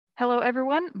Hello,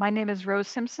 everyone. My name is Rose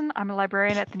Simpson. I'm a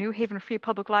librarian at the New Haven Free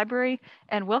Public Library,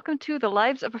 and welcome to the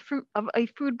Lives of a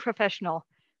Food Professional.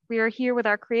 We are here with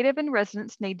our creative in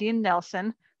residence, Nadine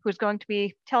Nelson, who is going to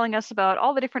be telling us about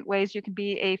all the different ways you can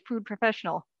be a food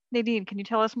professional. Nadine, can you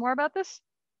tell us more about this?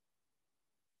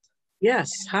 Yes,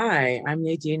 hi, I'm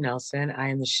Nadine Nelson. I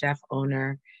am the chef,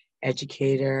 owner,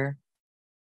 educator,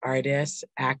 artist,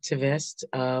 activist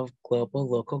of Global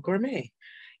Local Gourmet.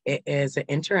 It is an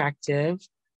interactive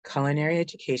culinary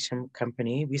education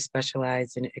company. We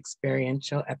specialize in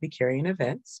experiential epicurean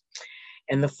events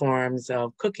in the forms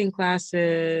of cooking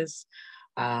classes,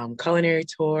 culinary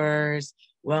tours,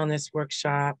 wellness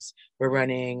workshops. We're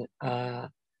running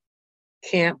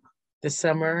camp this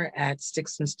summer at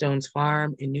Sticks and Stones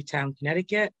Farm in Newtown,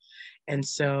 Connecticut. And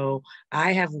so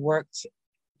I have worked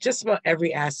just about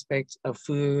every aspect of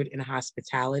food and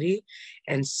hospitality.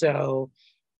 And so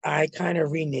I kind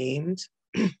of renamed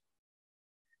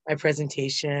my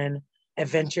presentation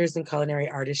Adventures in Culinary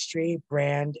Artistry,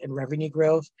 Brand and Revenue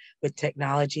Growth with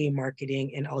Technology,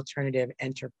 Marketing, and Alternative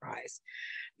Enterprise.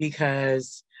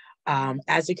 Because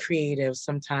as a creative,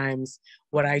 sometimes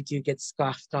what I do gets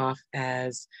scoffed off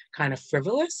as kind of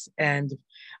frivolous. And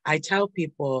I tell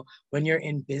people when you're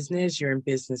in business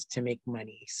to make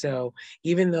money. So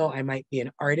even though I might be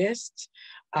an artist,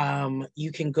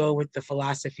 you can go with the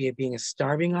philosophy of being a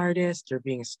starving artist or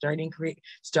being a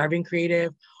starving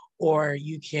creative, or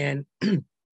you can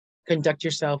conduct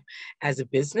yourself as a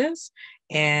business.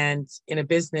 And in a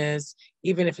business,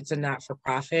 even if it's a not for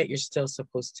profit, you're still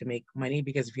supposed to make money,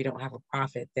 because if you don't have a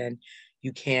profit, then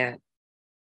you can't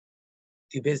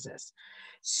do business.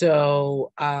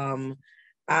 So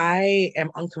I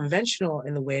am unconventional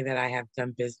in the way that I have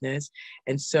done business.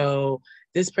 And so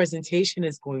this presentation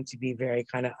is going to be very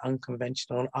kind of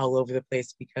unconventional and all over the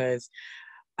place, because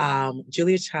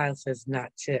Julia Child says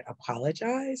not to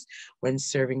apologize when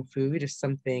serving food if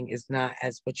something is not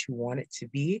as what you want it to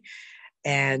be.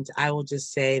 And I will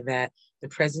just say that the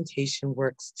presentation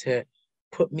works to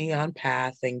put me on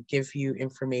path and give you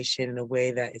information in a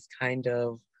way that is kind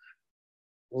of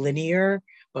linear,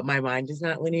 but my mind is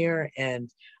not linear. And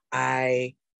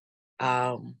I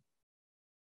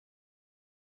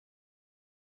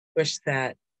wish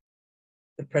that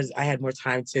I had more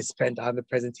time to spend on the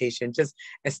presentation, just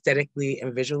aesthetically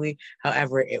and visually.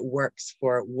 However, it works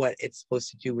for what it's supposed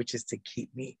to do, which is to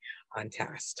keep me on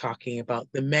task, talking about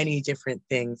the many different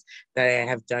things that I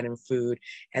have done in food.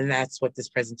 And that's what this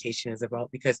presentation is about,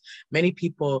 because many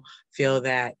people feel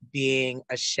that being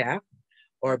a chef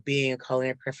or being a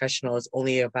culinary professional is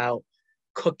only about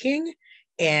cooking.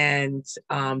 And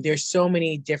there's so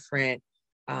many different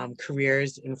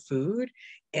careers in food,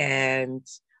 and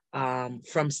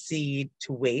from seed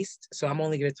to waste. So I'm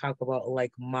only going to talk about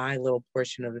like my little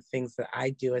portion of the things that I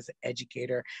do as an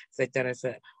educator, as I've done as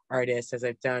an artist, as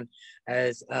I've done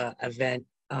as an event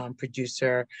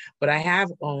producer. But I have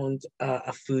owned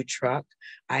a food truck.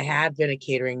 I have been a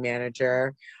catering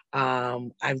manager.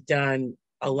 I've done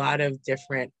a lot of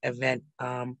different event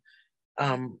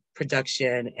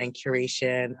production and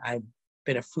curation. I've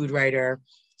been a food writer.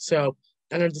 So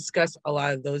I'm going to discuss a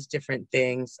lot of those different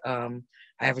things.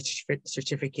 I have a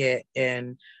certificate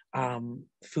in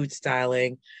food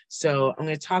styling. So I'm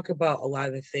going to talk about a lot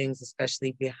of the things,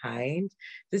 especially behind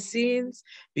the scenes,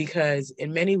 because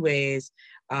in many ways,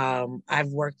 I've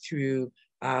worked through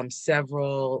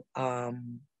several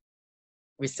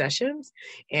recessions.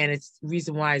 And it's the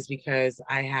reason why is because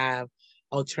I have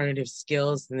alternative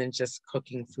skills than just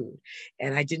cooking food.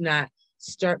 And I did not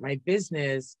start my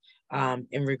business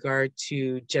in regard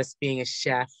to just being a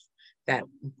chef that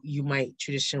you might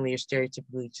traditionally or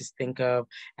stereotypically just think of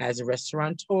as a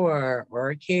restaurateur or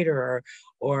a caterer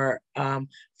or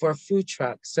for a food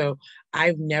truck. So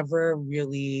I've never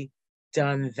really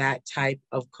done that type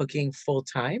of cooking full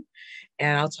time.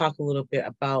 And I'll talk a little bit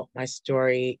about my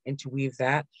story, interweave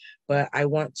that. But I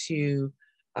want to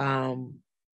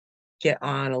get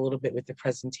on a little bit with the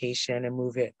presentation and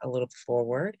move it a little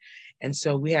forward. And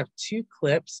so we have two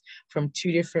clips from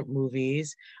two different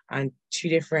movies on two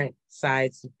different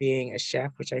sides of being a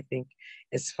chef, which I think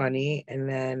is funny. And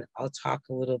then I'll talk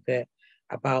a little bit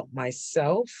about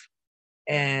myself.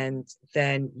 And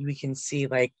then we can see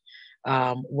like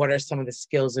what are some of the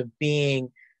skills of being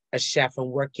a chef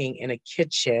and working in a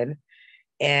kitchen.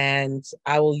 And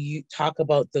I will talk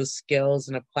about those skills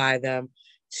and apply them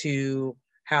to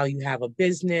how you have a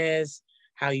business,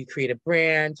 how you create a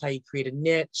brand, how you create a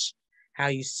niche, how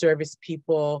you service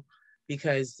people.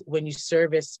 Because when you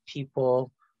service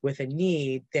people, with a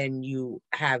need, then you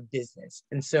have business.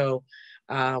 And so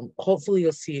hopefully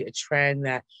you'll see a trend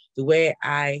that the way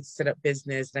I set up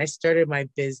business, and I started my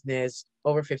business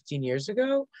over 15 years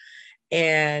ago,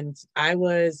 and I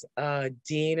was a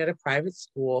dean at a private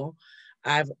school.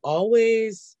 I've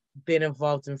always been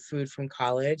involved in food from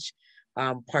college,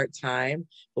 part-time.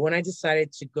 But when I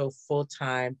decided to go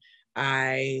full-time,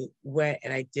 I went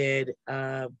and I did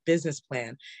a business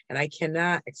plan. And I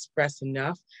cannot express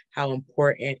enough how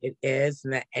important it is,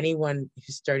 and that anyone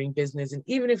who's starting business, and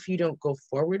even if you don't go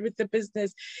forward with the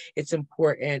business, it's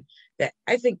important that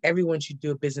I think everyone should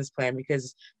do a business plan,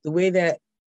 because the way that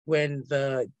when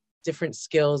the different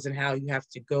skills and how you have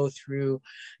to go through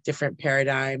different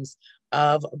paradigms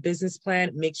of a business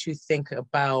plan makes you think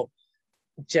about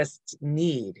just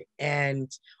need,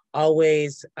 and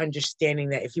always understanding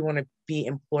that if you want to be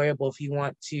employable, if you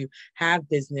want to have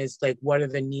business, like what are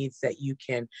the needs that you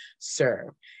can serve.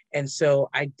 And so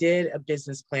I did a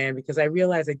business plan because I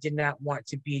realized I did not want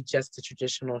to be just a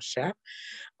traditional chef.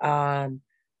 And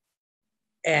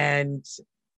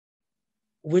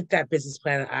with that business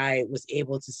plan, I was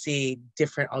able to see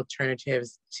different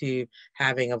alternatives to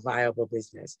having a viable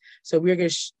business. So we're going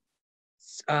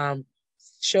to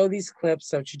show these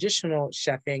clips of traditional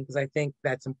chefing, because I think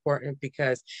that's important,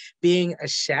 because being a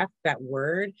chef, that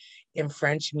word in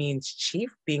French means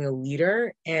chief, being a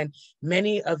leader. And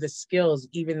many of the skills,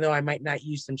 even though I might not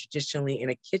use them traditionally in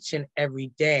a kitchen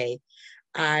every day,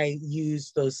 I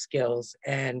use those skills.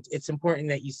 And it's important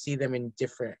that you see them in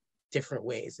different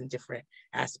ways and different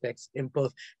aspects, in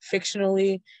both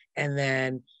fictionally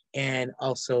and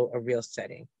also a real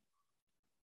setting.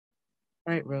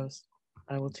 All right, Rose,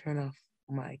 I will turn off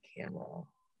my camera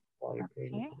while you're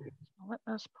okay. Let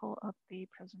us pull up the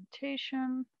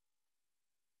presentation.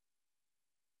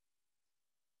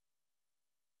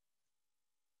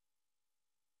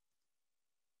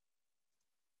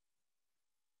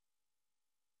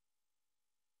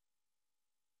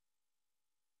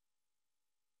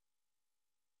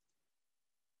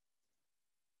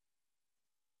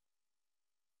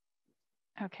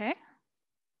 Okay.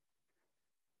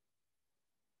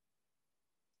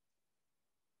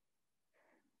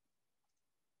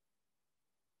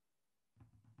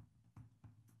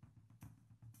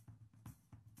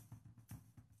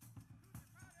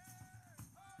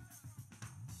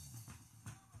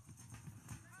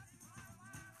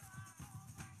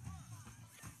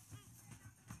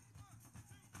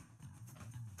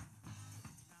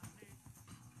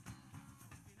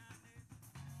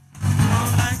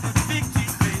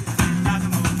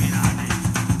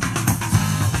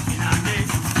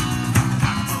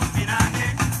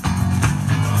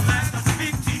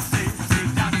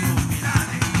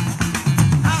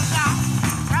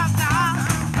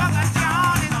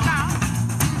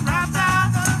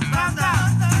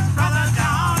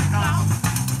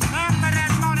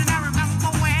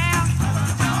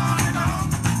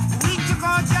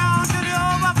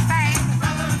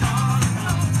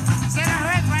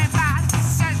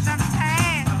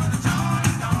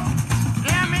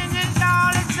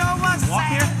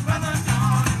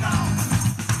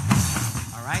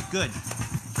 Good.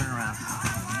 Turn around.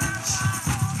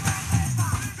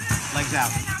 Legs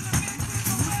out.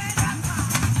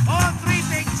 Oh, three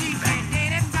big Jeeps ain't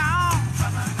dead and gone.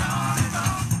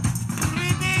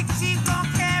 Three big Jeeps gon'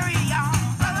 carry on.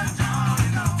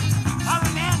 I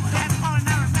remember that morning,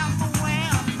 I remember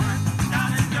well.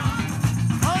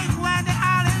 Oh, he's winding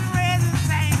out his resin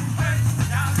sand.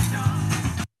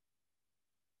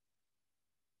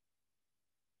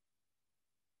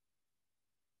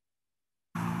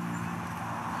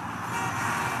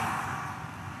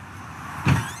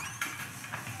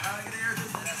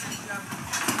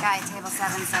 Guy at table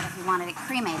 7 said if he wanted it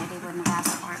cremated, he wouldn't have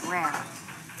asked for it rare.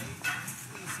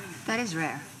 That is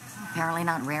rare. Apparently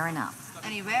not rare enough.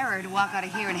 Any rarer to walk out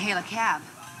of here and hail a cab.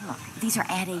 Look, these are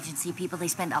ad agency people. They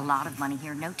spend a lot of money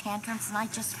here. No tantrums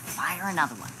tonight. Just fire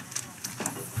another one.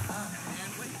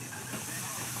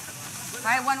 All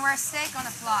right, one rare steak on the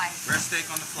fly. Rare steak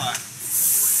on the fly.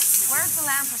 Where's the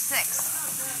lamb for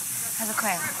 6? Have a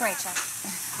quail. Great, chef.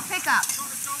 Pick up.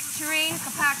 Tureen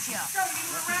Carpaccio.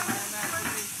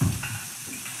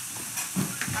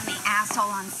 I'm the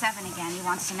asshole on 7 again. He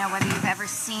wants to know whether you've ever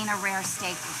seen a rare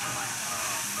steak before.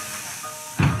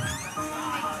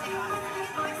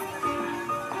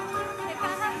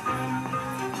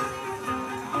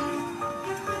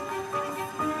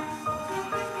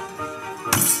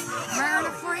 Rare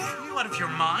enough for you? Are you out of your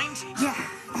mind? Yeah,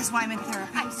 that's why I'm in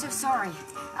therapy. I'm so sorry.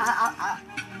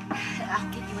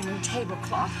 I'll get you a new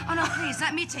tablecloth. Oh, no, please,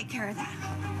 let me take care of that.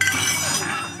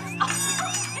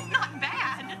 Not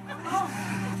bad.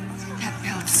 That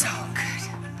Phelps.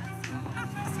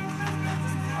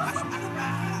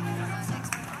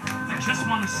 just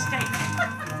want a steak.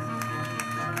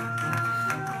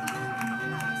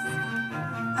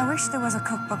 I wish there was a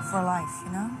cookbook for life,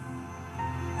 you know?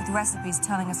 With recipes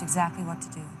telling us exactly what to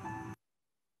do.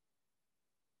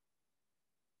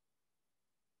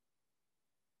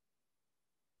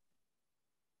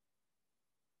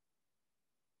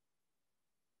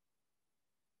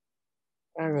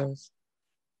 Hi, Rose.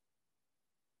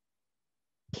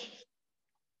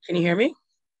 Can you hear me?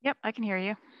 Yep, I can hear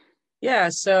you. Yeah,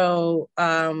 so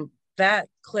that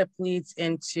clip leads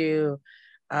into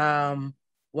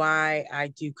why I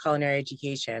do culinary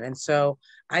education. And so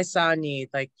I saw a need,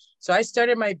 so I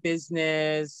started my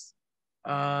business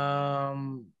like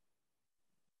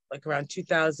around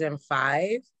 2005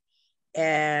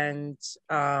 and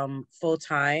full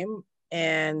time.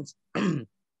 And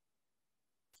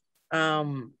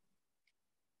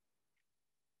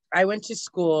I went to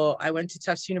school. I went to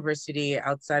Tufts University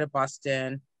outside of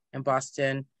Boston, in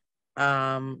Boston.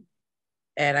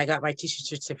 And I got my teacher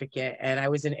certificate, and I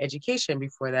was in education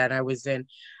before that.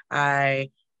 I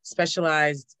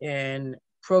specialized in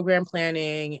program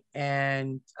planning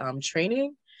and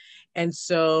training. And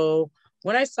so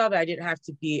when I saw that I didn't have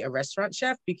to be a restaurant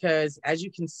chef, because as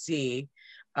you can see,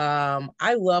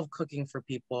 I love cooking for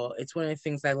people. It's one of the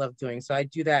things I love doing. So I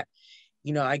do that,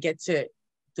 I get to,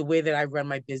 the way that I run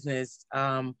my business,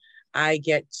 I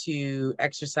get to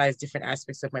exercise different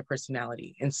aspects of my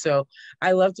personality. And so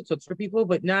I love to cook for people,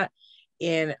 but not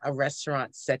in a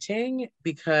restaurant setting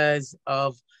because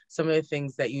of some of the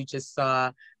things that you just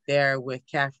saw there with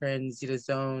Catherine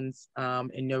Zeta-Zones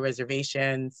and No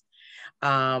Reservations,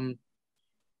 that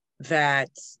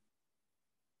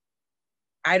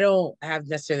I don't have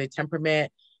necessarily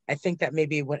temperament. I think that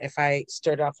maybe if I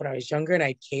started off when I was younger and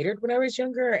I catered when I was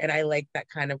younger, and I like that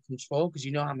kind of control because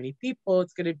you know how many people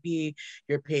it's going to be,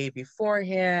 you're paid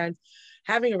beforehand.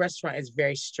 Having a restaurant is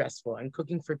very stressful, and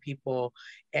cooking for people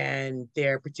and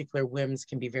their particular whims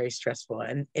can be very stressful.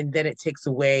 And then it takes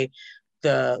away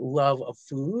the love of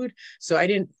food. So I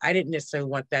didn't necessarily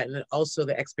want that. And then also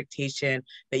the expectation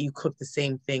that you cook the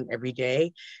same thing every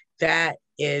day. That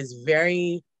is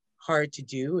very hard to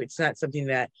do. It's not something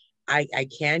that I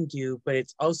can do, but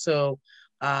it's also,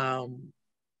 I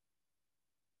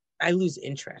lose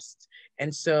interest.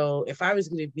 And so if I was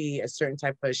going to be a certain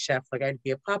type of chef, like I'd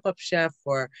be a pop-up chef,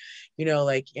 or,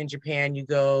 like in Japan, you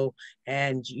go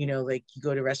and, you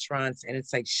go to restaurants and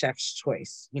it's like chef's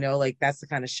choice, like that's the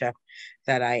kind of chef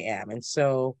that I am. And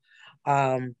so,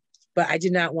 but I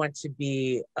did not want to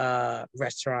be a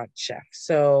restaurant chef.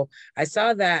 So I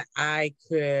saw that I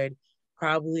could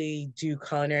probably do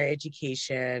culinary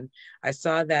education. I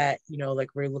saw that, like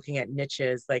we're looking at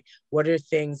niches, like what are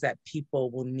things that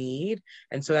people will need?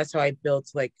 And so that's how I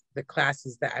built like the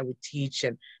classes that I would teach,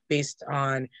 and based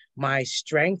on my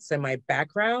strengths and my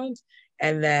background,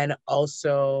 and then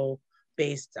also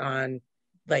based on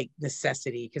like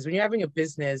necessity. Because when you're having a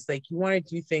business, like you want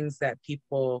to do things that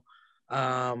people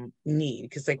need.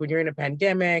 Because like when you're in a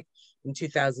pandemic in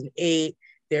 2008,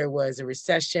 there was a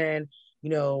recession.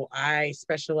 I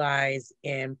specialize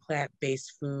in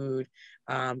plant-based food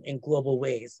in global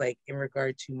ways, like in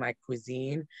regard to my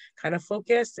cuisine kind of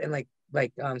focus, and like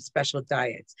special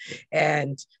diets.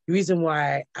 And the reason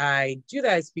why I do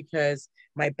that is because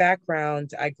my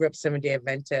background, I grew up Seventh-day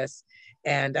Adventist,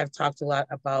 and I've talked a lot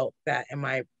about that in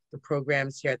the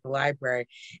programs here at the library.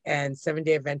 And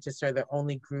Seventh-day Adventists are the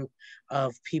only group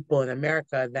of people in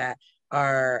America that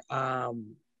are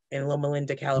in Loma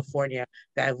Linda, California,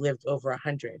 that have lived over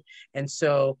 100. And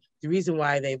so the reason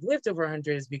why they've lived over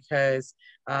 100 is because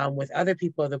with other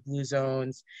people of the Blue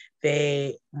Zones,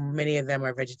 many of them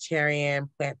are vegetarian,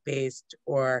 plant-based,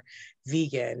 or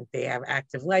vegan. They have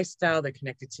active lifestyle, they're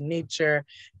connected to nature,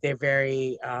 they're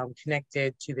very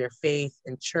connected to their faith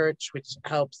and church, which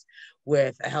helps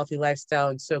with a healthy lifestyle.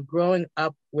 And so growing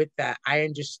up with that, I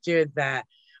understood that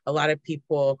a lot of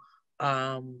people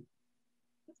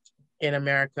in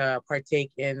America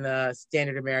partake in the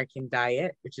standard American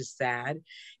diet, which is sad,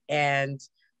 and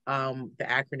the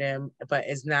acronym, but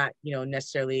is not,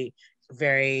 necessarily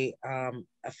very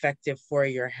effective for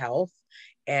your health,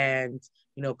 and,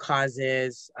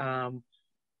 causes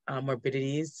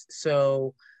morbidities.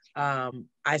 So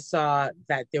I saw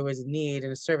that there was a need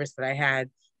and a service that I had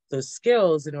those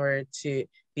skills in order to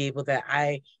be able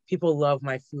people love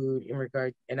my food in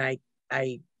regard, and I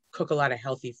cook a lot of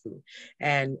healthy food.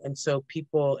 And so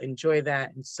people enjoy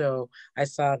that. And so I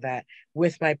saw that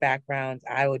with my background,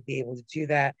 I would be able to do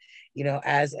that,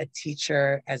 as a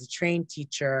teacher, as a trained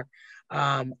teacher.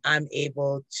 I'm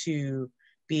able to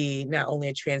be not only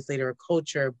a translator of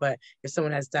culture, but if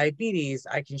someone has diabetes,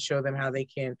 I can show them how they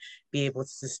can be able to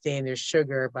sustain their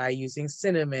sugar by using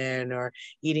cinnamon or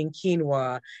eating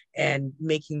quinoa and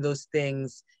making those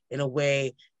things in a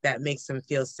way that makes them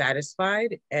feel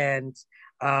satisfied. And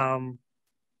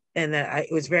that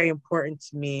it was very important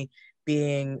to me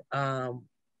being an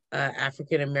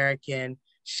African-American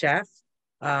chef,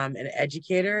 an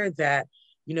educator, that,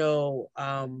 you know,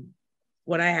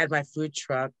 when I had my food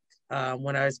truck,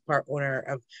 when I was part owner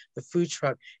of the food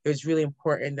truck, it was really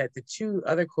important that the two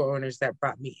other co-owners that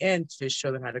brought me in to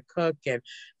show them how to cook and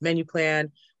menu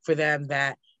plan for them,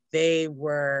 that they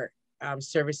were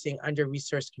servicing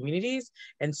under-resourced communities.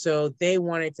 And so they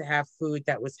wanted to have food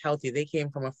that was healthy. They came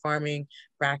from a farming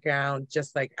background,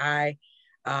 just like I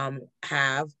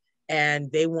have,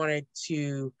 and they wanted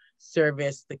to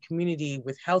service the community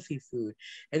with healthy food.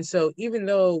 And so even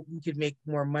though we could make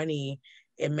more money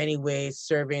in many ways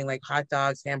serving like hot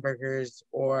dogs, hamburgers,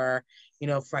 or, you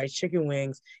know, fried chicken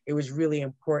wings, it was really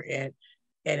important.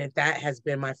 And that has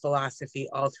been my philosophy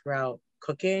all throughout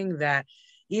cooking, that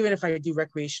even if I do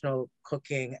recreational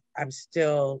cooking, I'm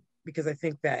still, because I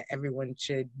think that everyone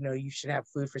should, you know, you should have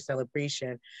food for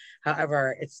celebration.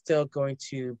 However, it's still going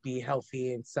to be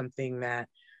healthy and something that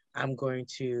I'm going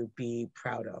to be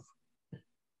proud of.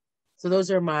 So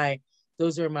those are my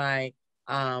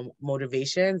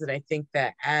motivations. And I think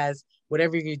that as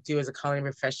whatever you do as a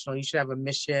culinary professional, you should have a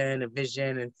mission, a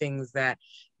vision, and things that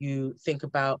you think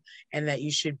about, and that you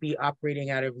should be operating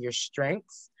out of your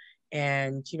strengths.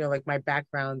 And, you know, like my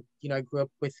background, you know, I grew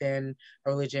up within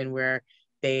a religion where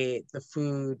the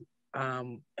food,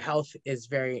 health is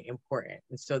very important.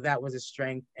 And so that was a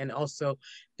strength. And also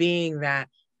being that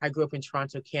I grew up in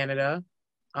Toronto, Canada,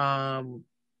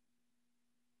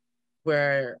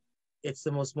 where it's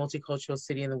the most multicultural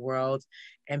city in the world,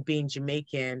 and being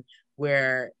Jamaican,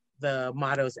 where the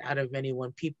motto is out of many,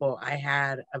 one people, I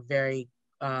had a very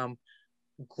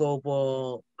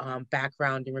global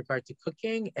background in regard to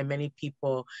cooking, and many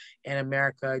people in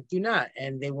America do not,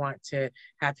 and they want to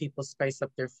have people spice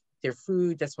up their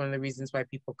food. That's one of the reasons why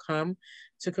people come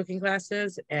to cooking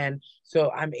classes. And so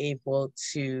I'm able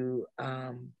to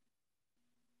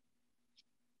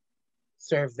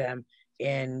serve them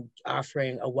in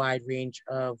offering a wide range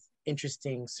of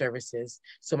interesting services.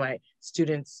 So my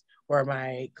students or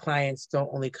my clients don't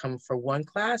only come for one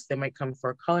class, they might come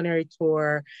for a culinary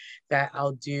tour that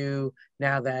I'll do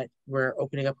now that we're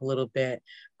opening up a little bit.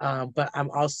 But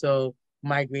I'm also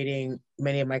migrating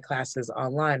many of my classes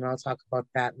online, and I'll talk about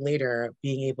that later,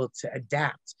 being able to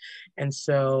adapt. And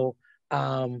so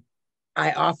I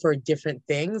offer different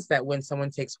things that when someone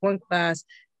takes one class,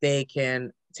 they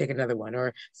can take another one,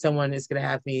 or someone is going to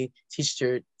have me teach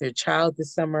their child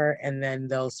this summer, and then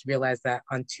they'll realize that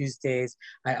on Tuesdays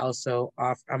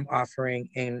I'm offering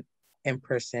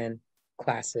in-person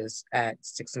classes at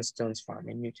Sticks and Stones Farm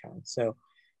in Newtown. So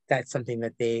that's something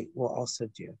that they will also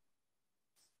do.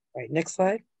 All right, next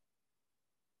slide.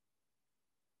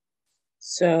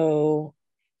 So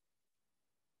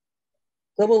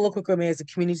Global Local Gourmet is a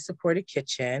community-supported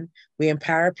kitchen. We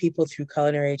empower people through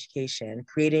culinary education,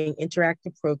 creating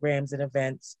interactive programs and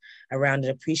events around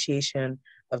an appreciation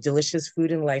of delicious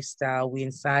food and lifestyle. We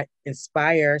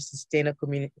inspire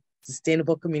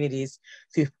sustainable communities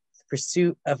through the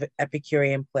pursuit of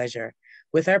epicurean pleasure.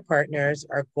 With our partners,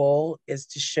 our goal is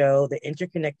to show the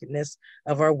interconnectedness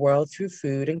of our world through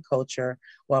food and culture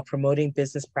while promoting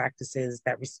business practices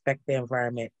that respect the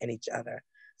environment and each other.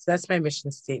 So that's my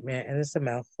mission statement, and it's a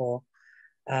mouthful.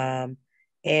 And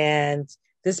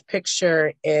this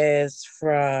picture is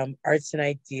from Arts and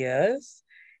Ideas,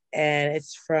 and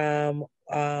it's from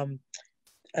a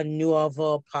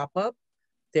Nouveau pop-up.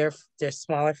 They're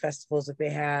smaller festivals that they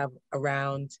have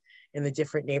around in the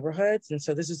different neighborhoods. And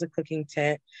so this is a cooking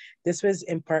tent. This was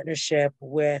in partnership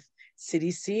with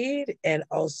City Seed and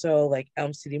also like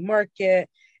Elm City Market.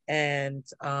 And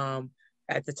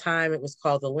at the time it was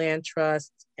called the Land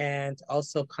Trust, and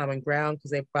also Common Ground,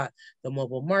 because they brought the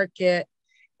mobile market.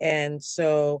 And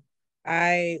so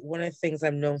one of the things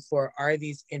I'm known for are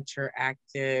these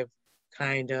interactive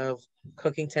kind of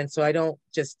cooking tents. So I don't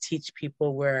just teach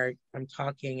people where I'm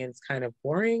talking and it's kind of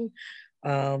boring.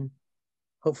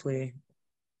 Hopefully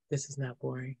this is not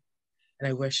boring. And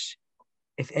I wish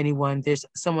there's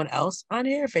someone else on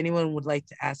here, if anyone would like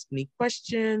to ask me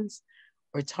questions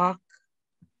or talk,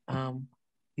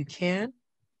 you can.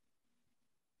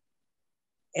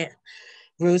 And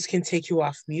Rose can take you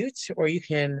off mute, or you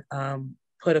can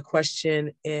put a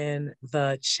question in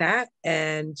the chat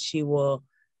and she will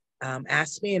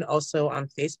ask me. And also on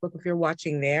Facebook, if you're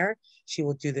watching there, she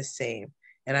will do the same.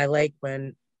 And I like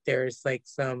when there's like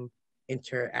some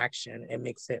interaction. It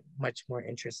makes it much more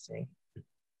interesting.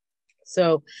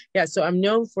 So yeah, so I'm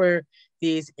known for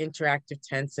these interactive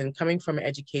tents, and coming from an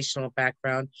educational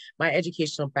background, my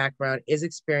educational background is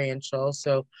experiential.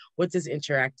 So what does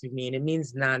interactive mean? It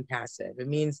means non-passive. It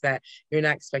means that you're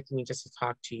not expecting me just to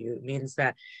talk to you. It means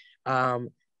that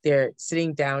they're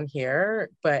sitting down here,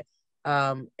 but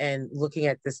and looking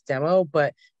at this demo,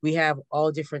 but we have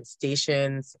all different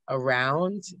stations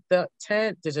around the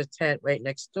tent. There's a tent right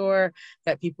next door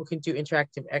that people can do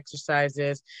interactive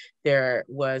exercises. There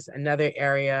was another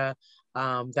area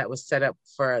that was set up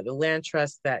for the land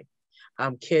trust that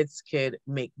kids could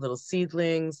make little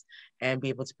seedlings and be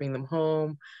able to bring them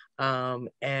home.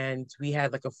 And we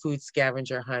had like a food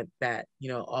scavenger hunt that, you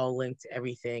know, all linked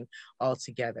everything all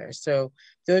together. So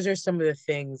those are some of the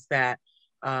things that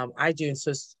I do. And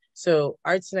so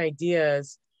Arts and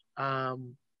Ideas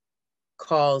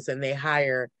calls and they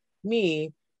hire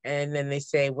me, and then they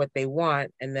say what they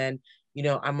want. And then, you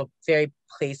know, I'm a very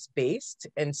place-based.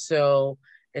 And so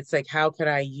it's like, how could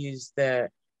I use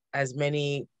as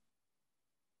many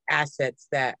assets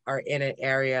that are in an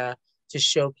area to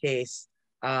showcase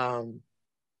the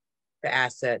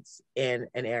assets in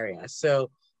an area.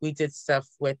 So we did stuff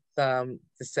with the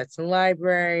Stetson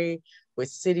Library, with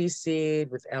City Seed,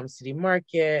 with Elm City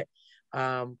Market,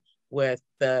 with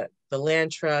the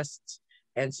Land Trust.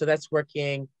 And so that's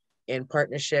working in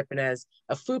partnership. And as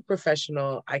a food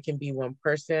professional, I can be one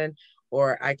person,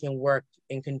 or I can work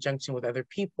in conjunction with other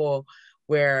people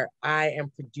where I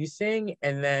am producing,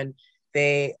 and then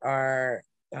they are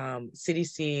City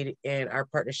Seed and our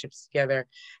partnerships together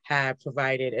have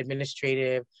provided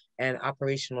administrative and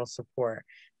operational support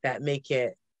that make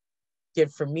it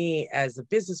good for me as a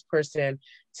business person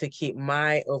to keep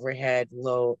my overhead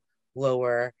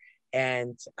lower.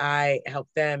 And I help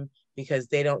them because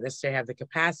they don't necessarily have the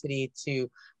capacity to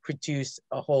produce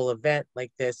a whole event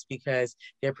like this, because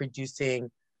they're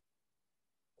producing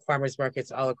farmers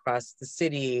markets all across the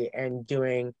city and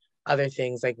doing other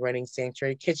things like running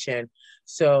Sanctuary Kitchen.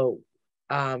 So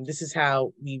this is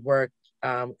how we work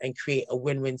and create a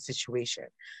win-win situation.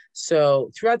 So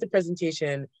throughout the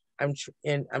presentation, I'm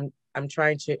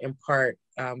trying to impart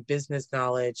business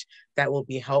knowledge that will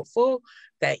be helpful,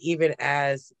 that even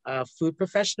as a food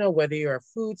professional, whether you're a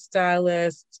food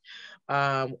stylist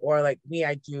or like me,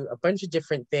 I do a bunch of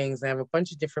different things. I have a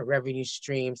bunch of different revenue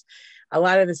streams. A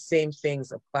lot of the same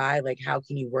things apply, like how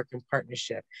can you work in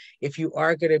partnership? If you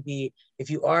are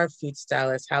a food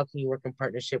stylist, how can you work in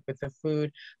partnership with a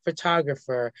food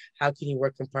photographer? How can you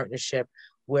work in partnership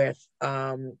with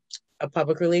a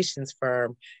public relations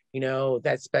firm, you know,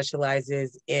 that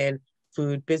specializes in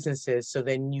food businesses? So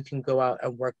then you can go out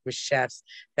and work with chefs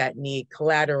that need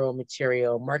collateral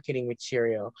material, marketing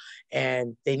material,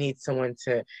 and they need someone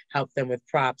to help them with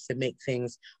props and make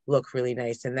things look really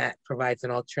nice. And that provides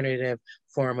an alternative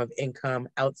form of income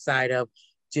outside of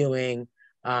doing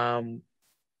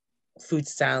food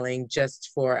styling just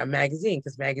for a magazine,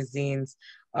 because magazines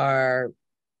are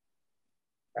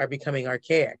becoming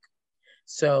archaic.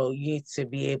 So you need to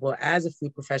be able, as a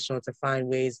food professional, to find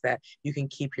ways that you can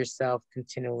keep yourself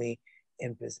continually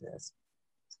in business.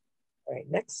 All right,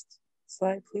 next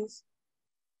slide, please.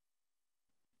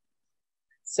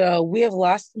 So we have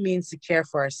lost the means to care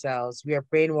for ourselves. We are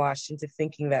brainwashed into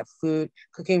thinking that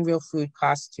cooking real food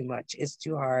costs too much, is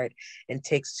too hard, and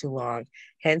takes too long.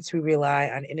 Hence, we rely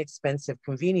on inexpensive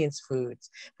convenience foods.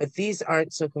 But these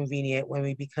aren't so convenient when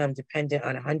we become dependent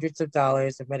on hundreds of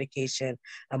dollars of medication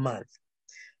a month,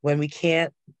 when we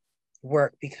can't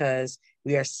work because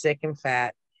we are sick and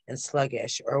fat and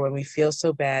sluggish, or when we feel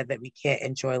so bad that we can't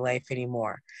enjoy life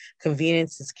anymore.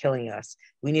 Convenience is killing us.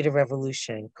 We need a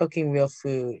revolution. Cooking real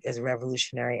food is a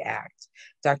revolutionary act.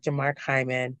 Dr. Mark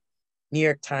Hyman, New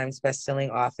York Times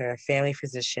bestselling author, family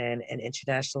physician, and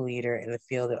international leader in the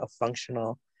field of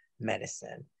functional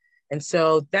medicine. And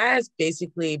so that has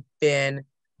basically been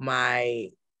my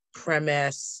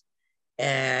premise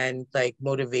and like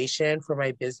motivation for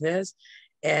my business.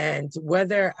 And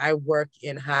whether I work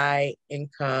in high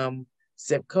income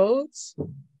zip codes,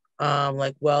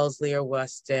 like Wellesley or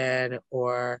Weston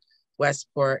or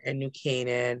Westport and New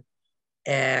Canaan,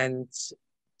 and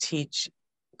teach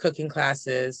cooking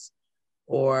classes,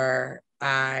 or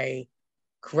I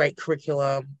write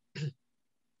curriculum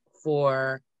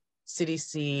for City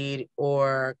Seed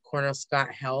or Cornell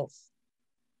Scott Health,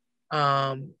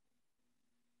 my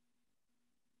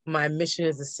mission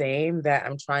is the same, that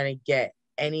I'm trying to get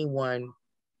anyone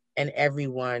and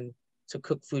everyone to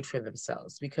cook food for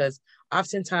themselves. Because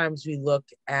oftentimes we look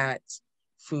at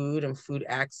food and food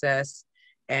access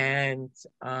and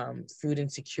food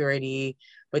insecurity,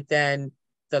 but then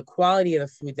the quality of the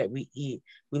food that we eat,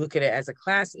 we look at it as a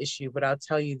class issue. But I'll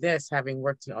tell you this, having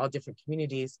worked in all different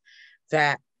communities,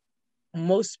 that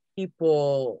most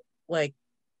people, like,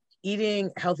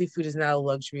 eating healthy food is not a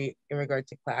luxury in regard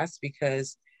to class,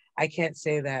 because I can't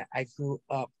say that I grew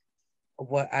up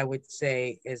what I would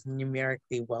say is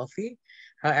numerically wealthy.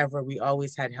 However, we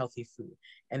always had healthy food.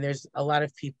 And there's a lot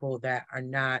of people that are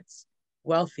not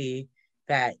wealthy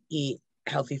that eat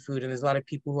healthy food. And there's a lot of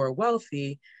people who are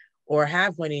wealthy or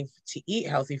have money to eat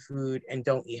healthy food and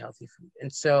don't eat healthy food.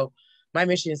 And so my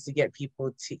mission is to get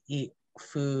people to eat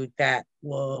food that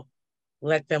will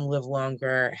let them live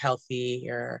longer,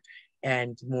 healthier,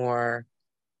 and more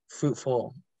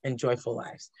fruitful and joyful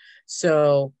lives.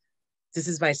 So this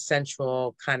is my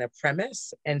central kind of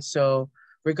premise. And so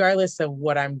regardless of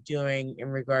what I'm doing in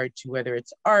regard to whether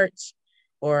it's art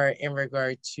or in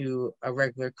regard to a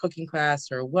regular cooking class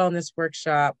or a wellness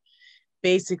workshop,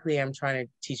 basically I'm trying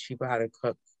to teach people how to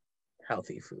cook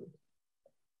healthy food.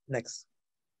 Next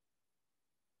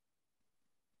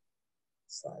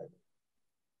slide,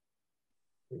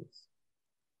 please.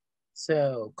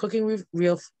 So cooking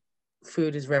real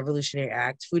food is a revolutionary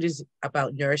act. Food is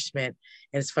about nourishment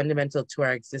and it's fundamental to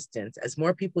our existence. As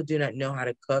more people do not know how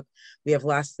to cook, we have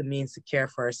lost the means to care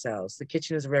for ourselves. The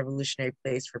kitchen is a revolutionary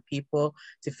place for people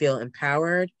to feel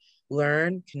empowered,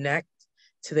 learn, connect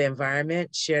to the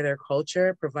environment, share their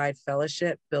culture, provide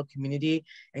fellowship, build community,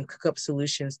 and cook up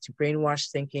solutions to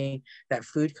brainwash thinking that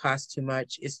food costs too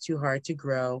much, is too hard to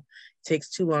grow,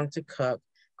 takes too long to cook,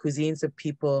 cuisines of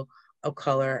people of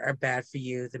color are bad for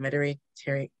you. The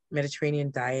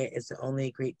Mediterranean diet is the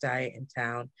only great diet in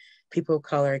town. People of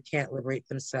color can't liberate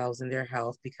themselves and their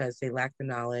health because they lack the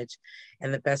knowledge.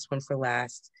 And the best one for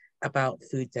last, about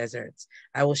food deserts.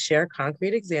 I will share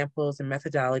concrete examples and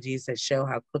methodologies that show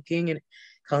how cooking and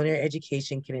culinary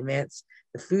education can advance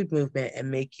the food movement and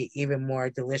make it even more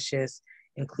delicious,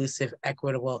 inclusive,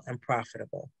 equitable, and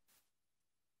profitable.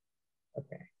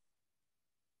 Okay.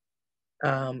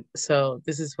 So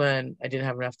this is when I didn't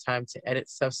have enough time to edit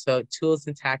stuff. So tools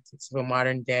and tactics of a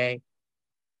modern day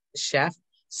chef.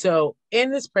 So in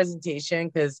this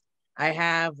presentation, because I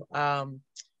have,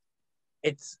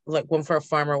 it's like one for a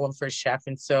farmer, one for a chef.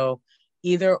 And so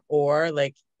either or,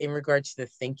 like in regard to the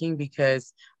thinking,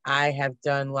 because I have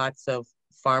done lots of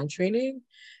farm training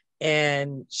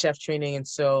and chef training. And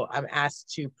so I'm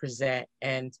asked to present,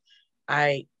 and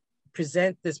I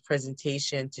present this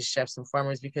presentation to chefs and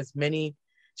farmers because many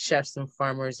chefs and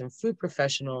farmers and food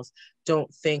professionals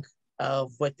don't think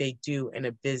of what they do in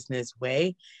a business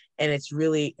way. And it's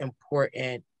really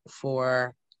important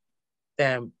for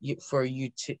them, for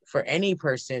any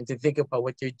person to think about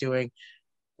what they're doing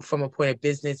from a point of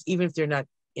business, even if they're not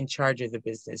in charge of the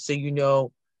business. So you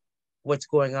know what's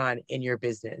going on in your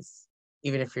business,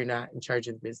 even if you're not in charge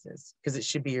of the business, because it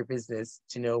should be your business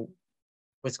to know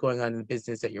what's going on in the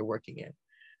business that you're working in.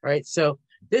 All right. So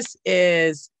this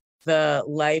is the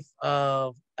life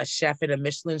of a chef at a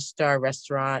Michelin star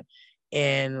restaurant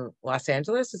in Los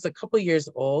Angeles. It's a couple years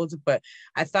old, but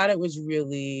I thought it was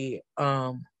really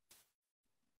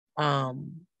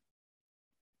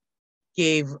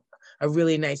gave a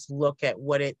really nice look at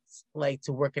what it's like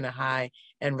to work in a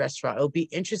high-end restaurant. It'll be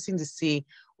interesting to see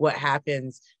what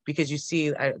happens, because you see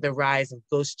the rise of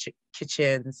ghost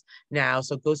kitchens now.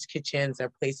 So ghost kitchens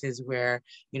are places where,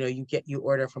 you know, you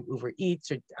order from Uber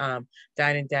Eats or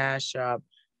Dine and Dash,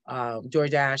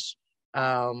 DoorDash,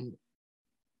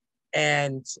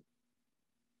 and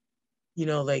you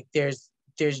know, like there's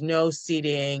no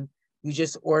seating. You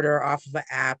just order off of an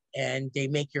app and they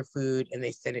make your food and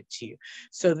they send it to you.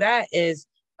 So that is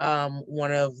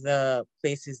one of the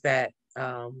places that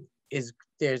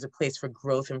there's a place for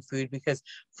growth in food, because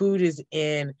food is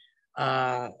in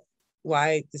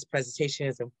why this presentation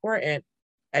is important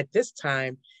at this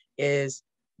time is,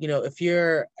 you know, if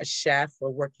you're a chef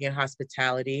or working in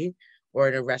hospitality or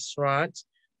in a restaurant,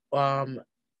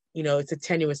 you know, it's a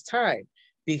tenuous time,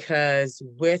 because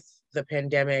with the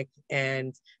pandemic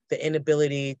and the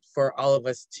inability for all of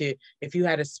us to, if you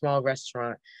had a small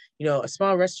restaurant, you know, a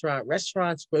small restaurant,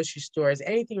 restaurants, grocery stores,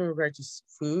 anything in regard to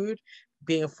food,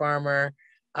 being a farmer,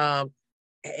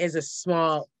 is a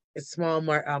small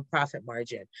profit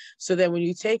margin. So then when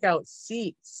you take out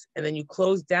seats and then you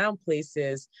close down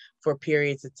places for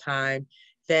periods of time,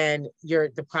 then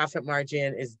the profit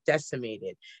margin is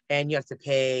decimated, and you have to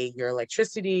pay your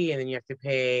electricity, and then you have to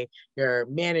pay your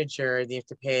manager, then you have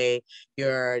to pay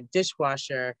your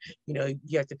dishwasher, you know,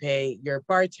 you have to pay your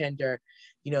bartender,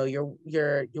 you know, your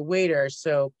waiter.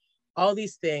 So all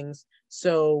these things.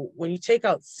 So when you take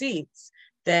out seats,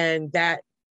 then that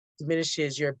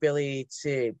diminishes your ability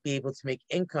to be able to make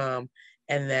income,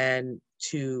 and then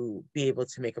to be able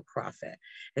to make a profit.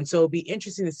 And so it'll be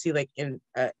interesting to see, like in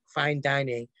fine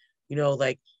dining, you know,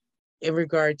 like in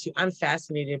regard to, I'm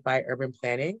fascinated by urban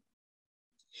planning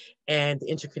and the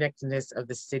interconnectedness of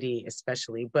the city,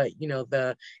 especially, but you know,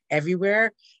 the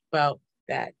everywhere about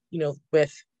that, you know,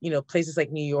 with, you know, places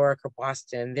like New York or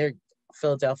Boston, they're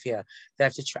Philadelphia,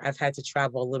 that I've had to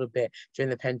travel a little bit during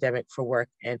the pandemic for work,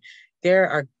 and there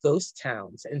are ghost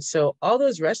towns. And so all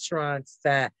those restaurants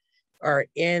that are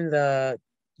in the,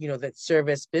 you know, that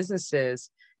service businesses,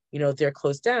 you know, they're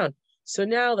closed down. So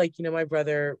now, like, you know, my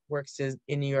brother works in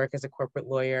New York as a corporate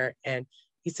lawyer, and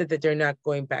he said that they're not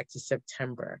going back to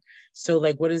September. So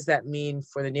like, what does that mean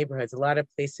for the neighborhoods? A lot of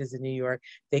places in New York,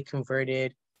 they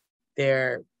converted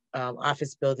their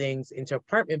office buildings into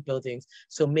apartment buildings.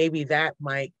 So maybe that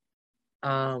might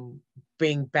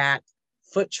bring back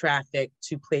foot traffic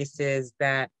to places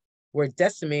that were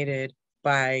decimated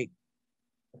by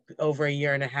over a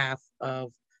year and a half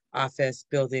of office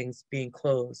buildings being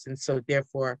closed. And so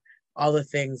therefore, all the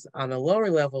things on the lower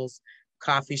levels,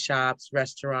 coffee shops,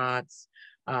 restaurants,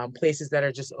 places that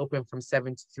are just open from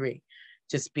 7 to 3,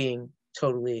 just being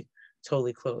totally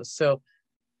closed. So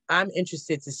I'm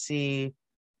interested to see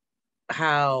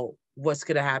what's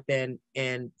going to happen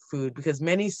in food, because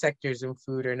many sectors in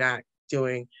food are not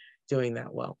doing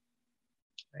that well.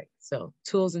 Right. So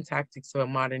tools and tactics of a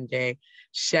modern day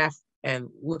chef, and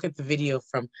look at the video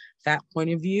from that point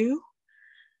of view.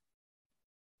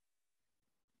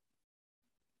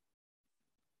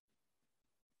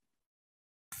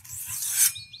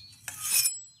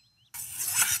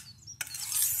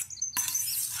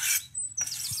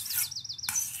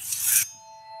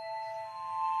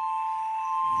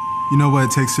 You know what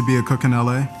it takes to be a cook in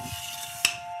LA?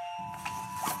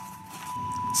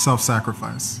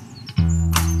 Self-sacrifice.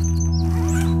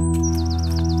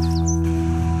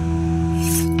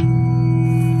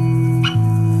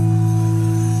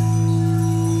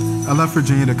 I left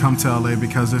Virginia to come to LA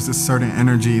because there's this certain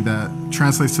energy that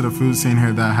translates to the food scene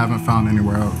here that I haven't found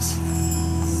anywhere else.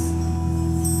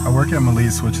 I work at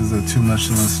Melisse, which is a 2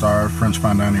 Michelin star French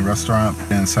fine dining restaurant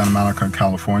in Santa Monica,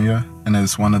 California, and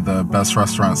it's one of the best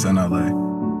restaurants in LA.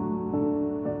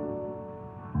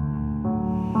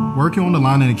 Working on the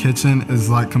line in the kitchen is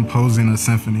like composing a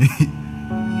symphony.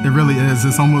 It really is.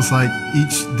 It's almost like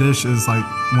each dish is like,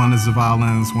 one is the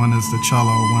violins, one is the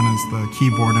cello, one is the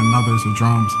keyboard, and another is the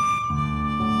drums.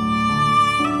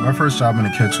 My first job in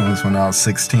the kitchen was when I was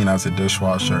 16 as a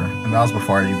dishwasher, and that was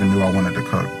before I even knew I wanted to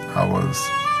cook. I was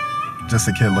just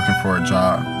a kid looking for a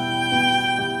job.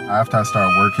 After I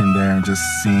started working there and just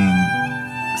seeing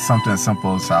something as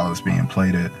simple as salads being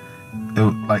plated, it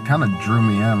like kind of drew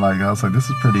me in. Like I was like, this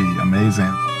is pretty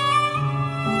amazing.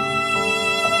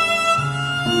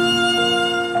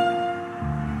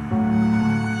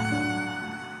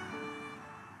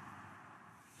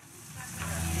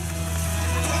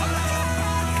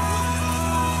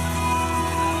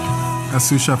 As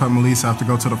sous chef at Melisse, I have to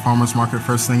go to the farmer's market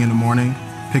first thing in the morning,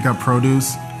 pick up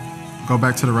produce, go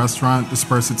back to the restaurant,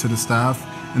 disperse it to the staff,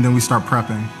 and then we start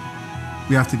prepping.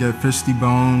 We have to get fish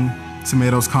deboned,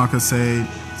 tomatoes concassate,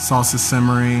 sauces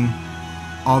simmering.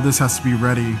 All this has to be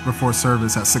ready before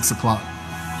service at 6 o'clock.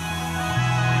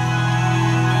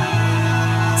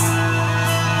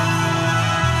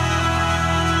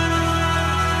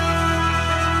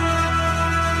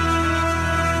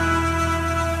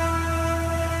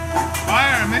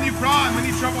 Fire, menu prawn,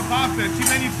 menu truffle pasta, 2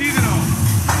 menu seasonal,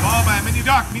 followed by a menu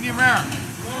duck, medium rare.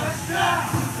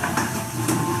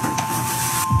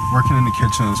 Working in the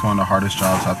kitchen is one of the hardest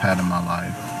jobs I've had in my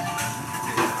life.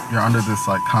 You're under this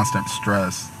like constant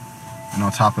stress, and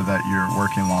on top of that, you're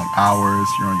working long hours,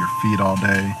 you're on your feet all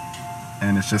day,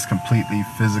 and it's just completely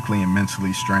physically and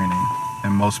mentally straining,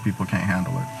 and most people can't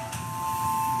handle it.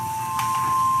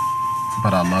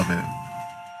 But I love it.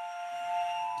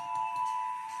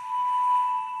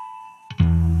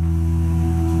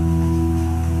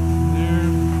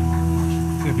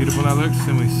 See how beautiful that looks,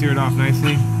 and we sear it off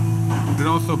nicely. It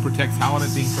also protects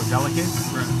halibut being so delicate.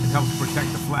 It helps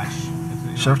protect the flesh.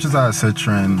 Chef Josiah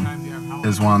Citron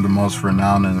is one of the most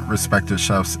renowned and respected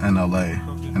chefs in LA,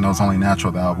 and it was only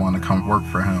natural that I wanted to come work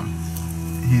for him.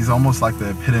 He's almost like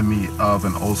the epitome of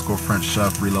an old school French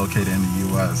chef relocated in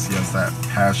the US. He has that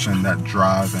passion, that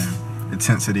drive, and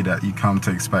intensity that you come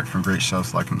to expect from great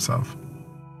chefs like himself.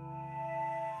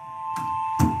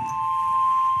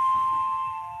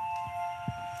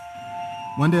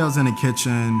 One day I was in the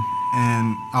kitchen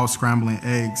and I was scrambling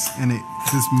eggs, and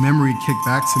this memory kicked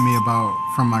back to me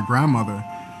from my grandmother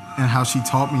and how she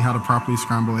taught me how to properly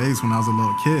scramble eggs when I was a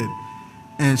little kid.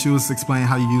 And she was explaining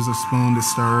how you use a spoon to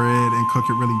stir it and cook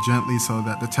it really gently so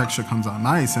that the texture comes out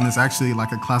nice. And it's actually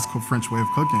like a classical French way of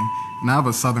cooking. And I have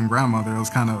a Southern grandmother. It was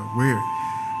kind of weird.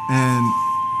 And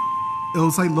it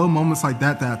was like little moments like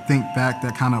that I think back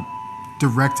that kind of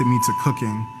directed me to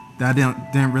cooking that I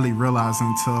didn't really realize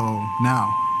until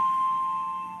now.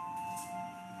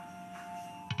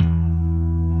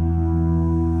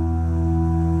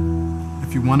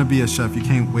 If you want to be a chef, you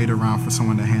can't wait around for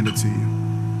someone to hand it to you.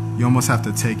 You almost have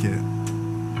to take it.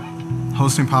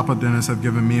 Hosting pop-up dinners have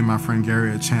given me and my friend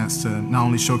Gary a chance to not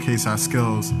only showcase our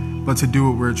skills, but to do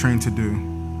what we're trained to do,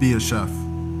 be a chef.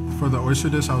 For the oyster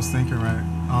dish, I was thinking, right,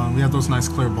 we have those nice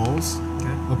clear bowls.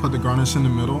 Okay. We'll put the garnish in the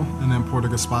middle and then pour the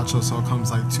gazpacho so it comes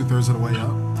like 2/3 of the way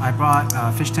up. I brought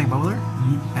a fish tank bubbler,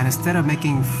 and instead of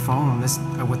making foam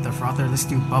with the frother, let's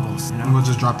do bubbles. You know? And we'll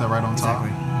just drop that right on top.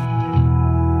 Exactly.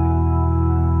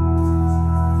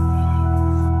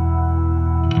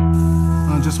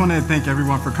 Just wanted to thank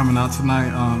everyone for coming out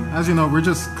tonight. As you know, we're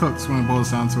just cooks when it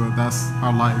boils down to it. That's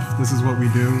our life. This is what we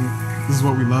do. This is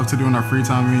what we love to do in our free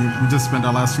time. We just spent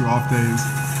our last few off days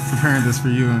preparing this for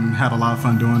you and had a lot of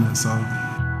fun doing it. So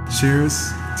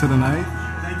cheers to the night.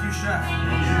 Thank you, Chef.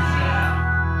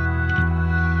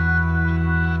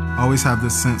 I always have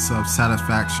this sense of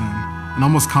satisfaction and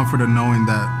almost comfort of knowing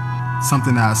that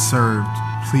something that I served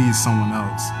pleased someone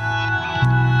else.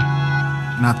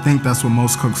 And I think that's what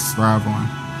most cooks thrive on.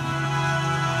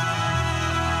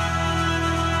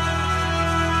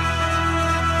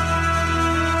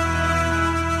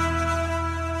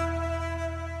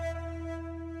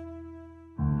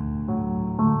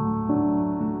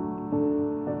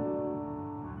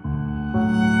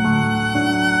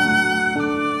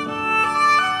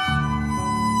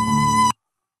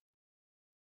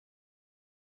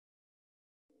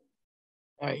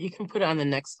 All right, you can put it on the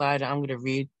next slide. I'm going to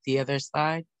read the other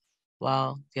slide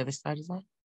while the other slide is on.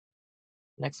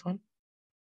 Next one.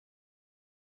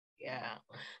 Yeah.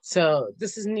 So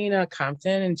this is Nina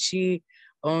Compton, and she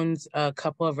owns a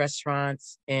couple of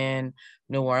restaurants in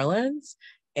New Orleans.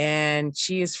 And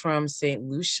she is from St.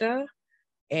 Lucia.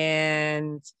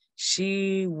 And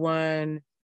she won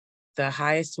the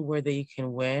highest award that you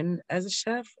can win as a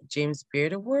chef, James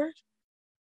Beard Award.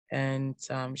 And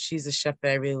she's a chef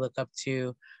that I really look up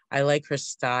to. I like her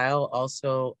style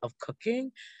also of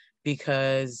cooking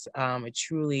because it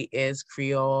truly is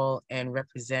Creole and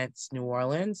represents New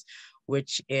Orleans,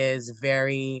 which is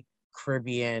very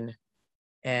Caribbean.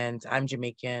 And I'm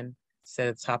Jamaican, said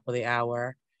at the top of the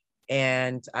hour.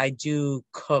 And I do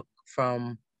cook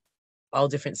from all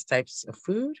different types of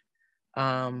food.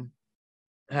 However,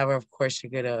 of course,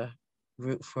 you're gonna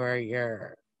root for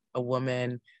a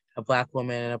woman, a Black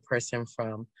woman, and a person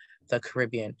from the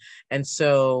Caribbean. And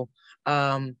so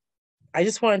I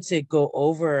just wanted to go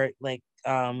over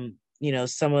some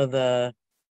of the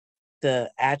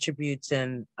attributes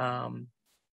and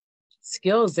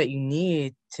skills that you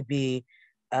need to be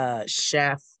a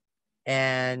chef.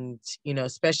 And,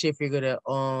 especially if you're going to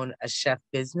own a chef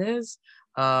business,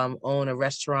 own a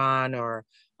restaurant or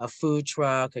a food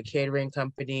truck, a catering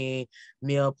company,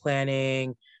 meal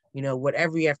planning,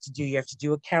 whatever you have to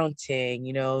do accounting,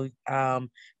 when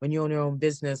you own your own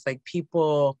business, like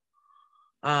people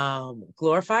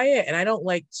glorify it. And I don't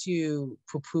like to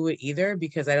poo-poo it either,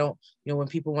 because I don't, when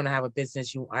people want to have a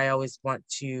business, I always want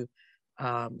to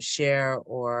share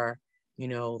or,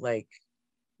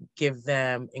 give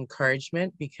them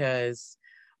encouragement, because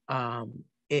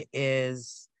it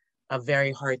is a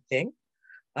very hard thing.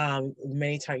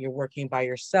 Many times you're working by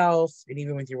yourself, and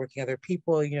even when you're working other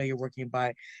people, you're working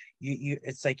by you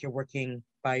it's like you're working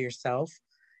by yourself.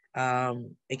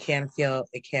 It can feel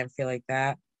like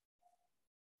that.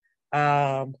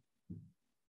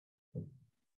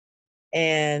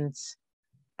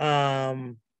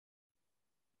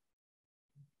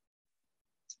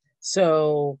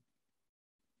 So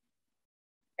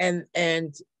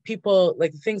and people,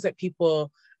 like, the things that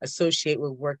people associate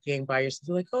with working by yourself,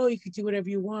 they're like, oh, you could do whatever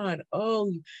you want,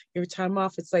 oh, your time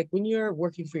off. It's like, when you're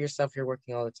working for yourself, you're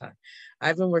working all the time.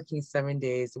 I've been working 7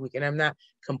 days a week, and I'm not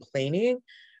complaining,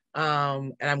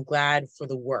 and I'm glad for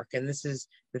the work. And this is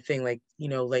the thing, like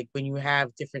when you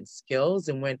have different skills,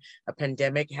 and when a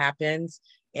pandemic happens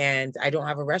and I don't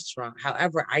have a restaurant,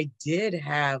 however, I did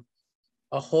have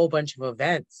a whole bunch of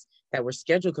events that were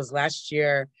scheduled, because last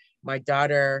year my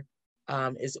daughter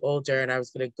is older, and I was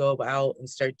going to go out and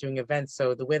start doing events.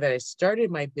 So the way that I started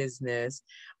my business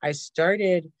as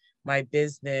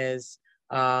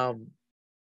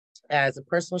a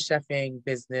personal chefing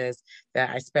business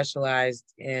that I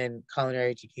specialized in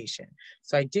culinary education.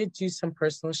 So I did do some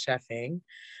personal chefing,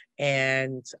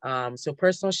 and so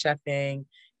personal chefing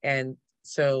and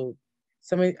so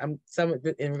some of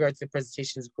the, in regard to the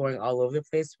presentation is going all over the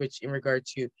place, which in regard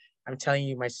to, I'm telling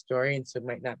you my story, and so it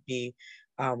might not be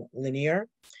linear.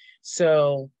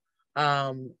 So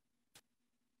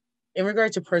in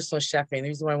regard to personal chefing, the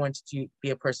reason why I wanted to be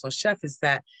a personal chef is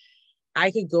that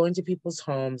I could go into people's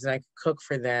homes and I could cook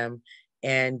for them,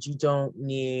 and you don't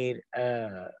need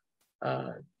a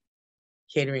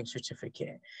catering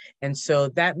certificate. And so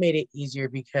that made it easier,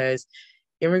 because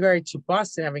in regard to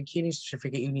Boston having a catering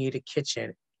certificate, you need a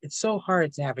kitchen. It's so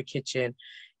hard to have a kitchen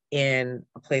in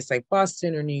a place like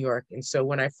Boston or New York. And so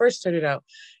when I first started out,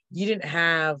 you didn't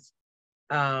have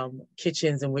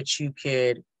kitchens in which you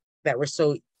could, that were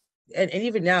so, and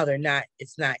even now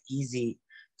it's not easy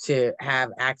to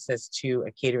have access to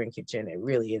a catering kitchen. It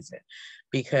really isn't,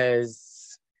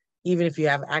 because even if you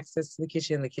have access to the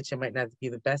kitchen might not be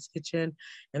the best kitchen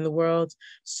in the world.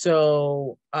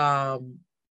 So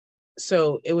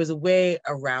so it was a way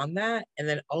around that. And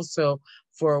then also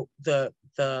for the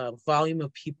volume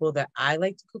of people that I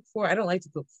like to cook for, I don't like to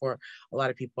cook for a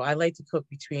lot of people. I like to cook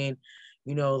between,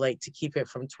 like to keep it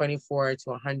from 24 to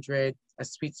 100. A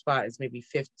sweet spot is maybe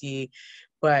 50.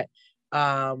 But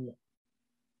I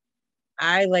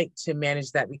like to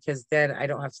manage that, because then I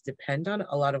don't have to depend on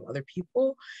a lot of other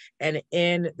people. And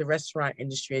in the restaurant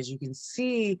industry, as you can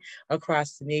see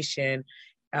across the nation,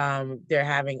 they're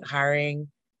having hiring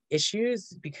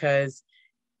issues because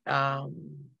of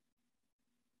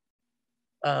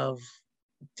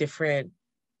different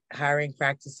hiring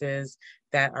practices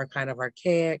that are kind of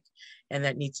archaic and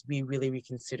that need to be really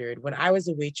reconsidered. When I was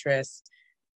a waitress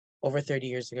over 30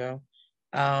 years ago,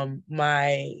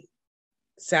 my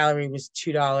salary was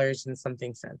 $2 and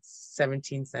something cents,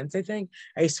 17 cents, I think.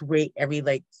 I used to wait every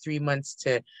like 3 months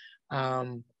to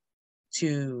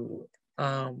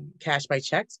cash my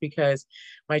checks, because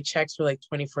my checks were like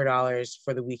 $24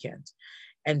 for the weekend.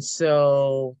 And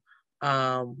so,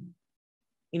 like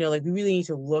we really need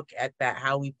to look at that,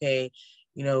 how we pay,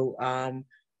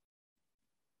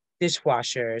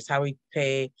 dishwashers, how we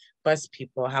pay bus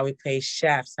people, how we pay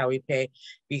chefs, how we pay,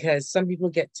 because some people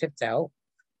get tipped out,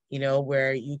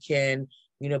 where you can,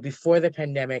 before the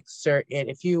pandemic,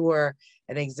 if you were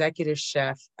an executive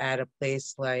chef at a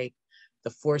place like the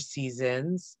Four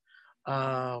Seasons,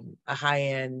 a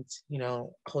high-end,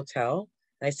 hotel.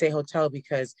 And I say hotel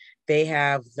because they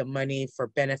have the money for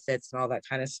benefits and all that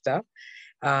kind of stuff.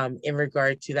 In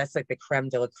regard to, that's like the creme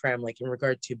de la creme, like in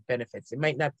regard to benefits. It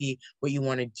might not be what you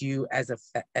want to do as a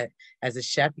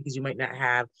chef, because you might not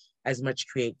have as much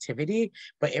creativity,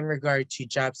 but in regard to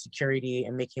job security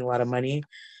and making a lot of money,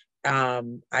 I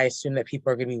assume that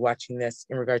people are going to be watching this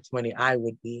in regard to money. I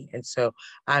would be. And so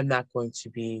I'm not going to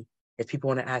be, if people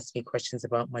want to ask me questions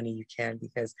about money, you can,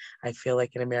 because I feel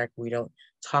like in America, we don't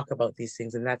talk about these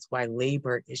things. And that's why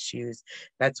labor issues,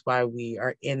 that's why we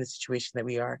are in the situation that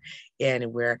we are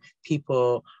in, where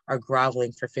people are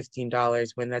groveling for $15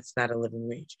 when that's not a living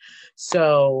wage.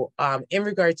 So in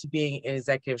regard to being an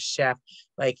executive chef,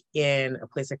 like in a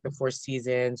place like the Four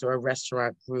Seasons or a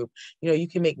restaurant group, you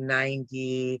can make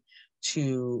 90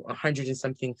 to 100 and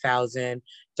something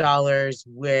 $1,000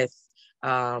 with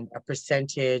a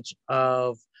percentage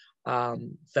of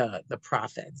the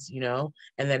profits, and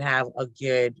then have a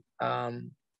good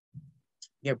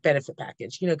benefit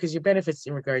package, because your benefits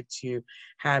in regard to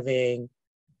having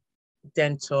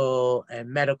dental and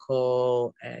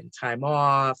medical and time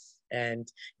off and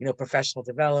professional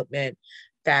development,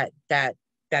 that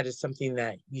is something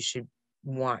that you should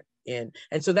want in.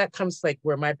 And so that comes like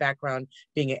where my background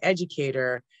being an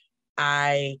educator,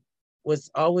 I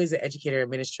was always an educator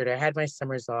administrator. I had my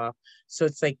summers off. So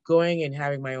it's like going and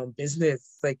having my own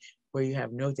business, like where you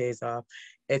have no days off.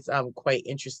 It's quite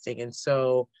interesting. And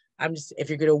so if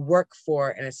you're going to work for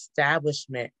an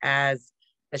establishment as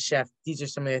a chef, these are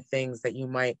some of the things that you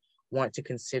might want to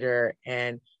consider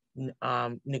and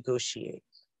negotiate.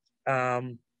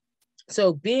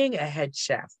 So being a head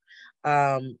chef,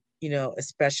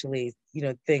 especially,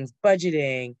 things,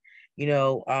 budgeting,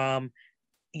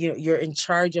 you're in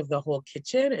charge of the whole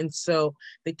kitchen. And so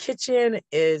the kitchen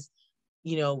is,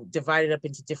 divided up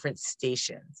into different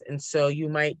stations. And so you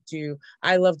might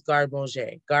I loved garde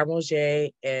manger. Garde manger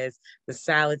is the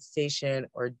salad station,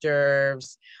 hors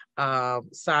d'oeuvres,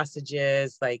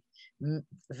 sausages, like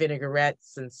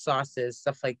vinaigrettes and sauces,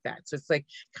 stuff like that. So it's like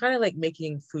kind of like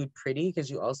making food pretty,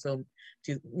 because you also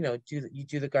do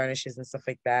the garnishes and stuff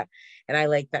like that. And I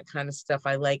like that kind of stuff.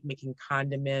 I like making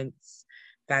condiments.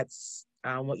 That's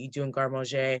what you do in garde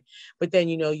manger. But then,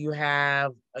 you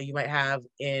might have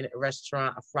in a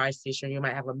restaurant a fry station, you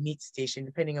might have a meat station,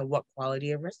 depending on what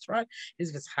quality of restaurant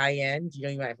is. If it's high end,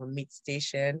 you might have a meat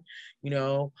station,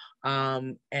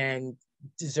 and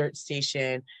dessert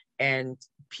station and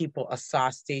people a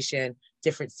sauce station,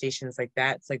 different stations like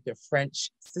that. It's like the French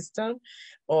system.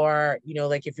 Or, you know,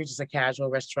 like if you're just a casual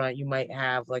restaurant, you might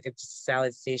have like a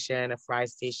salad station, a fry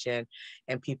station,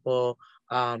 and people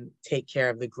take care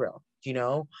of the grill, you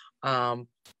know,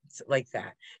 like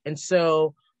that. And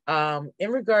so in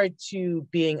regard to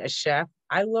being a chef,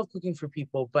 I love cooking for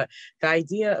people, but the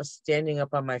idea of standing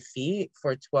up on my feet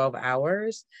for 12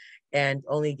 hours and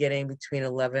only getting between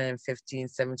 $11 and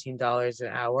 $15, $17 an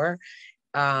hour,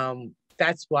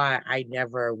 that's why I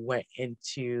never went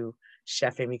into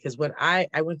chefing. Because when I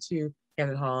went to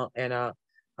Hampton Hall and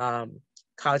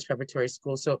college preparatory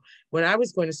school. So when I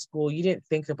was going to school, you didn't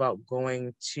think about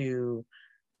going to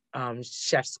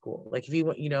chef school. Like if you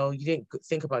want, you know, you didn't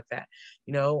think about that,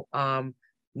 you know.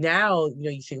 Now, you know,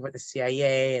 you think about the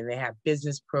CIA and they have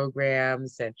business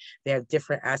programs and they have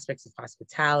different aspects of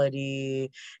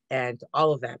hospitality and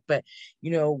all of that. But,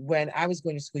 you know, when I was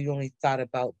going to school, you only thought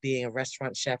about being a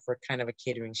restaurant chef or kind of a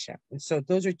catering chef. And so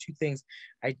those are two things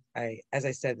I as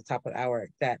I said at the top of the hour,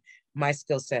 that my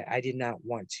skill set, I did not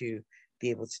want to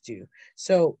be able to do.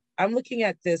 So I'm looking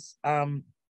at this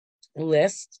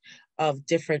list of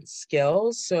different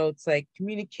skills. So it's like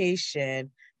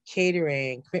communication,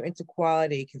 catering, commitment to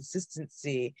quality,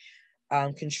 consistency,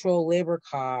 control labor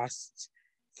costs,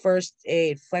 first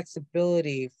aid,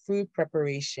 flexibility, food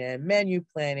preparation, menu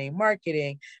planning,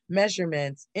 marketing,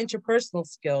 measurements, interpersonal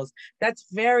skills. That's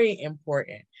very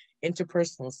important,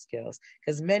 interpersonal skills,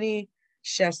 because many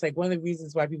chefs, like one of the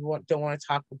reasons why people don't want to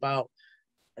talk about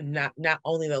not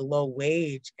only the low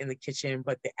wage in the kitchen,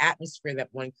 but the atmosphere that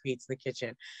one creates in the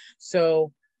kitchen.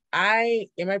 So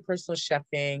in my personal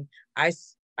chefing,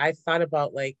 I thought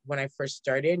about, like, when I first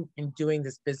started in doing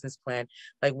this business plan,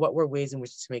 like what were ways in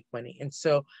which to make money. And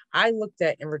so I looked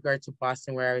at, in regard to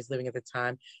Boston, where I was living at the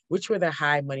time, which were the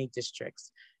high money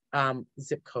districts,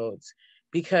 zip codes,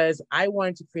 because I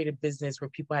wanted to create a business where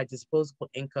people had disposable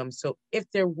income. So if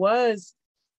there was,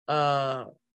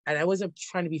 and I wasn't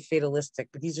trying to be fatalistic,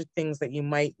 but these are things that you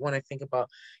might want to think about,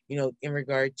 you know, in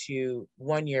regard to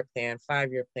 1-year plan,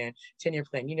 5-year plan, 10-year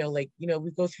plan, you know, like, you know,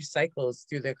 we go through cycles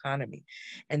through the economy.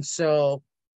 And so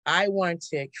I wanted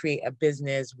to create a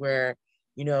business where,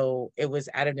 you know, it was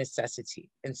out of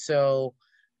necessity. And so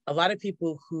a lot of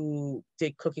people who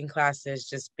did cooking classes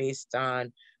just based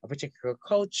on a particular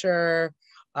culture,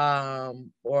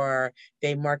 or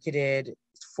they marketed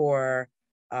for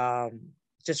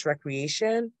just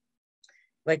recreation.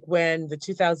 Like when the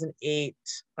 2008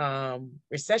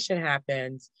 recession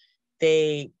happened,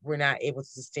 they were not able to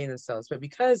sustain themselves. But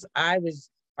because I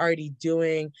was already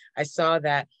I saw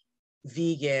that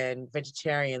vegan,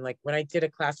 vegetarian, like when I did a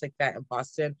class like that in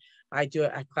Boston, I do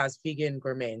a class vegan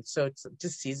gourmet. So it's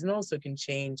just seasonal, so it can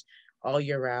change all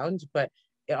year round, but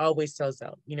it always sells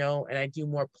out, you know, and I do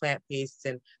more plant-based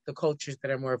and the cultures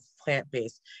that are more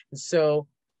plant-based. And so,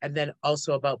 and then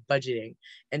also about budgeting.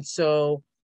 And so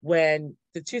when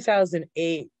the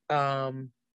 2008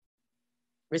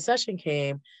 recession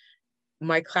came,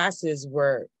 my classes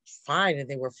were fine and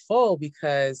they were full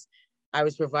because I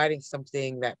was providing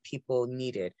something that people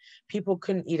needed. People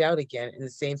couldn't eat out again, and the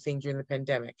same thing during the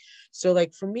pandemic. So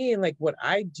like for me, and like what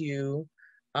I do,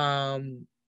 there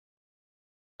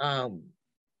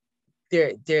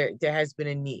has been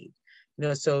a need, you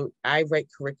know. So I write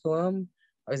curriculum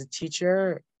as a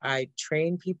teacher. I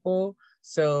train people.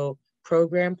 So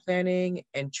program planning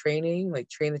and training, like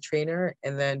train the trainer,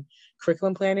 and then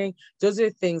curriculum planning. Those are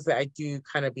things that I do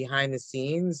kind of behind the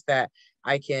scenes that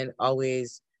I can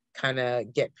always kind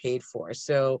of get paid for.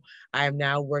 So I'm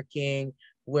now working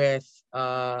with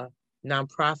a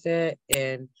nonprofit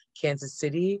in Kansas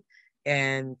City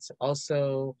and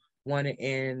also one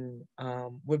in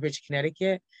Woodbridge,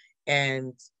 Connecticut.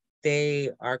 And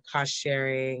they are cost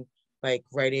sharing, like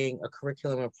writing a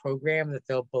curriculum or program that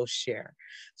they'll both share.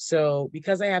 So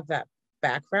because I have that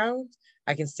background,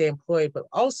 I can stay employed, but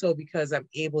also because I'm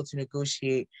able to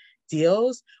negotiate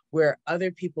deals where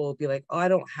other people will be like, oh, I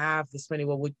don't have this money.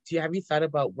 Well, have you thought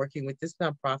about working with this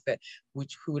nonprofit, who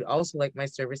would also like my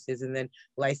services, and then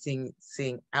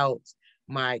licensing out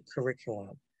my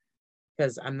curriculum,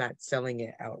 because I'm not selling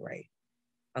it outright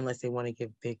unless they want to give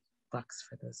big bucks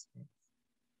for those things.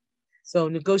 So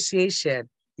negotiation,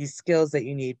 these skills that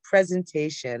you need: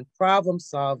 presentation, problem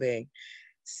solving,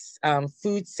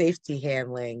 food safety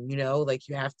handling, you know, like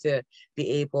you have to be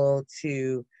able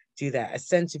to do that. A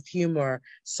sense of humor,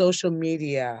 social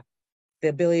media, the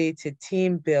ability to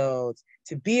team build,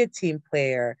 to be a team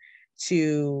player,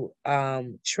 to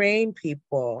train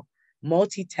people,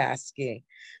 multitasking.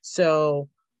 So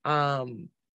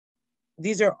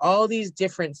these are all these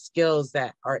different skills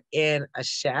that are in a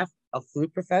chef a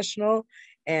food professional,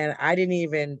 and I didn't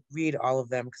even read all of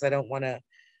them because I don't want to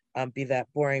be that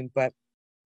boring. But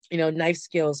knife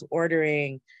skills,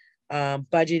 ordering,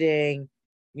 budgeting,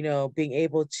 being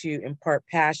able to impart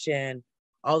passion,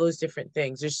 all those different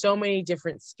things. There's so many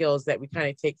different skills that we kind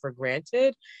of take for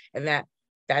granted, and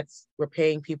we're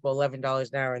paying people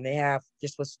 $11 an hour, and you're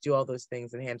supposed to do all those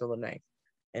things and handle a knife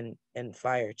and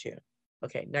fire too.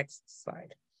 Okay, next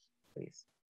slide, please.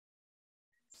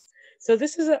 So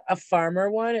this is a farmer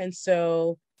one, and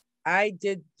so I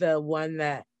did the one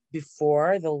that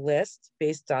before the list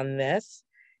based on this,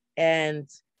 and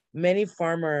many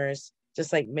farmers,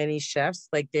 just like many chefs,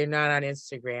 like they're not on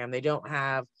Instagram, they don't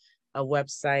have a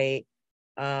website,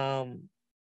 and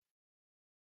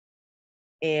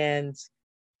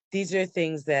these are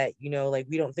things that like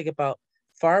we don't think about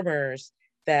farmers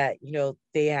that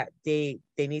they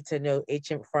need to know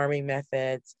ancient farming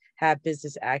methods, have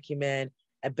business acumen,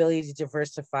 ability to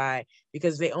diversify,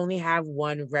 because they only have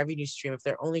one revenue stream. If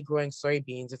they're only growing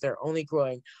soybeans, if they're only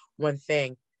growing one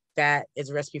thing, that is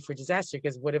a recipe for disaster.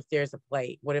 Because what if there's a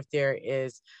plague? What if there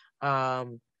is a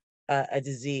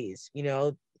disease?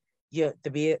 The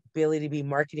ability to be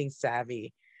marketing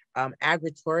savvy,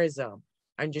 agritourism,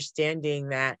 understanding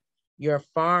that your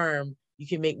farm, you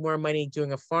can make more money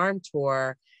doing a farm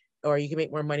tour, or you can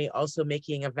make more money also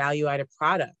making a value-added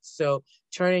product. So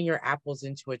turning your apples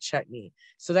into a chutney.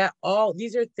 So that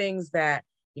these are things that,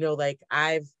 like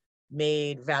I've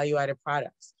made value-added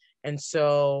products. And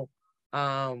so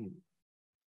a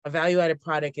value-added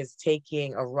product is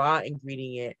taking a raw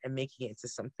ingredient and making it into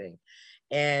something.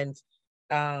 And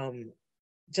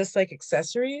just like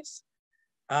accessories,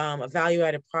 a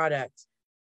value-added product,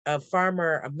 a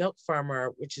milk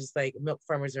farmer, which is like milk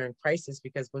farmers are in crisis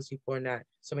because so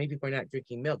many people are not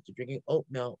drinking milk. They're drinking oat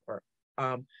milk or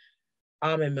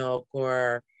almond milk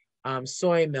or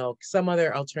soy milk, some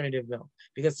other alternative milk,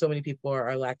 because so many people are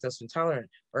lactose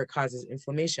intolerant, or it causes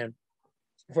inflammation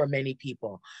for many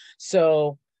people.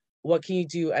 So what can you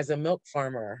do as a milk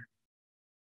farmer?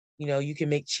 You can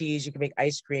make cheese, you can make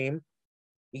ice cream,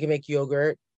 you can make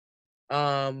yogurt.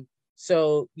 So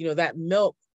that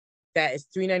milk that is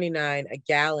 $3.99 a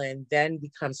gallon then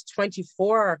becomes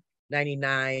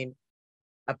 $24.99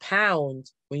 a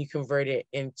pound when you convert it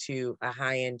into a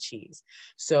high-end cheese.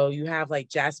 So you have like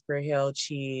Jasper Hill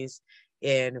cheese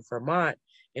in Vermont,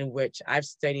 in which I've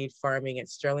studied farming at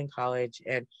Sterling College,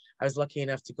 and I was lucky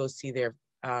enough to go see their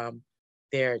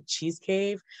cheese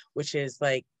cave, which is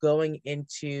like breaking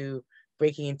into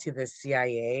the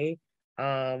CIA.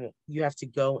 You have to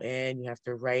go in, you have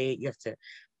to write, you have to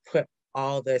put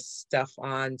all this stuff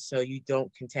on so you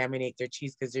don't contaminate their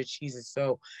cheese, because their cheese is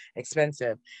so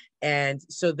expensive. And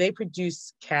so they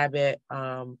produce Cabot's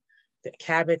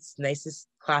nicest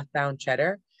cloth-bound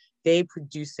cheddar. They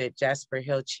produce it, Jasper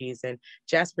Hill cheese. And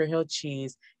Jasper Hill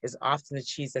cheese is often the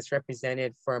cheese that's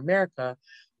represented for America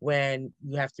when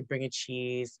you have to bring a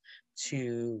cheese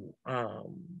to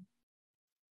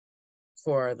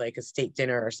for like a state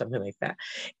dinner or something like that.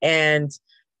 And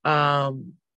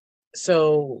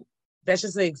so that's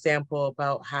just an example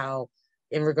about how,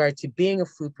 in regard to being a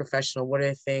food professional, what are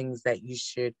the things that you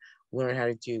should learn how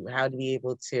to do, how to be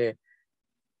able to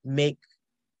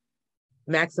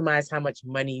maximize how much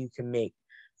money you can make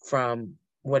from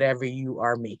whatever you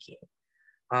are making.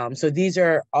 So these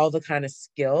are all the kind of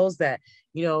skills that,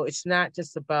 it's not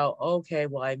just about, okay,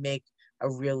 well, I make a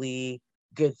really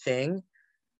good thing.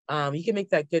 You can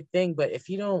make that good thing, but if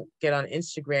you don't get on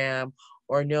Instagram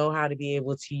or know how to be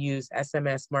able to use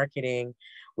SMS marketing,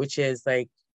 which is like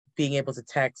being able to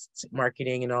text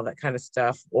marketing and all that kind of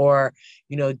stuff, or,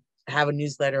 have a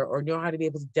newsletter, or know how to be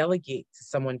able to delegate to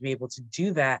someone to be able to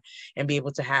do that and be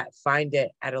able to find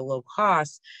it at a low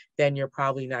cost, then you're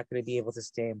probably not going to be able to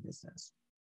stay in business.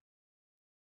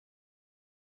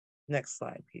 Next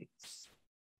slide, please.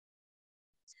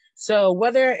 So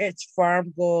whether it's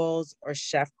farm goals or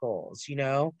chef goals,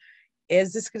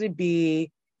 is this going to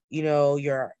be,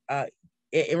 your,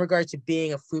 in regard to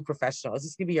being a food professional, is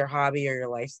this going to be your hobby or your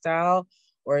lifestyle?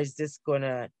 Or is this going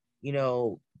to,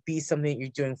 be something that you're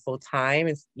doing full time?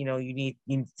 And, you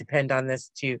depend on this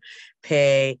to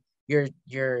pay your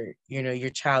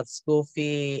child's school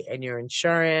fee and your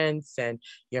insurance and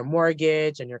your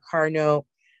mortgage and your car note.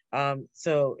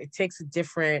 So it takes a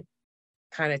different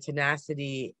kind of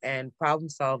tenacity and problem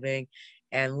solving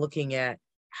and looking at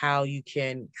how you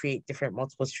can create different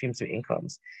multiple streams of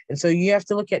incomes. And so you have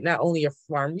to look at not only your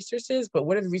farm resources, but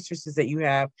what are the resources that you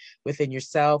have within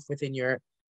yourself, within your,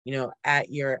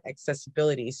 at your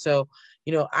accessibility. So,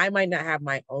 I might not have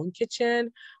my own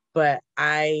kitchen, but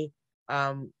I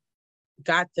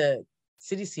got the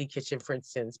City Seed Kitchen, for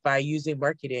instance, by using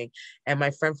marketing. And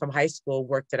my friend from high school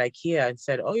worked at IKEA and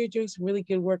said, oh, you're doing some really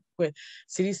good work with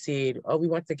City Seed. Oh, we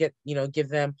want to get, give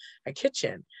them a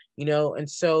kitchen, and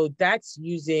so that's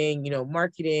using,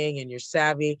 marketing and your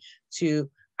savvy to,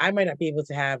 I might not be able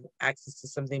to have access to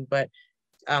something, but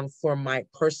for my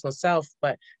personal self,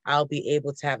 but I'll be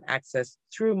able to have access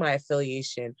through my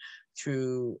affiliation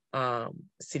through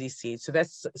City Seed. So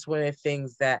that's one of the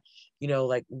things that,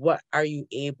 like, what are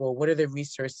the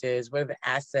resources, what are the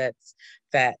assets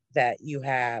that you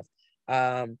have?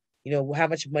 How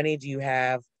much money do you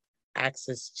have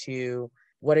access to?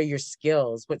 What are your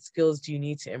skills? What skills do you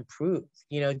need to improve?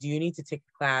 Do you need to take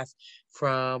a class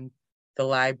from the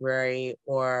library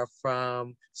or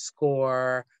from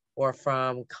SCORE or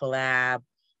from Collab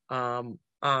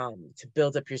to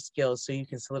build up your skills so you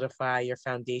can solidify your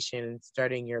foundation in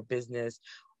starting your business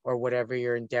or whatever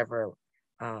your endeavor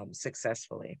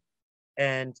successfully?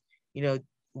 And,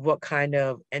 what kind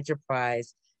of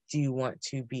enterprise do you want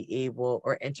to be able,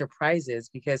 or enterprises?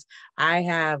 Because I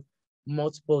have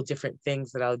multiple different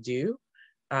things that I'll do,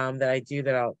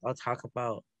 that I'll talk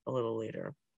about a little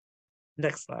later.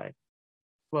 Next slide.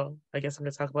 Well, I guess I'm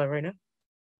going to talk about it right now.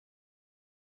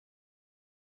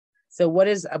 So what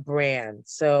is a brand?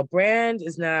 So a brand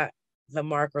is not the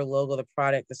mark or logo, the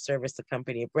product, the service, the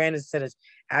company. A brand is a set of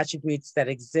attributes that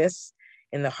exist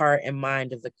in the heart and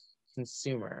mind of the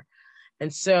consumer.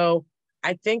 And so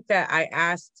I think that I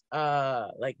asked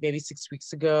like maybe 6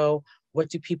 weeks ago, what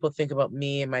do people think about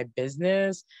me and my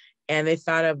business? And they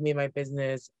thought of me and my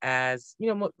business as,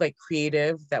 like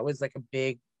creative. That was like a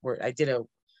big word. I did a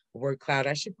word cloud.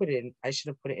 I should have put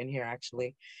it in here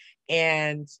actually.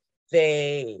 And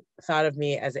they thought of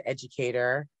me as an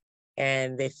educator,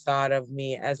 and they thought of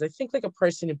me as, I think, like a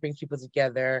person who brings people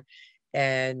together,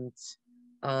 and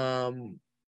a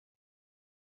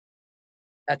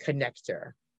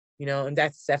connector, and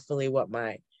that's definitely what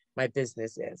my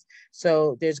business is.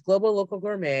 So there's Global Local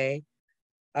Gourmet,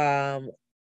 under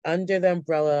the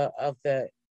umbrella of the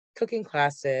cooking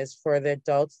classes. For the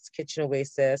adults, it's Kitchen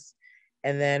Oasis.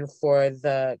 And then for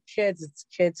the kids, it's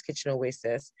Kids Kitchen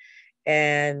Oasis.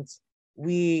 And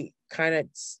we kind of,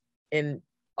 in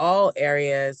all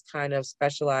areas, kind of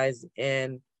specialize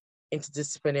in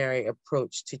interdisciplinary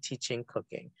approach to teaching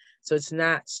cooking. So it's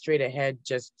not straight ahead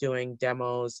just doing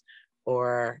demos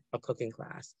or a cooking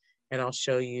class. And I'll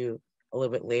show you a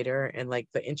little bit later. And like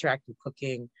the interactive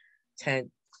cooking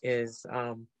tent is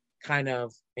kind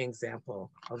of an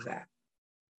example of that.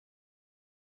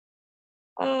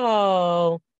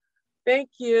 Oh, thank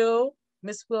you,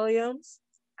 Miss Williams.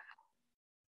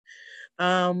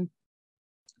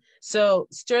 So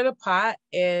Stir the Pot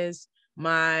is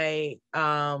my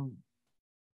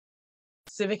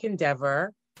civic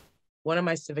endeavor, one of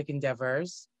my civic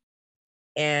endeavors.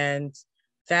 And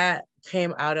that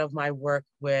came out of my work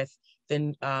with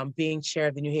the being chair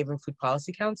of the New Haven Food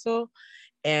Policy Council,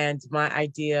 and my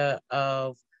idea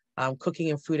of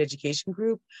cooking and food education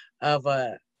group, of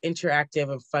a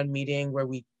interactive and fun meeting where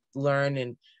we learn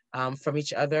and from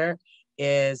each other,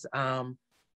 is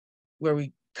where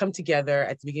we come together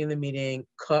at the beginning of the meeting,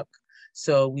 cook.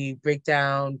 So we break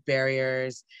down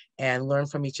barriers and learn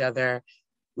from each other,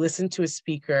 listen to a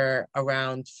speaker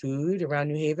around food around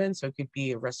New Haven. So it could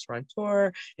be a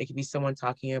restaurateur, it could be someone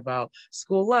talking about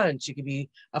school lunch, it could be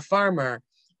a farmer.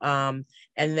 And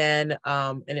then,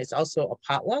 and it's also a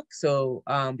potluck. So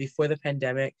before the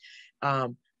pandemic,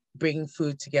 bringing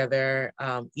food together,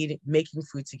 making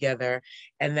food together,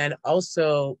 and then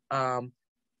also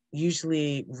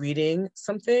usually reading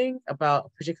something about a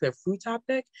particular food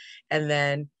topic, and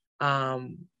then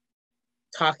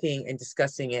talking and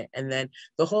discussing it. And then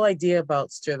the whole idea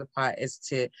about Stir the Pot is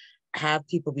to have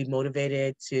people be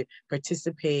motivated to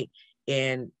participate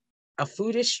in a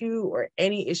food issue or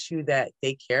any issue that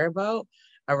they care about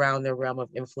around their realm of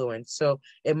influence. So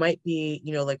it might be,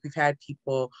 like we've had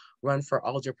people run for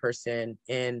alderperson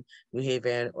in New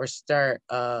Haven, or start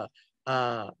a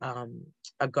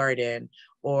garden,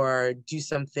 or do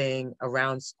something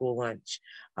around school lunch.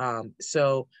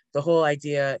 So the whole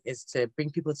idea is to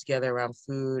bring people together around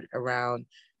food, around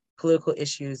political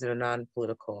issues in a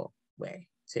non-political way,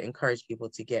 to encourage people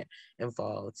to get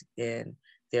involved in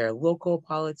their local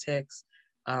politics,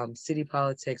 city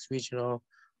politics, regional,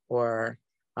 or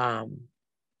a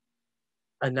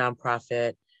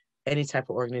nonprofit, any type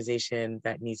of organization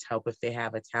that needs help if they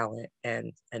have a talent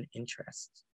and an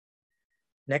interest.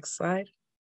 Next slide.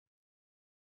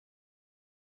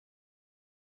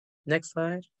 Next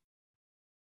slide.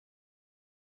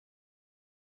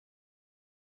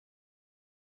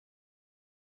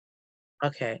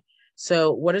 Okay,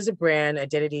 So what is a brand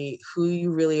identity, who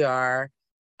you really are,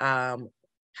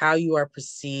 how you are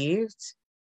perceived,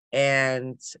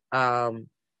 and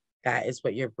that is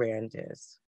what your brand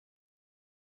is.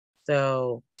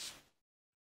 So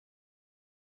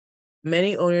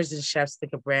many owners and chefs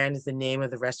think a brand is the name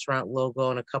of the restaurant logo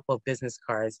and a couple of business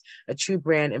cards. A true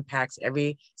brand impacts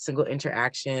every single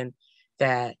interaction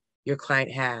that your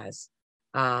client has,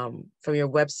 from your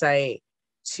website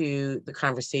to the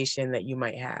conversation that you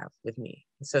might have with me.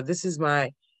 So this is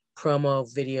my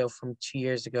promo video from 2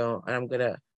 years ago, and I'm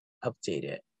gonna update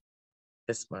it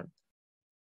this month.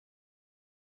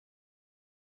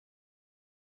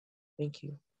 Thank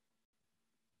you.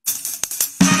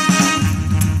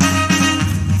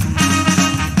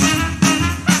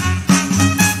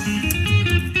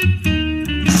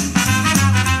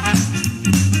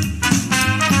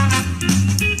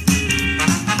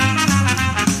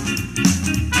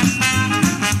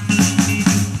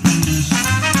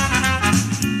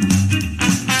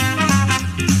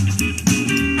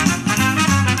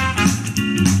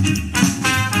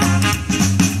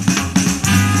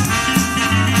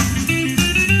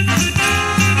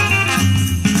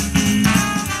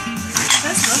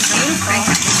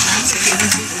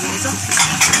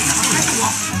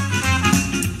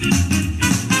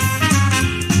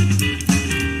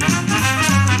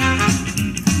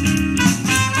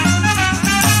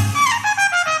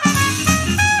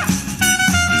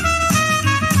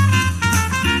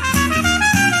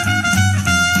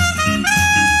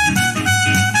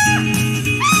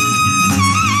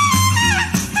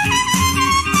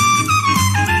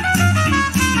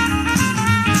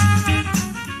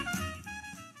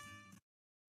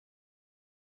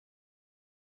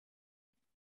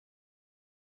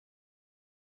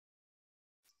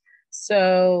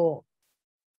 So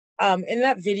in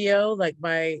that video, like,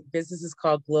 my business is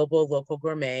called Global Local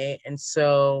Gourmet. And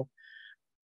so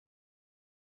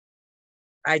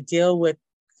I deal with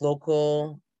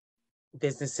local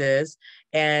businesses,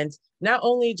 and not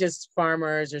only just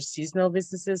farmers or seasonal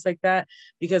businesses like that,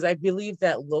 because I believe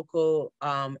that local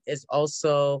is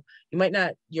also,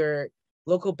 your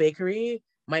local bakery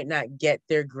might not get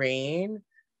their grain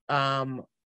from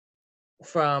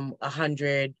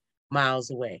 100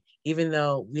 miles away, even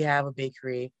though we have a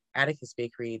bakery, Atticus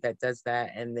Bakery, that does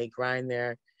that, and they grind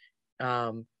their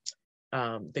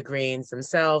the grains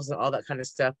themselves and all that kind of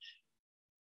stuff.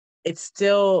 It's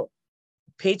still,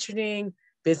 patroning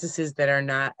businesses that are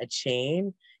not a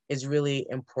chain is really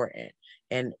important,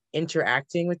 and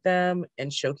interacting with them and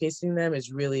showcasing them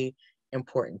is really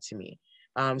important to me.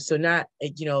 So not,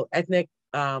 ethnic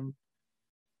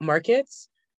markets,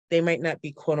 they might not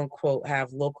be quote unquote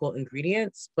have local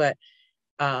ingredients, but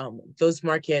those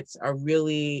markets are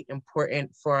really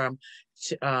important for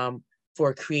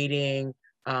creating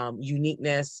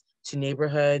uniqueness to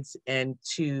neighborhoods and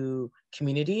to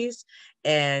communities.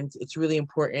 And it's really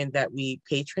important that we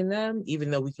patron them, even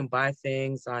though we can buy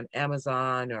things on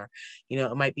Amazon, or,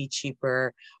 it might be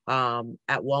cheaper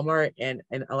at Walmart. And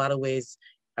in a lot of ways,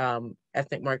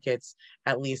 ethnic markets,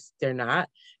 at least they're not.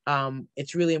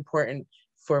 It's really important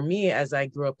for me, as I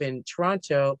grew up in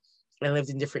Toronto and lived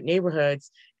in different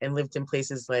neighborhoods and lived in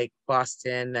places like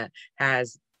Boston that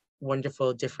has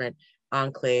wonderful different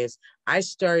enclaves. I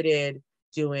started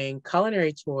doing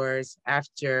culinary tours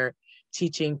after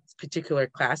teaching particular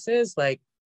classes like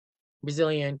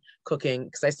Brazilian cooking,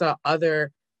 because I saw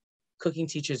other cooking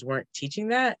teachers weren't teaching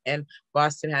that. And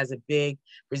Boston has a big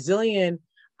Brazilian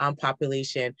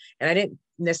population. And I didn't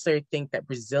necessarily think that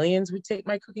Brazilians would take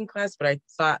my cooking class, but I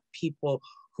thought people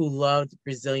who loved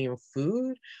Brazilian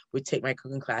food would take my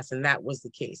cooking class. And that was the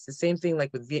case. The same thing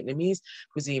like with Vietnamese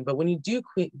cuisine. But when you do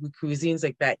cuisines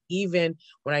like that, even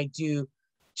when I do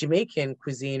Jamaican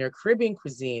cuisine or Caribbean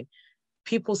cuisine,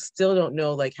 people still don't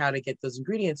know like how to get those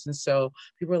ingredients. And so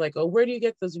people are like, oh, where do you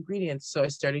get those ingredients? So I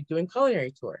started doing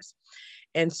culinary tours.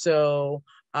 And so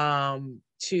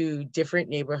to different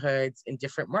neighborhoods in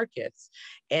different markets.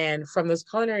 And from those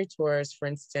culinary tours, for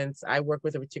instance, I work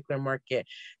with a particular market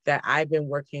that I've been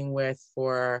working with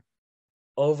for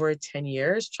over 10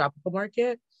 years, Tropical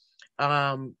Market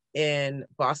in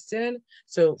Boston.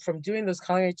 So from doing those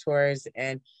culinary tours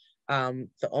and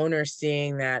the owner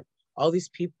seeing that all these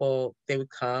people, they would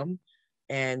come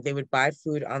and they would buy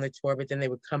food on the tour, but then they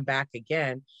would come back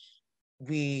again.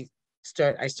 I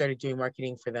started doing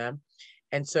marketing for them.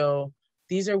 And so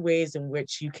these are ways in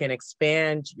which you can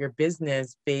expand your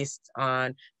business based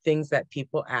on things that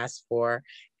people ask for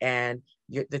and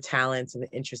the talents and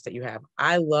the interests that you have.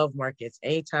 I love markets.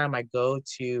 Anytime I go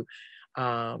to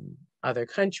other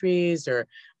countries or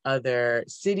other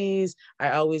cities.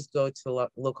 I always go to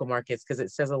local markets because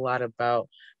it says a lot about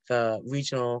the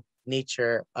regional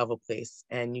nature of a place,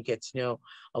 and you get to know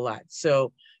a lot.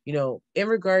 So, in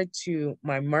regard to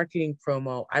my marketing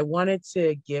promo, I wanted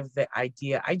to give the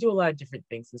idea. I do a lot of different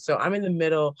things. And so I'm in the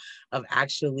middle of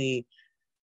actually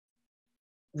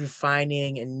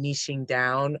refining and niching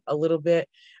down a little bit.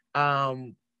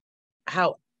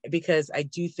 Because I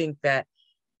do think that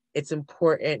it's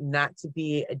important not to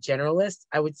be a generalist.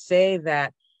 I would say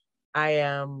that I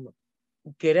am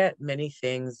good at many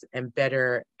things and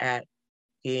better at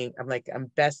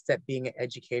I'm best at being an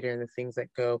educator and the things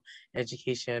that go in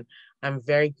education. I'm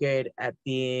very good at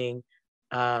being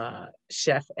a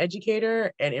chef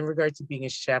educator. And in regard to being a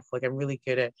chef, I'm really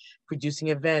good at producing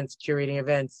events, curating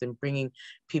events, and bringing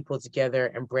people together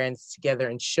and brands together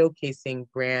and showcasing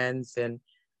brands and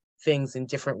things in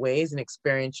different ways and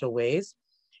experiential ways.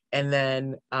 And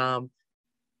then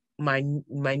my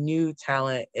new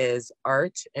talent is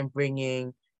art and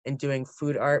bringing and doing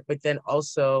food art, but then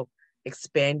also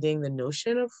expanding the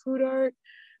notion of food art,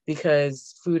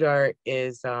 because food art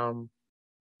is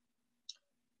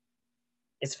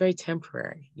it's very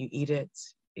temporary. You eat it,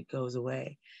 it goes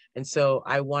away. And so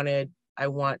I want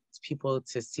people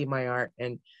to see my art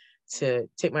and to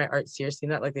take my art seriously,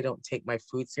 not like they don't take my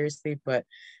food seriously, but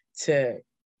you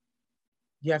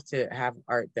have to have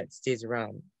art that stays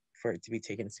around for it to be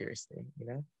taken seriously,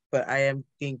 But I am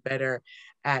being better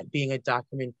at being a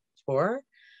documenter.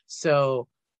 So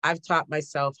I've taught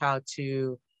myself how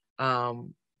to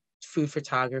food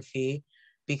photography,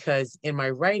 because in my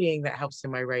writing, that helps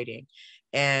in my writing.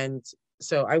 And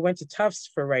so I went to Tufts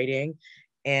for writing,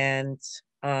 and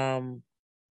not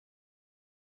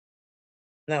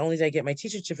only did I get my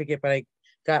teacher certificate, but I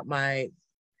got my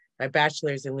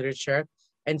bachelor's in literature.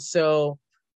 And so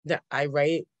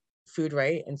I food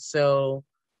write. And so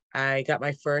I got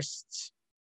my first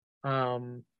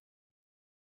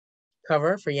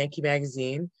cover for Yankee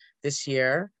magazine this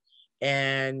year.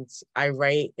 And I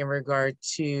write in regard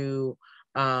to,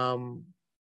 I'm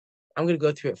going to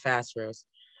go through it fast, Rose.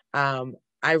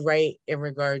 I write in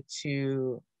regard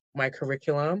to my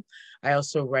curriculum. I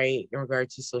also write in regard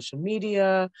to social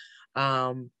media.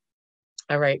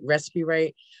 I write recipe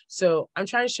write. So I'm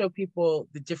trying to show people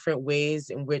the different ways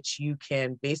in which you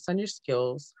can, based on your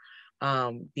skills,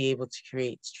 be able to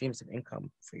create streams of income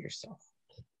for yourself.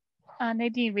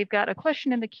 Nadine, we've got a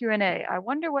question in the Q&A. I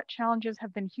wonder what challenges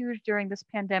have been huge during this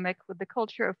pandemic with the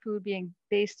culture of food being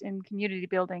based in community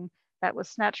building that was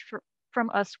snatched from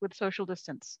us with social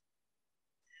distance.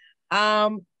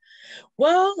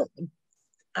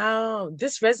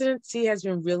 This residency has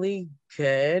been really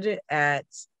good at,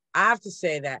 I have to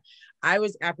say that I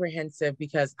was apprehensive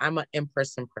because I'm an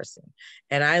in-person person,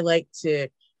 and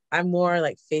I'm more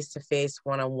like face-to-face,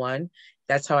 one-on-one.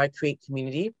 That's how I create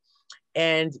community.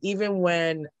 And even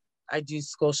when I do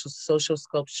social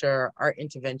sculpture, art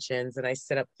interventions, and I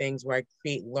set up things where I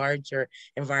create larger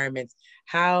environments,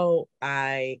 how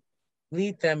I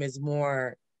lead them is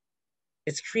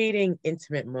it's creating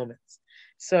intimate moments.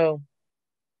 So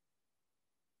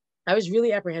I was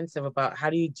really apprehensive about how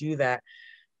do you do that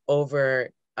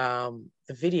over the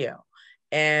video.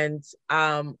 And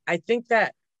I think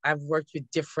that I've worked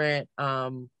with different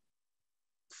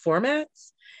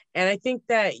formats, and I think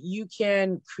that you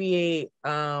can create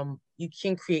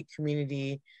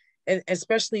community, and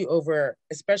especially over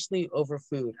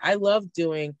food. I love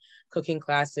doing cooking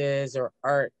classes or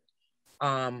art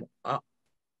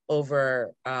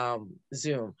over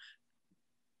Zoom.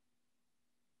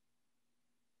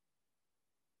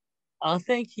 Oh,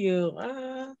 thank you.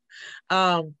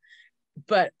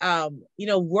 But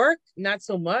work, not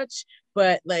so much,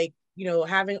 but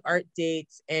having art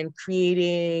dates and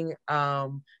creating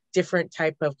different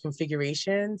type of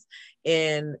configurations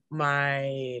in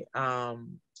my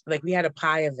we had a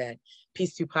pie event,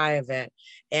 Peace Through Pie event,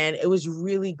 and it was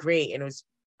really great. And it was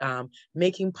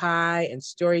making pie and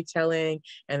storytelling,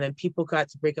 and then people got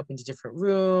to break up into different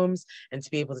rooms and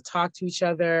to be able to talk to each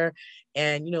other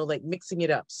and mixing it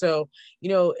up. So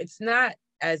it's not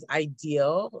as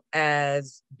ideal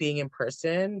as being in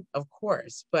person, of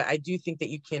course, but I do think that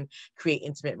you can create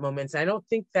intimate moments. I don't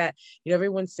think that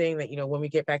everyone's saying that when we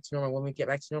get back to normal,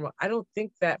 I don't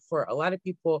think that for a lot of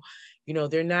people,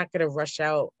 they're not going to rush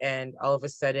out and all of a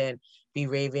sudden be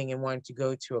raving and wanting to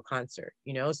go to a concert,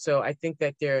 so I think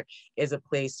that there is a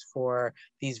place for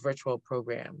these virtual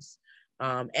programs,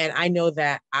 and I know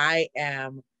that I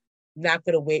am not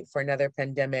going to wait for another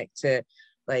pandemic to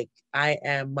I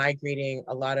am migrating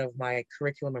a lot of my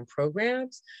curriculum and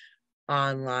programs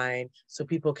online so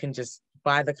people can just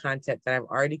buy the content that I've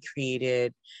already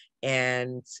created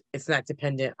and it's not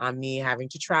dependent on me having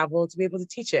to travel to be able to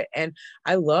teach it. And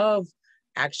I love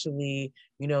actually,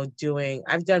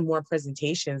 I've done more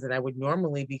presentations than I would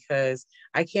normally because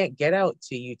I can't get out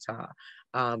to Utah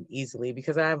easily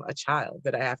because I have a child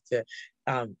that I have to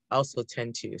also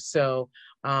tend to. So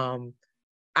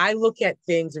I look at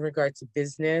things in regard to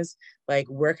business, like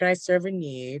where can I serve a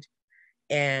need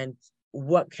and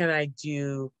what can I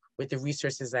do with the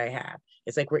resources I have.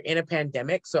 It's like we're in a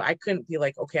pandemic, so I couldn't be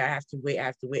like, okay, I have to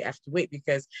wait,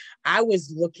 because I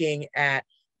was looking at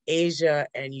Asia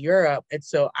and Europe. And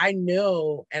so I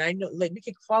know like we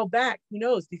could fall back, who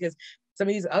knows, because some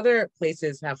of these other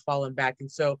places have fallen back.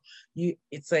 And so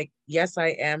it's like, yes, I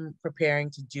am preparing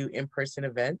to do in-person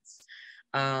events.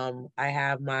 I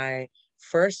have my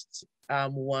first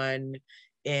one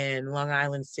in Long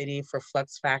Island City for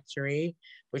Flux Factory,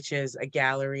 which is a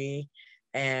gallery.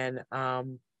 And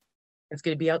it's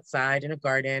going to be outside in a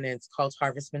garden. And it's called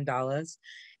Harvest Mandalas.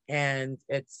 And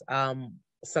it's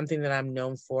something that I'm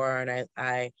known for. And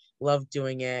I love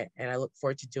doing it. And I look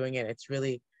forward to doing it. It's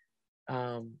really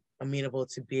amenable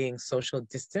to being social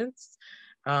distance.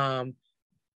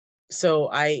 So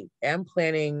I am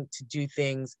planning to do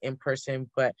things in person,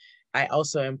 but I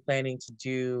also am planning to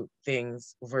do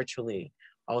things virtually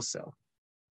also,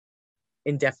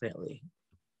 indefinitely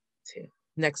too.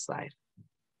 Next slide.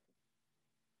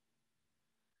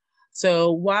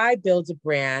 So why build a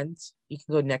brand? You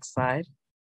can go next slide.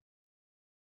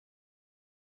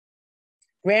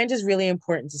 Brand is really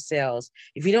important to sales.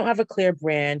 If you don't have a clear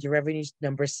brand, your revenue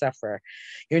numbers suffer.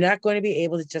 You're not going to be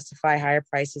able to justify higher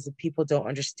prices if people don't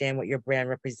understand what your brand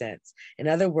represents. In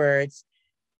other words,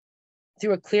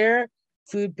 through a clear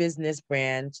food business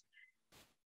brand,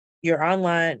 your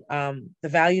online, the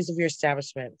values of your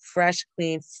establishment, fresh,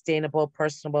 clean, sustainable,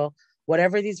 personable,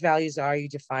 whatever these values are, you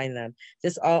define them.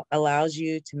 This all allows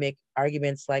you to make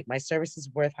arguments like my service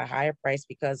is worth a higher price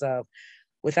because of.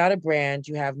 Without a brand,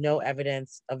 you have no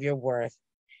evidence of your worth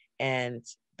and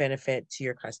benefit to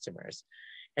your customers.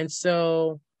 And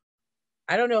so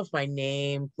I don't know if my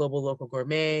name, Global Local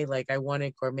Gourmet, like I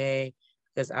wanted gourmet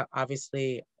because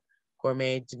obviously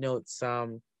gourmet denotes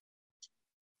some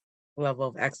level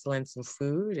of excellence in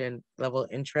food and level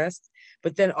of interest.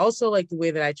 But then also like the way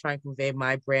that I try and convey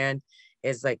my brand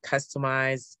is like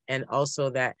customized, and also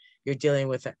that you're dealing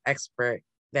with an expert,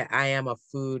 that I am a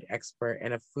food expert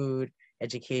and a food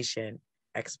education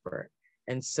expert.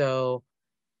 And so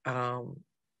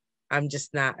I'm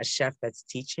just not a chef that's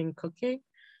teaching cooking.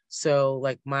 So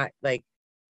like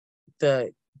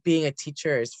the being a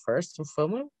teacher is first and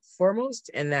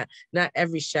foremost, and that not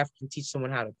every chef can teach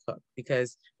someone how to cook,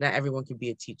 because not everyone can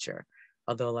be a teacher.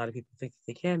 Although a lot of people think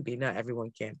they can be, not everyone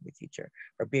can be a teacher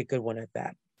or be a good one at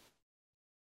that.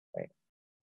 Right.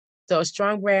 So a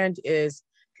strong brand is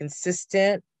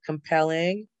consistent,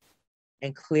 compelling,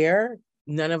 and clear.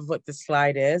 None of what the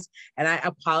slide is. And I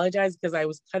apologize because I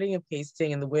was cutting and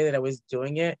pasting, and the way that I was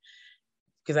doing it,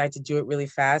 because I had to do it really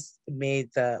fast, it made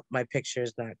my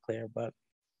pictures not clear, but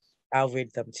I'll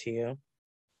read them to you.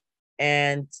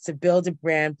 And to build a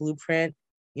brand blueprint,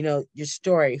 your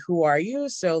story, who are you?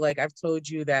 So like I've told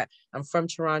you that I'm from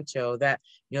Toronto, that,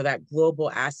 that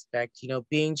global aspect,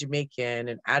 being Jamaican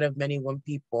and out of many one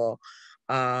people.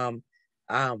 I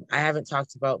haven't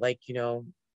talked about like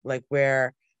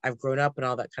where I've grown up and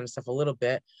all that kind of stuff a little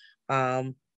bit.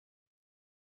 And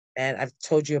I've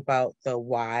told you about the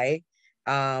why.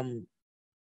 I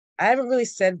haven't really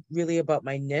said about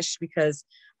my niche, because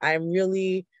I'm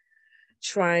really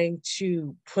trying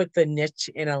to put the niche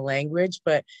in a language,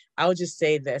 but I'll just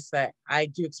say this, that I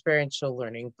do experiential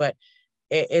learning, but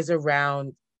it is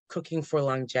around cooking for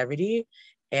longevity,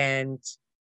 and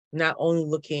not only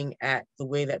looking at the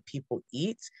way that people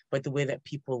eat, but the way that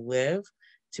people live,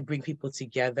 to bring people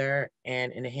together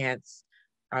and enhance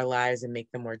our lives and make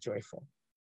them more joyful.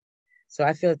 So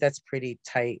I feel like that's pretty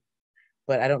tight,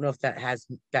 but I don't know if that has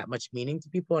that much meaning to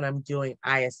people. And I'm doing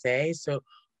ISA. So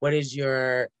what is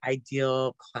your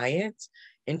ideal client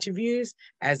interviews,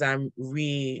 as I'm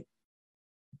rebranding,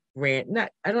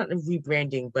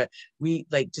 but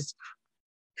just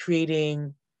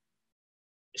creating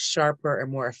sharper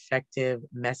and more effective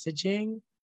messaging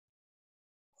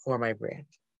for my brand.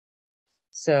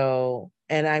 So,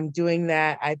 and I'm doing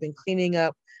that. I've been cleaning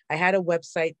up. I had a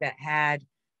website that had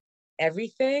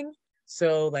everything.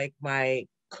 So like my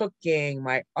cooking,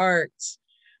 my art,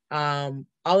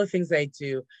 all the things I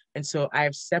do. And so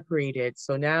I've separated.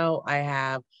 So now I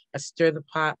have a Stir the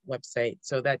Pot website.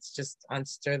 So that's just on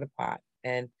Stir the Pot,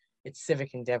 and it's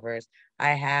civic endeavors.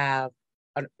 I have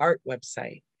an art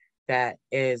website that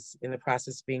is in the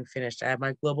process of being finished. I have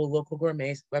my Global Local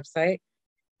Gourmet website,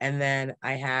 And then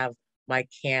I have my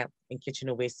camp and kitchen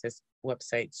oasis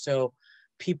website. So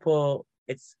people,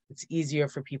 it's easier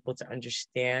for people to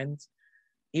understand,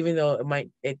 even though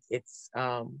it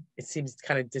seems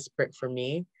kind of disparate for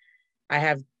me. I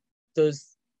have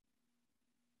those,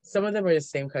 some of them are the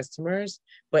same customers,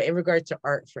 but in regard to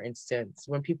art, for instance,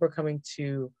 when people are coming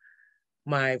to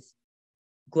my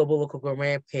Global Local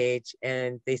Gourmet page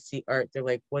and they see art, they're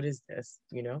like, what is this,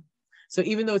 you know? So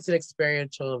even though it's an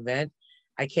experiential event,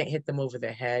 I can't hit them over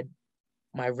the head,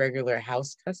 my regular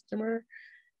house customer,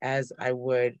 as I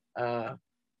would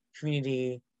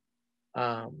community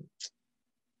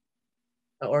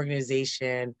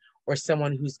organization or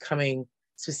someone who's coming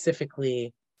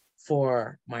specifically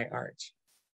for my art.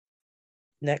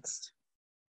 Next.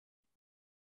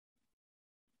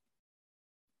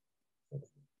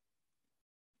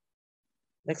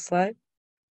 Next slide.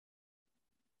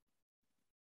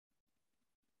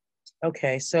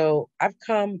 Okay, so I've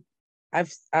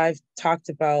talked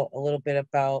about a little bit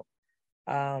about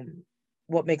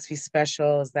what makes me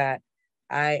special is that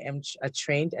I am a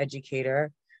trained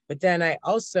educator, but then I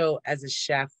also, as a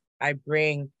chef, I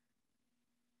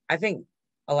think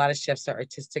a lot of chefs are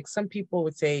artistic. Some people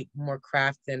would say more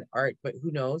craft than art, but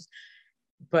who knows?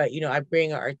 But, you know, I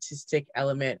bring an artistic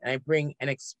element and I bring an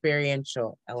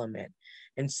experiential element.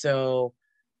 And so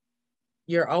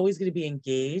you're always going to be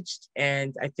engaged.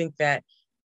 And I think that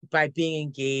by being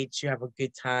engaged, you have a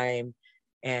good time,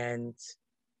 and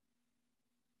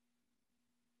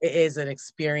it is an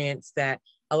experience that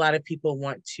a lot of people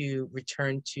want to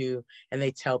return to and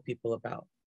they tell people about.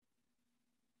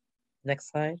 Next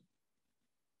slide.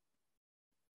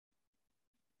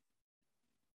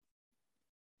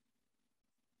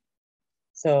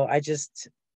 So I just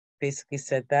basically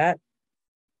said that.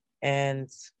 And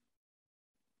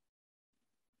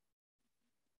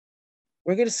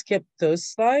we're going to skip those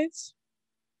slides.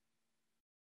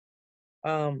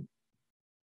 The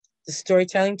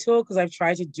storytelling tool, because I've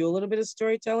tried to do a little bit of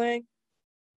storytelling.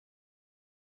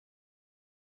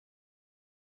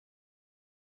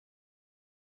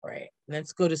 All right,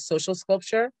 let's go to social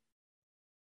sculpture.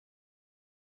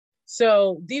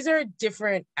 So these are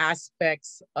different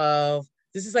aspects of,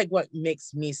 this is like what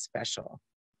makes me special.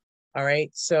 All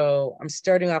right, so I'm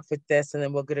starting off with this, and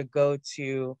then we're gonna go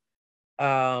to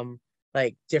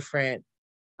like different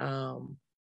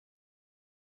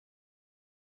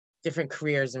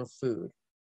careers in food,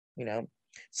 you know.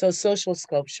 So social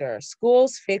sculpture,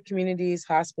 schools, faith communities,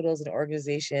 hospitals, and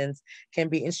organizations can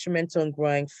be instrumental in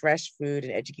growing fresh food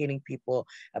and educating people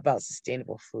about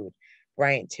sustainable food.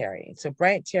 Bryant Terry. So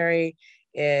Bryant Terry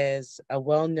is a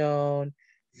well-known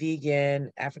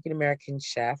vegan African-American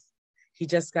chef. He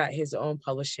just got his own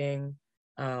publishing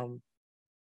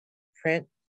print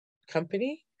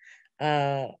company,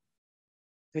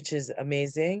 which is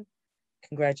amazing.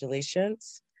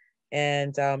 Congratulations.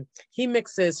 And he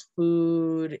mixes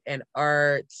food and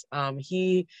art.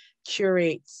 He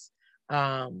curates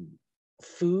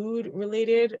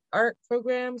food-related art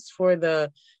programs for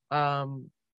the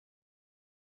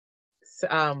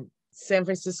San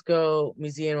Francisco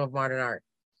Museum of Modern Art.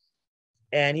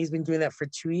 And he's been doing that for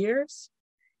 2 years.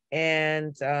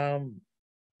 And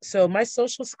so my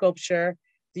social sculpture,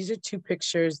 these are 2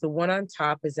 pictures. The one on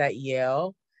top is at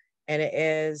Yale, and it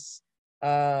is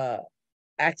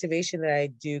activation that I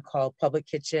do called Public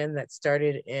Kitchen that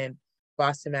started in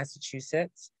Boston,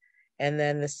 Massachusetts. And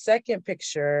then the second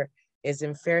picture is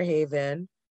in Fairhaven,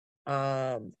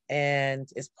 and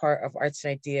is part of Arts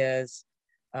and Ideas,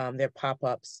 their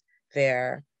pop-ups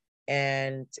there.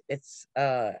 And it's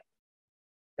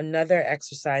another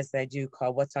exercise that I do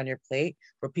called What's on Your Plate,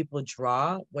 where people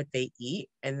draw what they eat,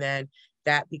 and then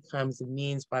that becomes a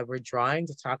means by we're drawing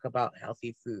to talk about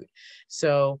healthy food.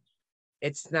 So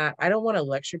it's not, I don't want to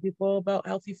lecture people about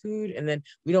healthy food, and then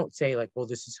we don't say like, well,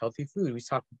 this is healthy food. We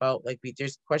talk about like,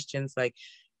 there's questions like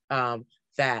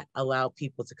that allow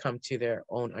people to come to their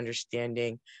own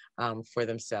understanding for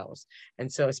themselves.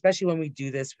 And so especially when we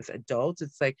do this with adults,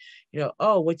 it's like, you know,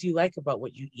 oh, what do you like about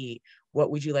what you eat? What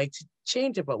would you like to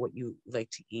change about what you like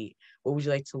to eat? What would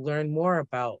you like to learn more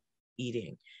about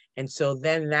eating? And so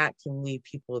then that can lead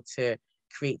people to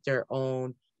create their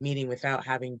own meaning without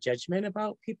having judgment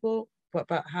about people,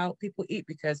 about how people eat,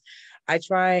 because I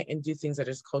try and do things that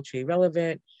is culturally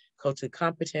relevant, culturally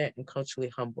competent, and culturally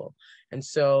humble. And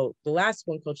so the last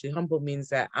one, culturally humble, means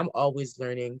that I'm always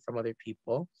learning from other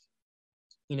people,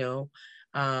 you know,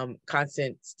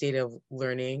 constant state of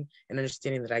learning and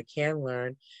understanding that I can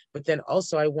learn. But then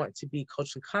also I want to be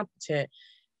culturally competent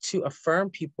to affirm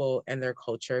people and their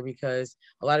culture, because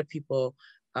a lot of people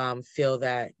feel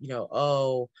that, you know,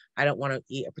 oh, I don't want to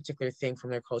eat a particular thing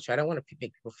from their culture. I don't want to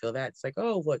make people feel that. It's like,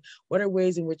 oh, what are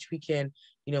ways in which we can,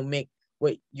 you know, make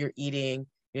what you're eating,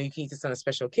 you know, you can eat this on a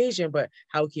special occasion, but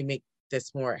how can you make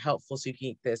this more helpful so you can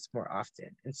eat this more often?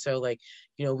 And so, like,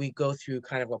 you know, we go through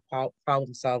kind of a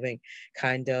problem solving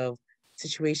kind of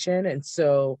situation. And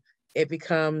so it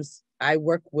becomes, I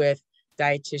work with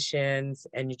dietitians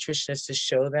and nutritionists to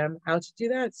show them how to do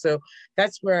that. So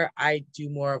that's where I do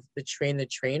more of the train the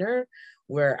trainer,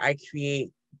 where I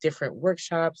create different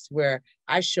workshops where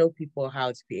I show people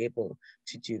how to be able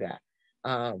to do that.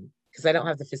 Because I don't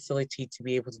have the facility to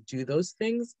be able to do those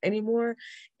things anymore.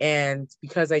 And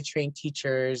because I train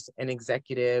teachers and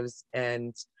executives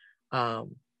and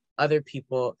other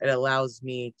people, it allows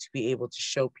me to be able to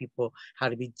show people how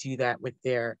to do that with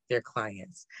their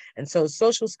clients. And so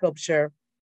social sculpture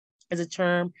is a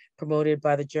term promoted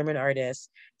by the German artist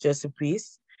Joseph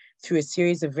Beuys through a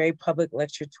series of very public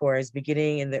lecture tours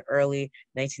beginning in the early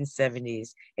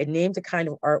 1970s. It named a kind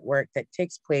of artwork that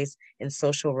takes place in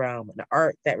social realm, an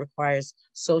art that requires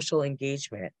social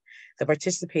engagement, the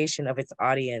participation of its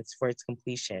audience for its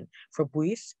completion. For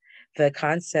Beuys, the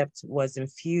concept was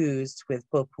infused with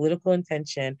both political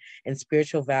intention and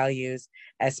spiritual values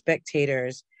as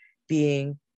spectators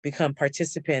become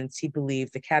participants. He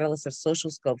believed the catalyst of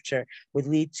social sculpture would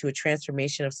lead to a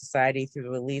transformation of society through the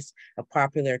release of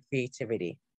popular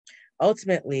creativity.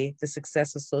 Ultimately, the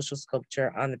success of social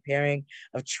sculpture on the pairing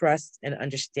of trust and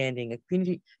understanding,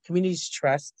 a community's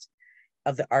trust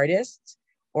of the artist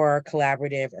or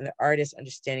collaborative and the artist's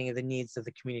understanding of the needs of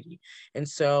the community. And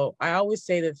so I always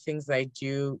say that things that I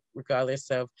do, regardless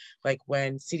of like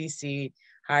when CDC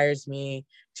hires me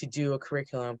to do a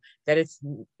curriculum, that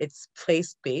it's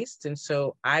place-based. And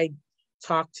so I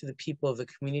talk to the people of the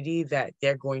community that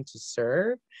they're going to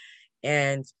serve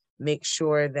and make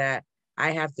sure that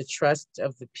I have the trust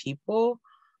of the people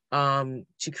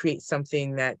to create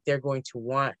something that they're going to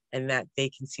want and that they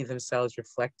can see themselves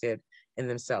reflected in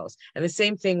themselves. And the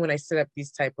same thing when I set up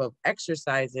these type of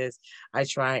exercises, I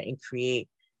try and create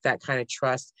that kind of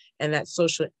trust and that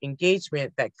social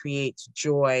engagement that creates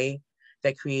joy,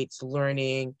 that creates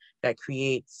learning, that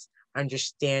creates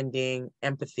understanding,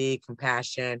 empathy,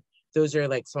 compassion. Those are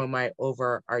like some of my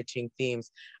overarching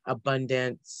themes.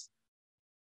 Abundance.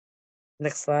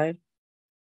 Next slide,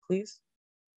 please.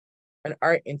 An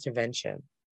art intervention.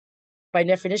 By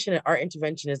definition, an art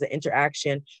intervention is the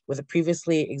interaction with a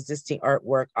previously existing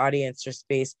artwork, audience, or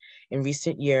space. In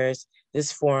recent years,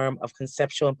 this form of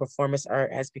conceptual and performance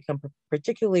art has become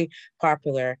particularly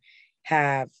popular,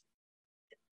 I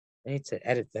need to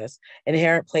edit this,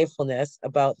 inherent playfulness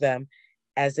about them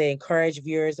as they encourage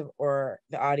viewers or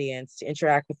the audience to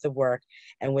interact with the work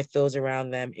and with those around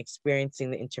them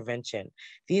experiencing the intervention.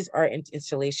 These art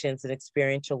installations and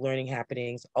experiential learning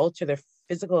happenings alter their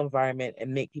physical environment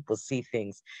and make people see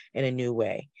things in a new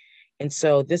way. And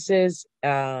so this is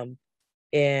in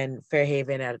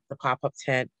Fairhaven at the pop-up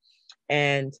tent.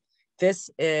 And this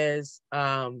is,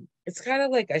 it's kind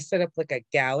of like I set up like a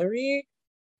gallery.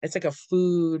 It's like a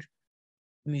food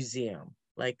museum,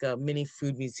 like a mini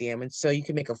food museum. And so you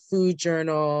can make a food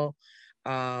journal.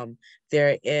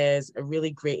 There is a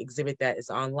really great exhibit that is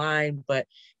online, but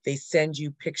they send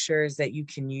you pictures that you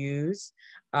can use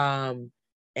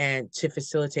and to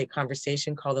facilitate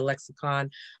conversation, called the Lexicon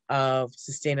of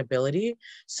Sustainability.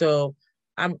 So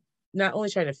I'm not only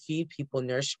trying to feed people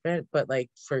nourishment, but like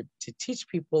to teach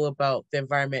people about the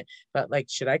environment, but like,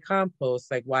 should I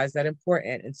compost? Like, why is that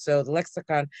important? And so the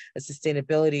Lexicon of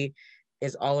Sustainability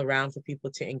is all around for people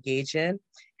to engage in.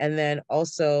 And then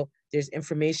also there's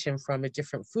information from the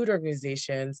different food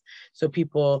organizations so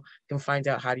people can find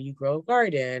out, how do you grow a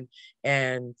garden?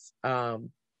 And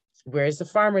where's the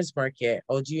farmer's market?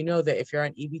 Oh, do you know that if you're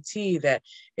on EBT that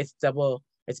it's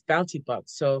bounty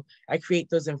bucks? So I create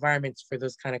those environments for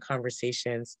those kind of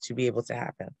conversations to be able to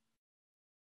happen.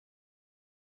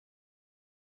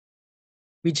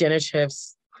 Regenerative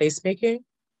placemaking.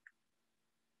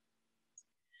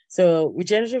 So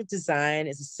regenerative design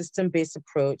is a system-based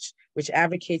approach which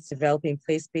advocates developing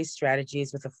place-based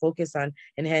strategies with a focus on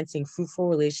enhancing fruitful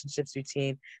relationships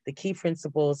between the key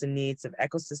principles and needs of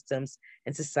ecosystems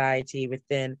and society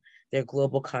within their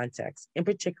global context. In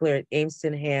particular, it aims to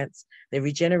enhance the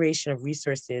regeneration of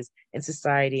resources in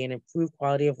society and improve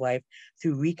quality of life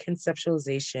through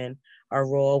reconceptualization, our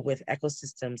role with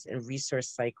ecosystems and resource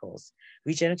cycles.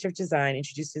 Regenerative design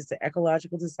introduces the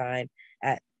ecological design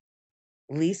at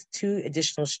least two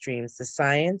additional streams: the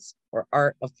science or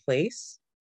art of place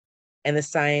and the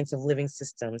science of living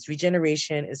systems.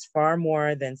 Regeneration is far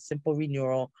more than simple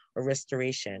renewal or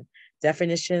restoration.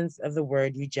 Definitions of the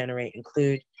word regenerate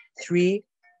include 3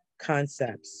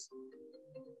 concepts.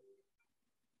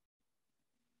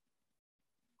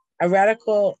 A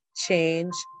radical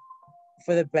change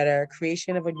for the better,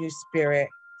 creation of a new spirit,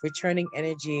 returning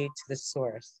energy to the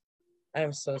source. I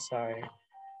am so sorry.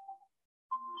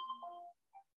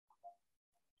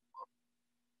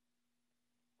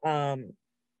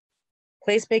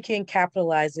 Placemaking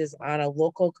capitalizes on a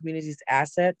local community's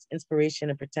assets, inspiration,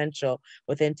 and potential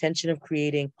with the intention of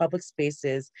creating public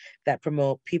spaces that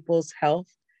promote people's health,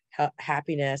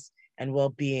 happiness, and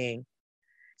well-being.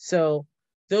 So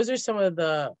those are some of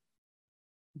the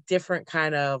different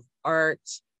kind of art.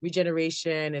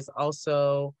 Regeneration is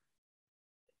also,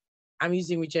 I'm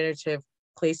using regenerative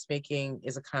placemaking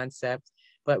as a concept,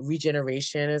 but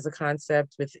regeneration is a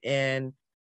concept within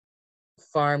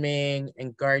farming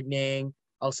and gardening,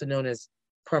 also known as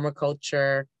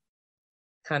permaculture,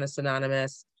 kind of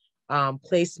synonymous.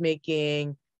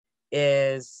 Placemaking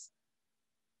is,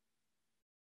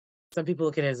 some people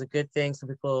look at it as a good thing, some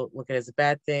people look at it as a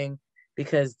bad thing,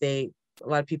 because a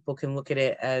lot of people can look at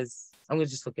it as, I'm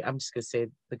just gonna say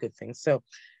the good things. So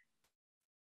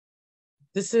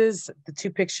this is the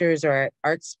two pictures are at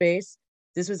Art Space.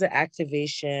 This was an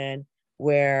activation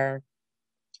where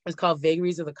it's called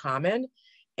Vagaries of the Common.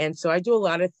 And so I do a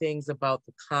lot of things about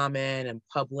the common and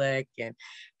public, and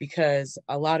because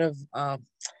a lot of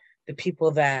the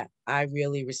people that I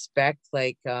really respect,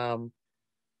 like the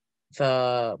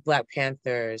Black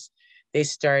Panthers, they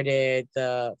started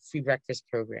the free breakfast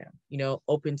program, you know,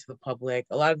 open to the public.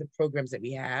 A lot of the programs that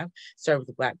we have started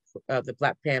with the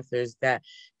Black Panthers, that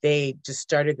they just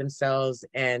started themselves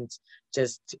and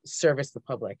just service the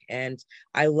public. And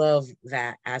I love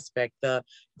that aspect. The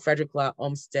Frederick Law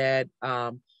Olmsted,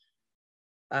 father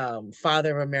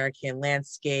of American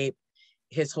landscape,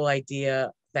 his whole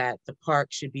idea that the park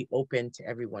should be open to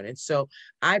everyone. And so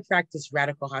I practice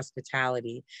radical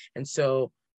hospitality. And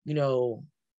so, you know,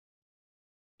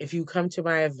 if you come to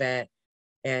my event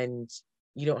and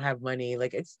you don't have money,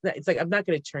 like it's like, I'm not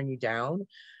going to turn you down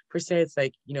per se. It's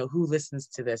like, you know, who listens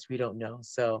to this? We don't know.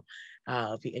 So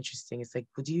it'll be interesting. It's like,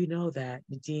 well, do you know that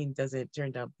Nadine doesn't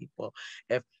turn down people?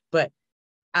 But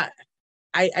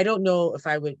I don't know if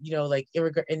I would, you know, like in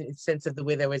the sense of the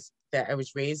way that I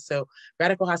was raised. So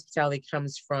radical hospitality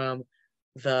comes from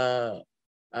the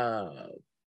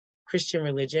Christian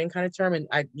religion kind of term. And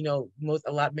you know,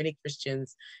 many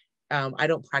Christians, I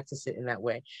don't practice it in that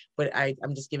way, but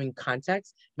I'm just giving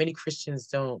context. Many Christians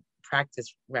don't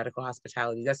practice radical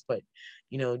hospitality. That's what,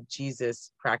 you know,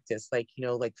 Jesus practiced, like, you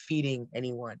know, like feeding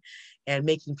anyone and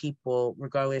making people,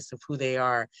 regardless of who they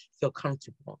are, feel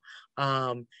comfortable.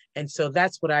 And so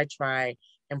that's what I try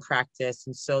and practice.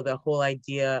 And so the whole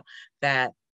idea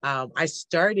that I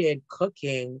started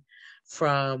cooking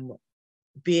from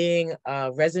being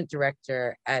a resident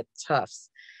director at Tufts,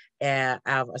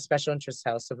 of a special interest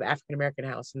house, of the African American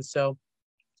house. And so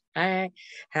I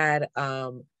had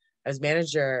I was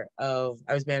manager of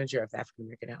the African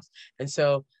American house. And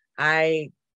so I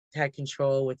had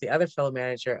control with the other fellow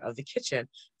manager of the kitchen.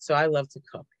 So I love to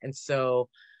cook. And so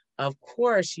of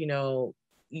course, you know,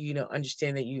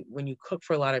 understand that when you cook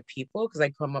for a lot of people, because I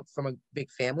come up from a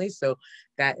big family. So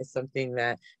that is something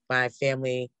that my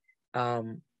family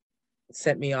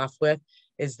set me off with,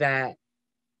 is that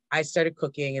I started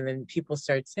cooking, and then people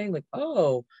started saying like,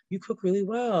 oh, you cook really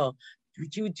well.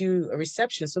 Would you do a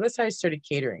reception? So that's how I started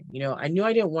catering. You know, I knew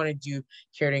I didn't want to do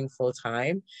catering full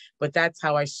time, but that's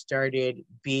how I started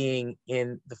being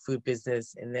in the food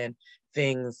business. And then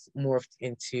things morphed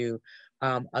into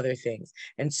other things.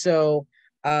 And so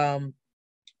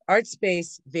Art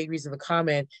Space, Vagaries of the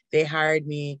Common, they hired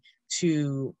me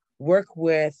to work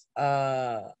with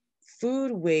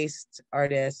food waste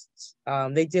artists.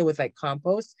 They deal with like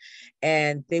compost,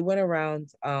 and they went around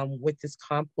with this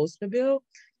compost mobile,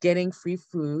 getting free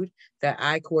food that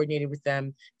I coordinated with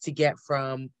them to get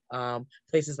from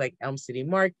places like Elm City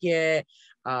Market,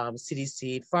 City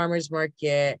Seed Farmers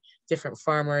Market, different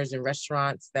farmers and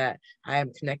restaurants that I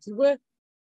am connected with.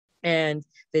 And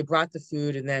they brought the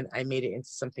food, and then I made it into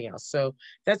something else. So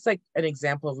that's like an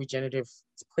example of regenerative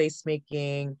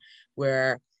placemaking,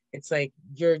 where it's like,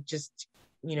 you're just,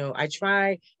 you know, I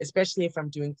try, especially if I'm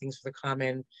doing things for the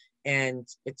common and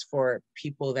it's for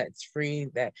people, that's free,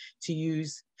 that to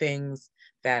use things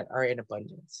that are in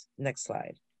abundance. Next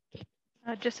slide.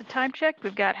 Just a time check.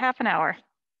 We've got half an hour.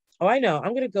 Oh, I know.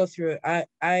 I'm going to go through. I'm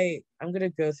going to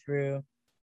go through.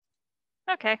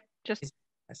 Okay. Just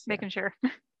making sure.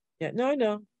 Yeah,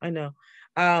 no, I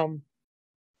know.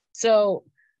 So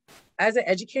as an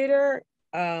educator,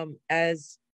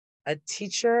 as a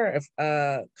teacher,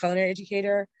 a culinary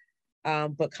educator,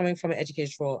 but coming from an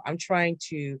education role, I'm trying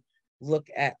to look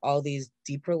at all these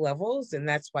deeper levels, and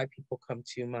that's why people come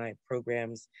to my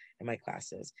programs and my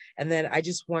classes. And then I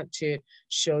just want to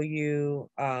show you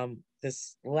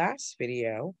this last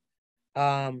video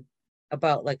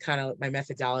about like kind of my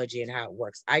methodology and how it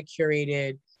works. I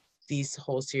curated these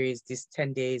whole series, these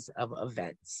 10 days of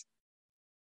events.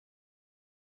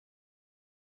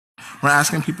 We're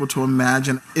asking people to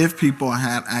imagine if people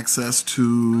had access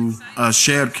to a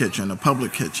shared kitchen, a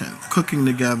public kitchen, cooking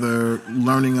together,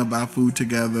 learning about food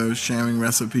together, sharing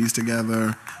recipes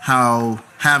together, how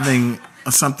having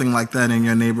something like that in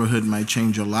your neighborhood might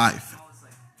change your life.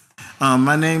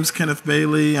 My name's Kenneth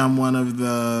Bailey. I'm one of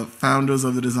the founders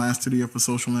of the Design Studio for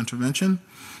Social Intervention.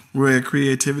 We're a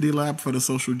creativity lab for the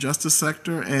social justice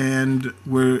sector, and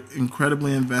we're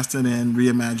incredibly invested in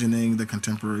reimagining the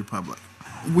contemporary public.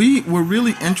 We were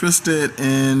really interested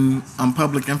in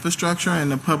public infrastructure,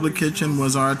 and the public kitchen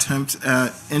was our attempt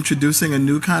at introducing a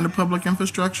new kind of public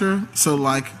infrastructure. So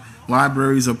like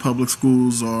libraries or public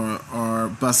schools or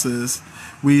buses.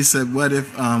 We said, what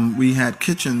if we had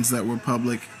kitchens that were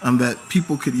public that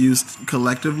people could use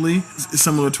collectively,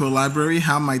 similar to a library?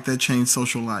 How might that change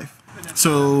social life?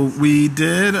 So we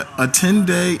did a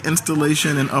 10-day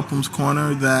installation in Upham's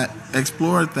Corner that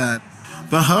explored that.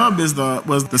 The hub was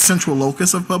the central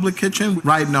locus of Public Kitchen,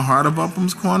 right in the heart of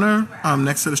Upham's Corner,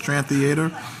 next to the Strand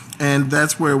Theater. And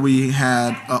that's where we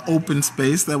had an open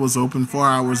space that was open 4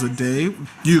 hours a day.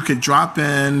 You could drop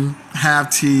in, have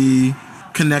tea,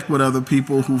 connect with other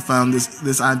people who found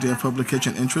this idea of Public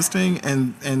Kitchen interesting,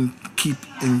 and keep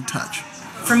in touch.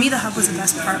 For me, the hub was the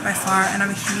best part by far, and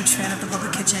I'm a huge fan of the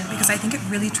public kitchen because I think it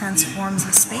really transforms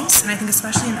the space, and I think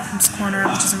especially in Upham's Corner,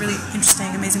 which is a really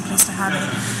interesting, amazing place to have it,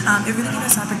 it really gave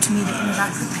us an opportunity to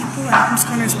interact with people, and Upham's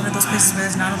Corner is one of those places where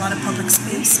there's not a lot of public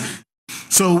space.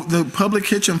 So the public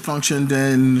kitchen functioned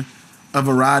in a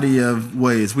variety of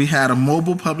ways. We had a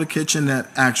mobile public kitchen that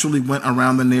actually went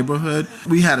around the neighborhood.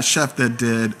 We had a chef that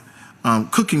did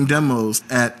cooking demos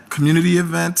at community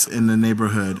events in the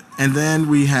neighborhood. And then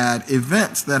we had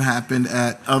events that happened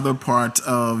at other parts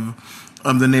of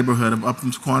the neighborhood of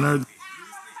Upham's Corner.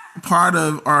 Part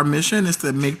of our mission is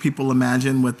to make people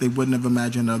imagine what they wouldn't have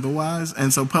imagined otherwise.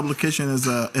 And so Public Kitchen is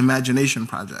an imagination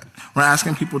project. We're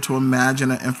asking people to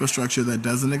imagine an infrastructure that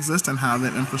doesn't exist and how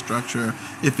that infrastructure,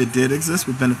 if it did exist,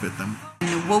 would benefit them.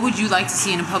 What would you like to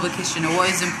see in a public kitchen, or what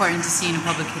is important to see in a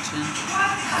public kitchen?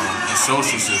 A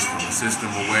social system, a system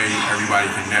where everybody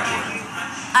can network.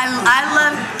 I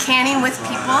love canning with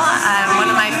people.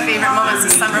 One of my favorite moments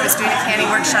this summer was doing a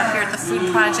canning workshop here at the Food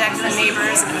Project for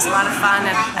neighbors, and it was a lot of fun,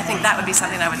 and I think that would be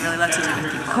something I would really love to do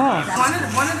with people. Cool.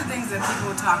 One of the things that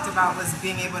people talked about was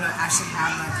being able to actually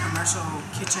have a commercial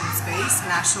kitchen space,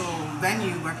 an actual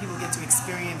venue where people get to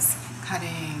experience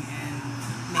cutting and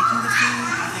making the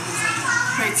food. I think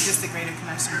creates just a greater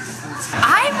connection with the food.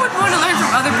 I would want to learn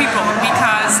from other people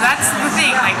because that's the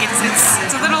thing. Like it's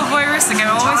a little voyeuristic.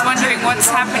 I'm always wondering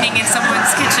what's happening in someone's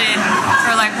kitchen,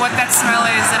 or like what that smell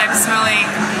is that I'm smelling.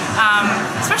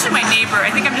 Especially my neighbor.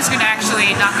 I think I'm just going to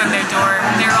actually knock on their door.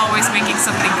 They're always making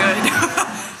something good.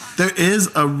 There is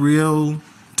a real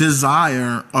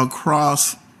desire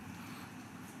across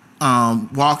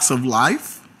walks of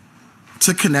life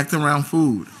to connect around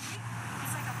food.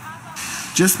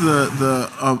 Just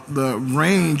the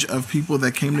range of people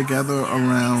that came together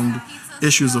around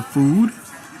issues of food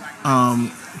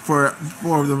for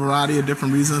the variety of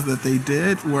different reasons that they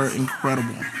did were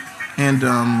incredible, and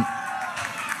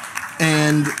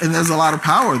there's a lot of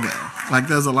power there. Like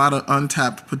there's a lot of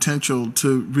untapped potential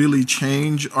to really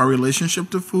change our relationship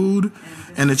to food,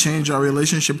 and to change our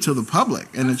relationship to the public,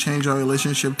 and to change our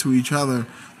relationship to each other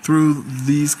through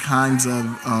these kinds of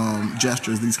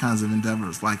gestures, these kinds of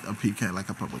endeavors, like a PK, like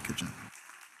a public kitchen.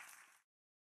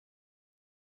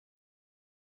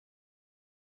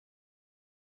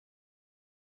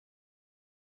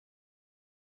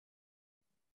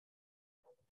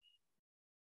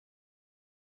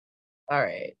 All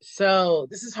right, so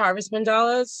this is Harvest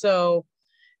Mandalas. So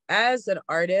as an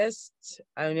artist,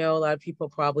 I know a lot of people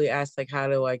probably ask, like, how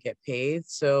do I get paid?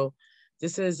 So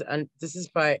this is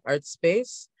by Art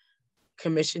Space,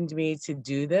 commissioned me to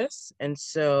do this. And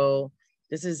so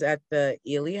this is at the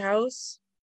Ely House.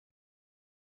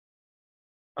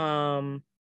 And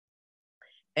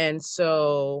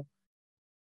so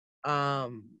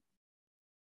as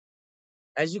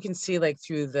you can see, like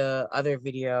through the other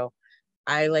video,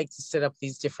 I like to set up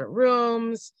these different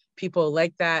rooms. People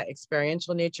like that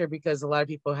experiential nature because a lot of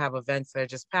people have events that are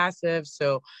just passive.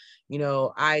 So, you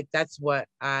know, that's what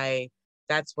I've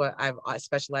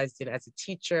specialized in as a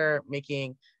teacher,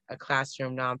 making a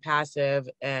classroom non-passive.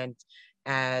 And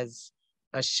as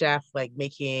a chef, like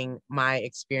making my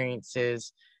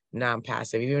experiences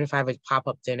non-passive. Even if I have a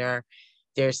pop-up dinner,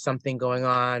 there's something going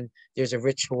on, there's a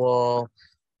ritual,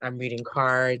 I'm reading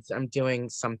cards, I'm doing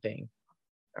something.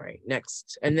 All right,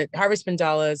 next. And the Harvest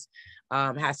Mandalas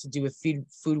has to do with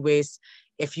food waste.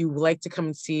 If you would like to come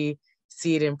and see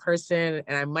it in person,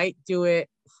 and I might do it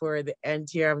for the end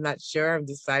here, I'm not sure, I'm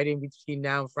deciding between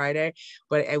now and Friday,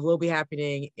 but it will be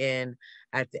happening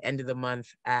at the end of the month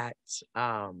at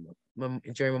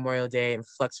during Memorial Day in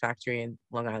Flux Factory in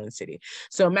Long Island City.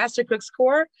 So Master Cooks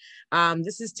Core,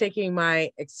 this is taking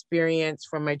my experience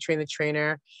from my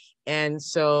trainer, and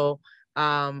so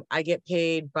I get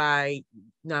paid by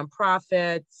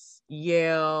nonprofits,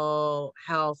 Yale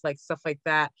Health, like stuff like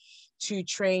that, to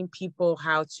train people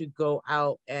how to go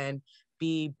out and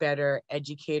be better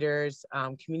educators,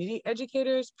 community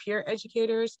educators, peer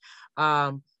educators,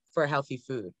 for healthy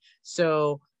food.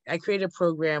 So I created a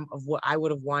program of what I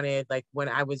would have wanted, like when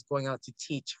I was going out to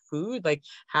teach food, like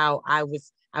how I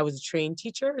was a trained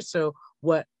teacher. So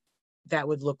what that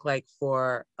would look like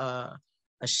for a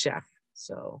chef.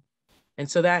 So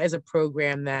that is a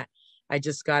program that I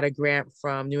just got a grant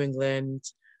from New England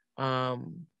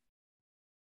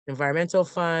Environmental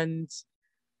Fund.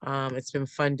 It's been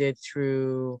funded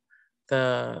through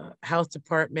the health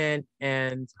department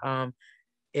and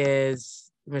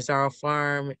is Mazzaro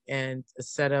Farm, and a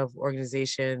set of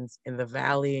organizations in the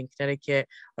Valley in Connecticut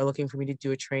are looking for me to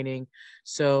do a training.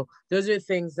 So those are the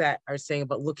things that are saying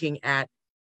about looking at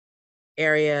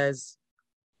areas.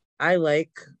 I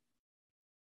like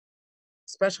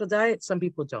special diets, some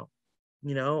people don't.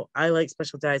 You know, I like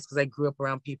special diets because I grew up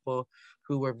around people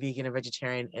who were vegan and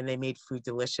vegetarian, and they made food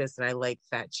delicious, and I like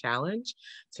that challenge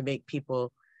to make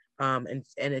people and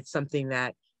it's something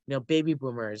that, you know, baby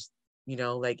boomers, you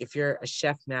know, like if you're a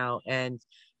chef now and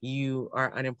you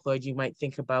are unemployed, you might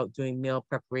think about doing meal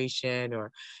preparation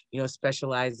or, you know,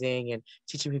 specializing and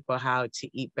teaching people how to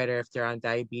eat better if they're on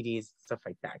diabetes, stuff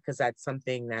like that, because that's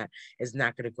something that is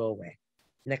not going to go away.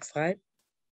 Next slide.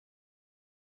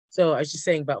 So I was just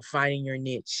saying about finding your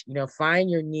niche, you know, find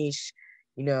your niche,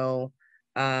 you know,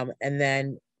 and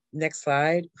then next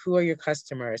slide, who are your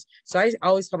customers? So I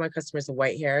always call my customers the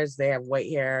white hairs. They have white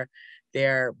hair.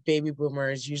 They're baby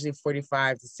boomers, usually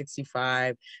 45 to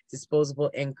 65, disposable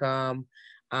income,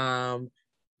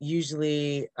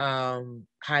 usually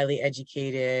highly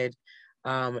educated,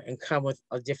 and come with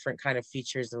a different kind of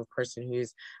features of a person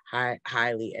who's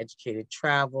highly educated,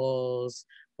 travels,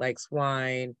 likes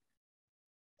wine,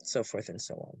 so forth and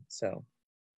so on. So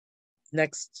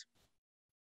next.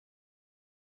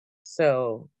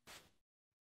 So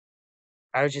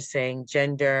I was just saying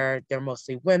gender, they're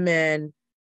mostly women.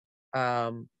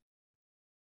 I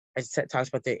talked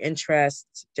about their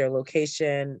interests, their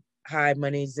location, high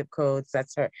money zip codes.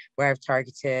 That's where I've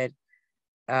targeted.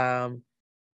 Any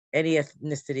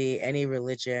ethnicity, any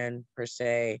religion per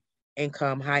se,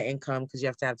 income, high income, because you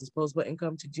have to have disposable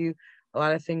income to do a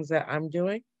lot of things that I'm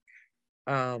doing.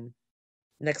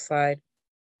 Next slide.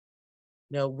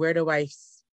 You know,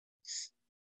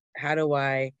 how do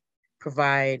I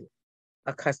provide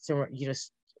a customer, you know,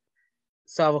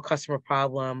 solve a customer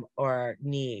problem or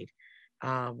need?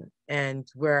 And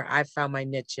where I found my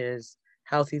niche is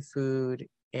healthy food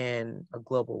in a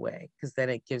global way, because then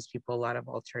it gives people a lot of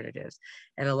alternatives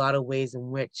and a lot of ways in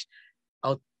which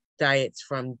diets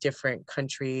from different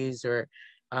countries or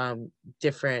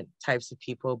different types of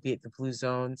people, be it the blue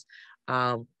zones,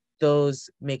 those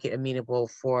make it amenable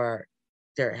for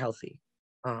they're healthy,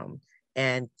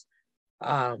 and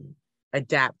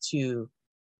adapt to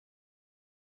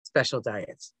special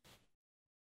diets.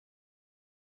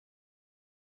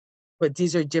 But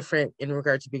these are different in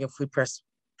regard to being a food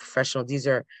professional. These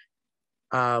are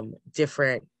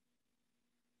different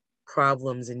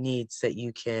problems and needs that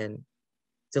you can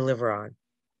deliver on.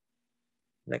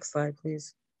 Next slide,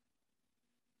 please.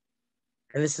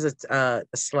 And this is a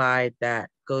slide that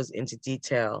goes into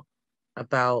detail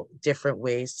about different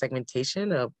ways,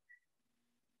 segmentation of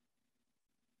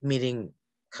meeting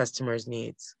customers'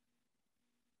 needs.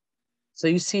 So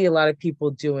you see a lot of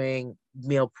people doing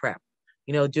meal prep,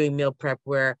 you know, doing meal prep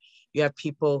where you have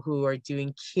people who are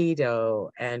doing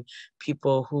keto and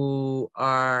people who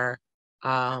are,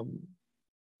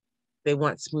 they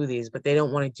want smoothies, but they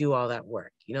don't want to do all that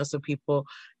work, you know? So people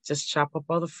just chop up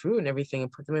all the fruit and everything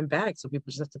and put them in bags. So people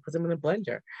just have to put them in a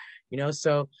blender, you know?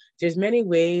 So there's many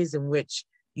ways in which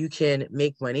you can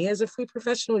make money as a food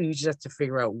professional. You just have to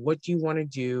figure out, what do you want to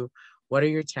do? What are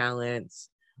your talents?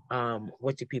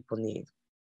 What do people need?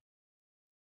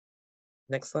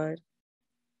 Next slide.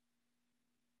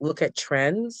 Look at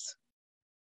trends.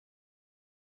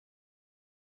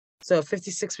 So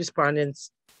 56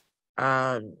 respondents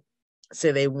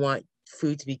say they want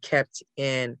food to be kept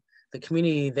in the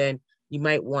community, then you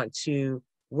might want to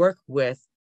work with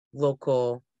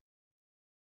local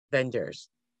vendors,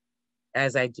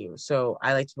 as I do. So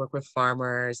I like to work with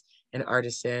farmers and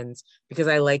artisans because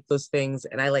I like those things,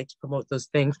 and I like to promote those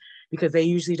things because they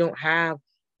usually don't have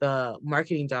the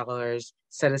marketing dollars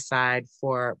set aside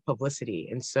for publicity.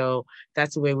 And so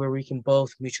that's a way where we can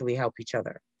both mutually help each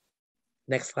other.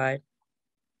 Next slide.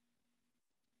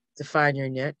 Define your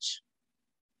niche.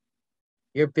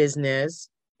 Your business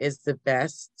is the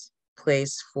best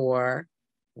place for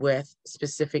with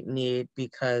specific need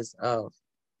because of.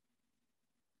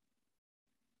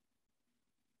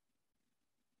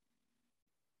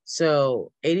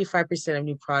 So 85% of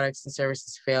new products and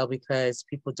services fail because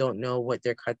people don't know what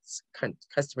their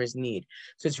customers need.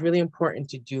 So it's really important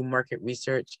to do market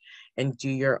research and do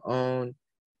your own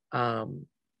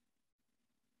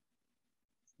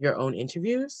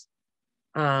interviews,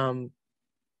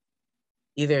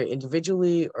 either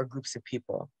individually or groups of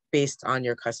people based on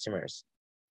your customers.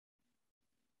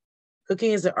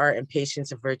 Cooking is an art and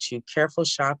patience a virtue. Careful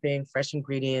shopping, fresh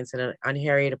ingredients, and an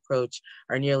unhurried approach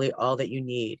are nearly all that you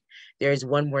need. There is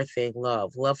one more thing,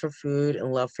 love. Love for food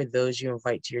and love for those you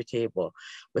invite to your table.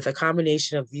 With a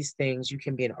combination of these things, you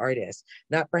can be an artist,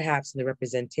 not perhaps in the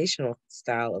representational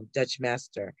style of Dutch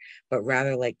master, but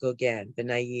rather like Gauguin, the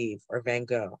naive, or Van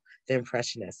Gogh, the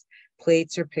impressionist.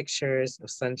 Plates or pictures of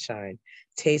sunshine,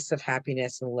 tastes of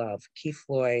happiness and love, Keith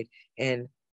Floyd, and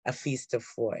A Feast of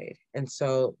Floyd. And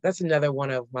so that's another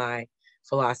one of my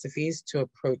philosophies, to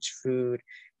approach food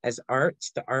as art,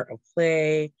 the art of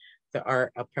play, the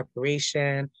art of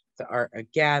preparation, the art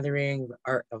of gathering, the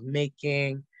art of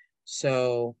making.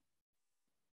 So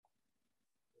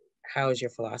how is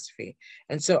your philosophy?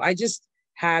 And so I just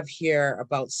have here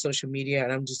about social media,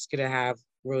 and I'm just gonna have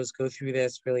Rose go through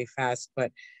this really fast,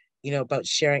 but about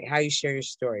sharing, how you share your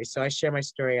story. So I share my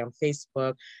story on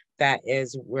Facebook. That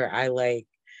is where I like,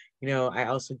 I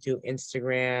also do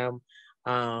Instagram,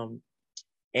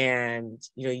 and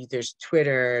there's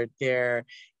Twitter, there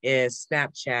is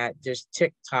Snapchat, there's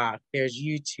TikTok, there's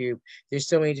YouTube, there's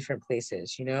so many different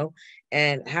places,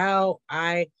 and how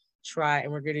I try,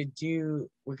 and we're gonna do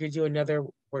another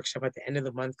workshop at the end of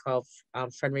the month called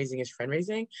Fundraising is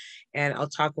Fundraising, and I'll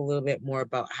talk a little bit more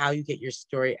about how you get your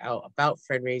story out about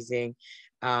fundraising.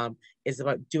 Is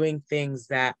about doing things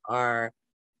that are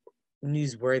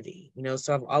newsworthy,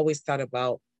 so I've always thought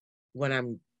about, when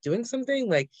I'm doing something,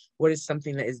 like, what is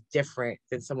something that is different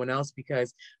than someone else,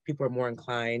 because people are more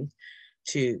inclined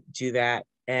to do that,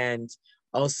 and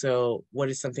also what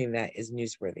is something that is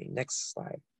newsworthy. Next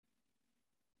slide.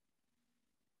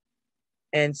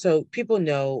 And so people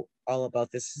know all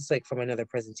about this. This is like from another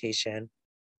presentation,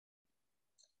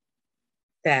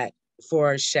 that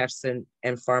for chefs and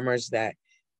farmers that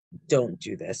don't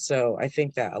do this. So I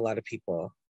think that a lot of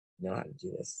people know how to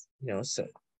do this, so.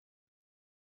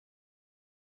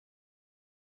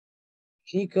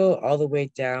 Can you go all the way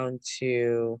down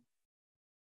to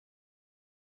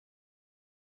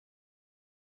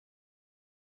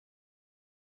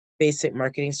basic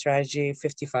marketing strategy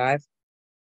 55?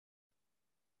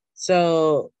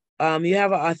 So you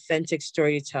have an authentic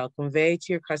story to tell. Convey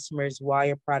to your customers why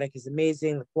your product is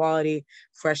amazing, the quality,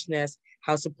 freshness,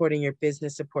 how supporting your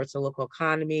business supports the local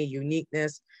economy,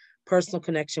 uniqueness, personal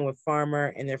connection with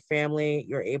farmer and their family.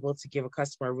 You're able to give a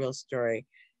customer a real story.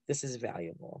 This is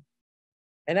valuable.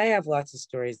 And I have lots of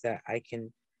stories that I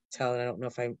can tell, and I don't know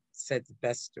if I said the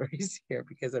best stories here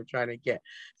because I'm trying to get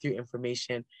through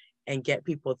information and get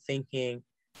people thinking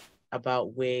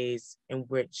about ways in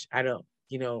which I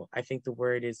think the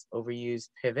word is overused,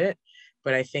 pivot,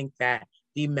 but I think that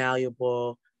be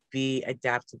malleable, be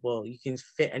adaptable. You can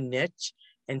fit a niche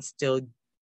and still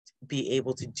be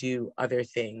able to do other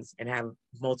things and have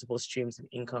multiple streams of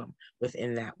income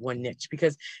within that one niche.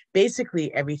 Because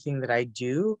basically everything that I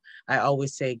do, I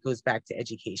always say goes back to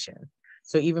education.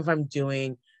 So even if I'm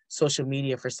doing social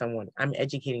media for someone, I'm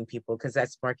educating people, because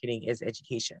that's marketing, is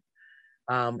education.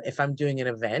 If I'm doing an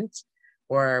event,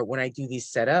 or when I do these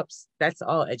setups, that's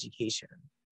all education.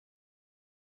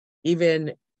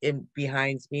 Even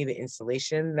behind me, the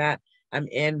installation that I'm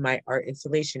in, my art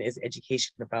installation, is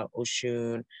education about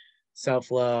Oshun,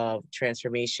 self-love,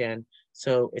 transformation.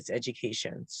 So it's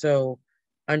education. So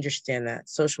understand that.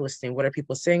 Social listening. What are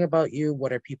people saying about you?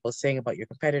 What are people saying about your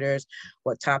competitors?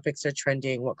 What topics are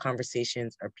trending? What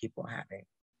conversations are people having?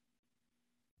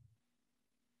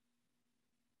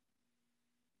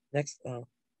 Next,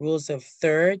 rules of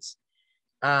thirds.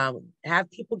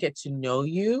 Have people get to know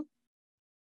you,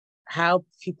 how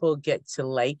people get to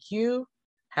like you,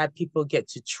 have people get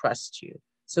to trust you.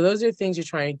 So those are things you're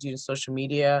trying to do in social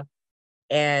media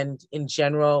and in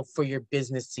general for your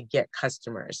business to get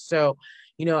customers. So,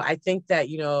 I think that,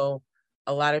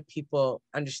 a lot of people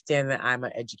understand that I'm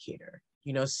an educator,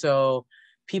 so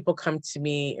people come to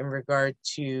me in regard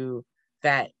to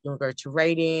that, in regard to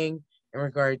writing, in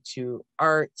regard to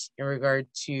art, in regard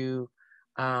to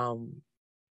a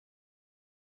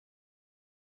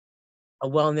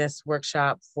wellness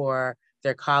workshop for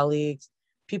their colleagues.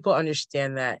 People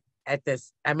understand that at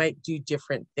this, I might do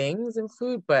different things in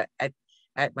food, but at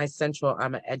my central,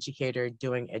 I'm an educator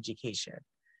doing education.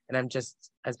 And I'm just,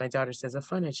 as my daughter says, a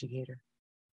fun educator.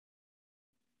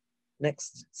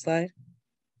 Next slide.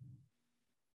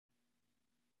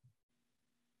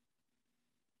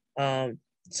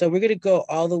 So we're gonna go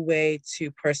all the way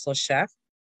to personal chef.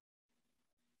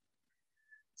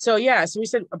 So we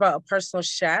said about a personal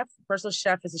chef. Personal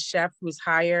chef is a chef who is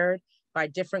hired by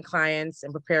different clients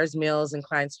and prepares meals in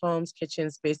clients' homes,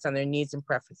 kitchens based on their needs and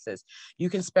preferences. You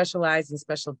can specialize in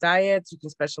special diets. You can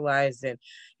specialize in,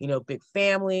 big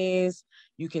families.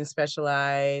 You can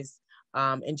specialize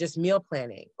in just meal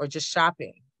planning or just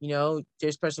shopping.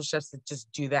 There's personal chefs that just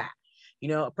do that.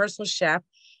 A personal chef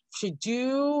should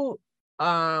do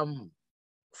 5.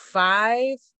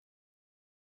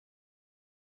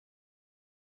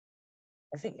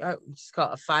 I think we just call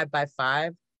it a 5 by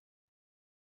 5.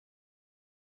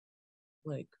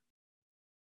 Like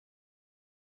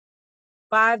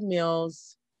 5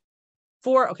 meals,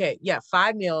 5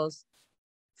 meals,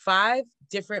 5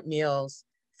 different meals,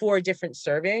 4 different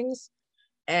servings.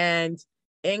 And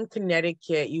in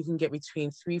Connecticut, you can get between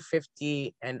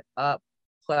 $3.50 and up,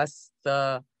 plus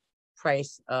the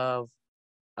price of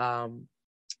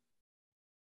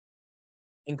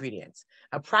ingredients.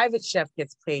 A private chef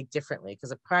gets paid differently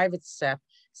because a private chef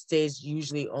stays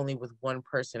usually only with one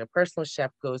person. A personal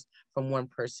chef goes from one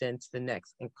person to the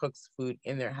next and cooks food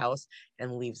in their house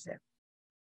and leaves it.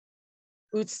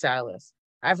 Food stylist.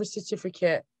 I have a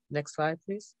certificate. Next slide,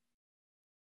 please.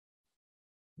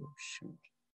 Oh, shoot.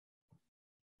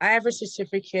 I have a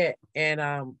certificate in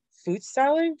food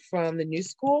styling from the New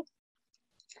School,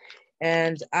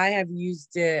 and I have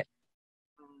used it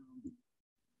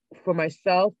for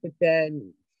myself, but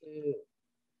then to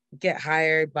get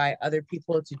hired by other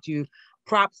people to do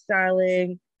prop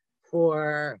styling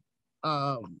for,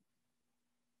 I'm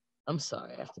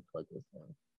sorry, I have to plug this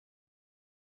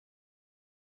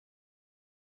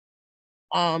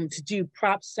in. To do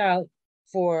prop style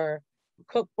for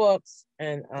cookbooks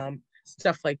and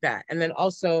stuff like that. And then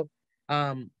also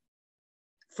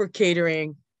for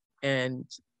catering and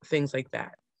things like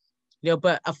that.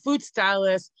 But a food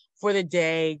stylist for the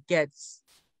day gets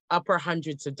upper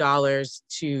hundreds of dollars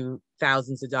to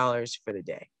thousands of dollars for the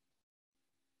day.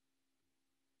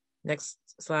 Next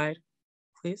slide,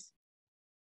 please.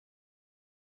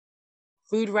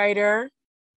 Food writer.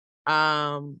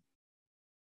 So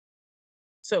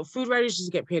food writers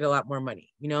just get paid a lot more money,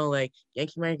 like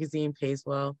Yankee magazine pays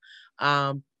well.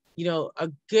 A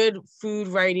good food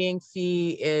writing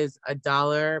fee is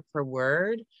 $1 per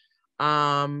word.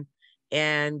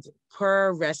 And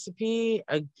per recipe,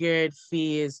 a good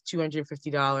fee is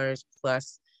 $250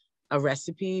 plus a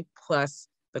recipe plus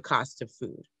the cost of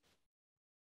food.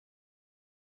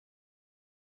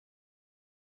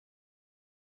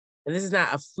 And this is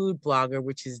not a food blogger,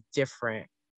 which is different,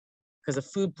 because a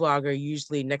food blogger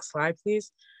usually, next slide,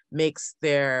 please, makes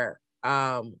their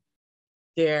money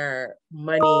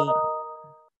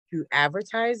through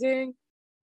advertising,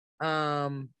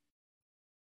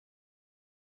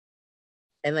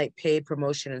 and like paid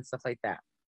promotion and stuff like that.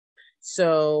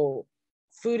 So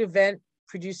food event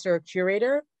producer or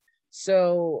curator.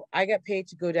 So I got paid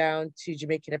to go down to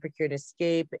Jamaican Epicurean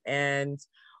Escape, and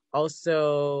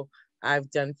also I've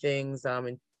done things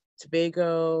in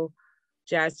Tobago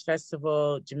Jazz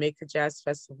Festival, Jamaica Jazz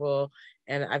Festival,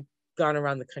 and I've gone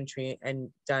around the country and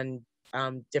done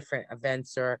different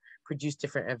events or produced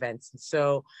different events. And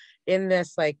so in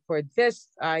this, like for this,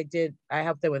 I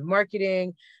helped them with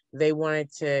marketing. They wanted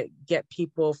to get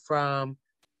people from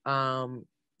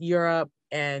Europe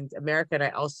and America, and I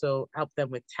also helped them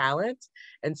with talent.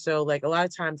 And so like a lot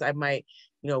of times I might,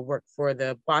 work for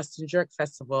the Boston Jerk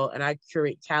Festival and I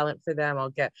curate talent for them. I'll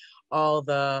get all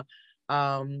the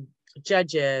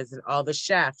judges and all the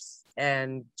chefs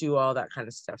and do all that kind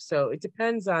of stuff. So it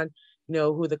depends on,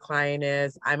 who the client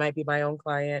is. I might be my own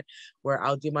client where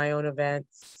I'll do my own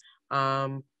events.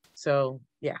 So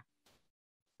yeah.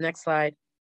 Next slide.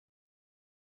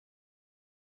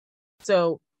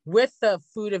 So with the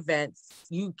food events,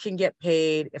 you can get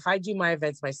paid. If I do my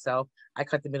events myself, I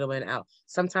cut the middleman out.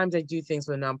 Sometimes I do things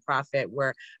with a nonprofit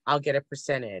where I'll get a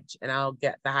percentage and I'll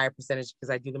get the higher percentage because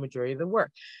I do the majority of the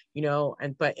work,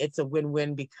 but it's a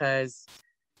win-win because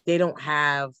they don't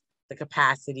have the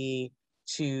capacity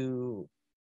to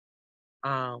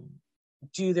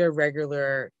do their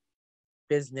regular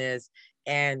business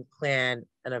and plan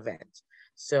an event.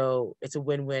 So it's a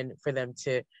win-win for them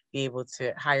to be able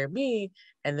to hire me,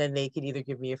 and then they can either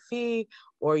give me a fee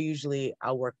or usually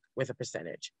I'll work with a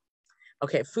percentage.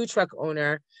 Okay, food truck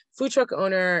owner. Food truck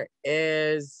owner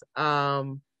is,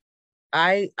 I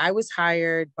was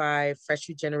hired by Fresh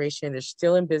Food Generation. They're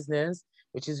still in business,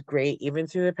 which is great, even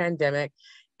through the pandemic.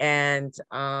 And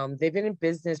they've been in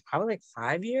business probably like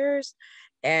 5 years.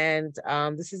 And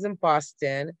this is in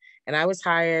Boston. And I was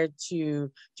hired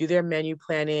to do their menu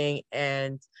planning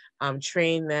and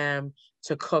train them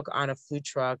to cook on a food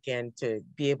truck and to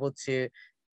be able to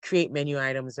create menu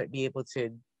items that be able to,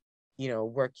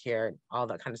 work here and all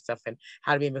that kind of stuff and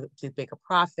how to be able to make a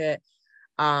profit.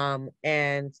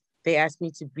 And they asked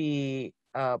me to be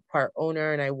a part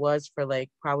owner, and I was for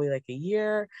probably a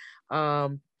year.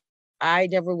 I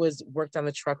never worked on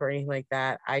the truck or anything like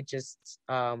that. I just,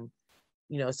 so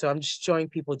I'm just showing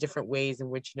people different ways in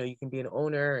which, you can be an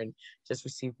owner and just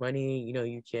receive money.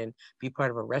 You can be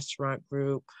part of a restaurant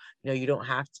group. You don't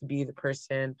have to be the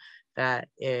person that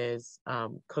is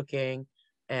cooking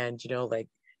and,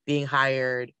 being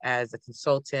hired as a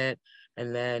consultant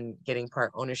and then getting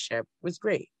part ownership was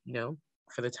great,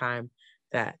 for the time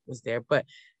that was there. But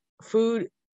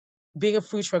being a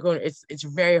food truck owner, it's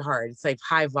very hard. It's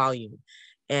high volume.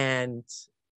 And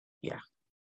yeah.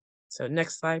 So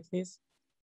next slide, please.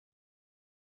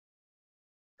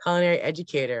 Culinary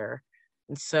educator.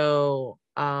 And so,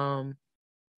 so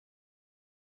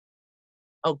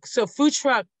food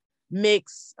truck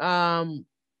makes,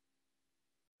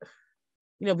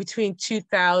 between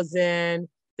 2,000,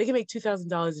 they can make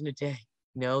 $2,000 in a day.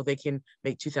 They can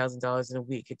make $2,000 in a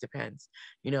week. It depends,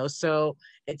 so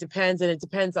it depends. And it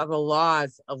depends on the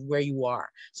laws of where you are.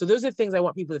 So those are things I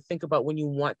want people to think about when you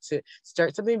want to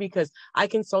start something, because I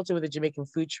consulted with a Jamaican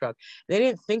food truck. They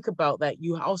didn't think about that.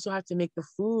 You also have to make the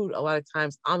food a lot of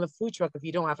times on the food truck if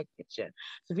you don't have a kitchen.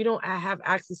 So if you don't have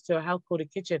access to a health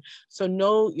coded kitchen, so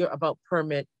know you're about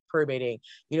permitting.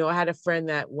 I had a friend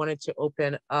that wanted to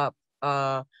open up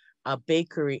a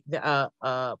bakery,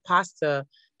 pasta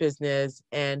business,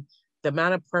 and the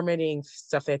amount of permitting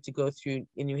stuff they had to go through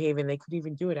in New Haven, they could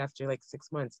even do it after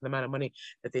 6 months, the amount of money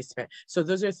that they spent. So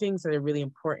those are things that are really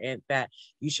important that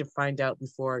you should find out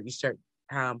before you start,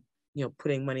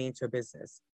 putting money into a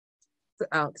business.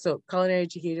 So culinary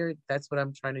educator, that's what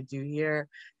I'm trying to do here.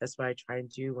 That's what I try and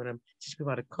do when I'm teaching people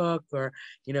how to cook or,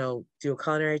 do a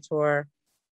culinary tour.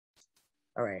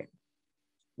 All right,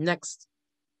 next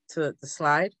to the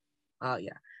slide.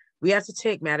 We have to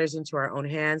take matters into our own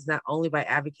hands, not only by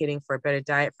advocating for a better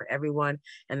diet for everyone,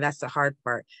 and that's the hard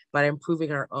part, but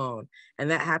improving our own.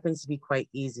 And that happens to be quite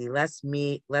easy. Less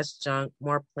meat, less junk,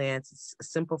 more plants. It's a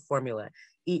simple formula.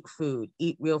 Eat food,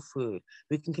 eat real food.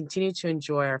 We can continue to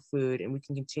enjoy our food, and we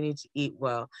can continue to eat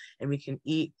well, and we can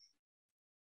eat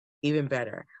even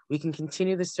better. We can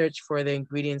continue the search for the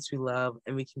ingredients we love,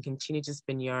 and we can continue to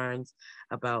spin yarns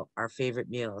about our favorite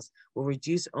meals. We'll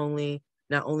reduce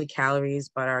not only calories,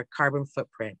 but our carbon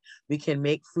footprint. We can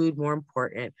make food more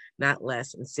important, not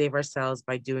less, and save ourselves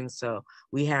by doing so.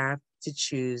 We have to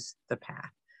choose the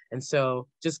path. And so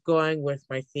just going with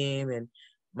my theme and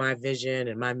my vision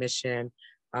and my mission,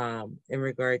 in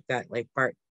regard that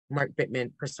Mark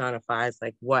Bittman personifies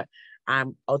what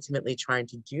I'm ultimately trying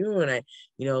to do. And I,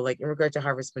 in regard to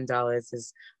Harvest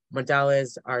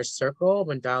mandalas are a circle.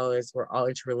 Mandalas, we're all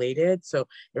interrelated. So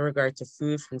in regard to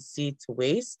food from seed to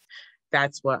waste,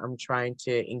 that's what I'm trying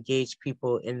to engage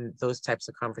people in, those types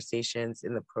of conversations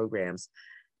in the programs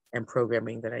and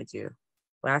programming that I do.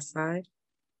 Last slide.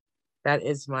 That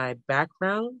is my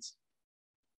background.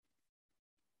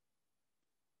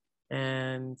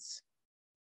 And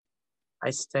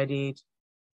I studied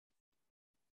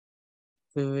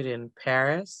food in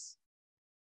Paris.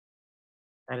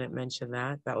 I didn't mention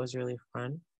that. That was really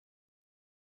fun.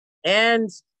 And,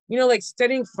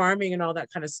 studying farming and all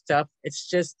that kind of stuff, it's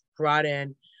just brought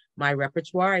in my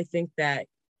repertoire. I think that,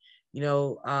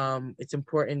 it's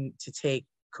important to take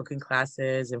cooking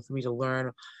classes and for me to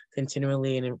learn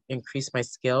continually and increase my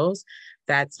skills.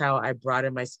 That's how I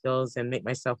broaden my skills and make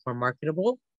myself more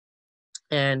marketable.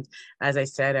 And as I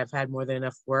said, I've had more than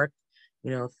enough work,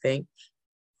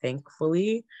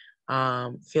 thankfully.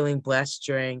 feeling blessed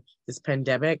during this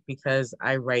pandemic because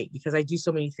I write, because I do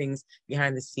so many things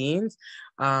behind the scenes.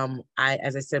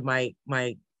 As I said,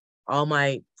 all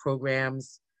my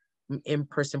programs,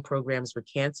 in-person programs were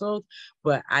canceled,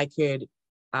 but I could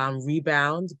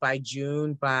rebound by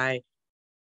June by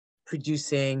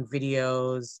producing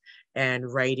videos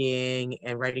and writing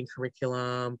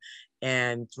curriculum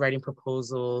and writing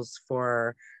proposals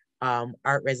for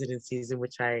art residencies in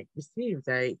which I received.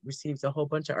 I received a whole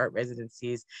bunch of art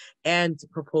residencies and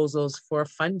proposals for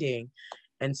funding.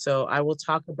 And so I will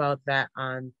talk about that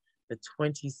on the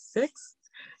 26th.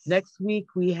 Next week,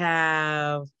 we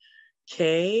have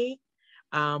Kay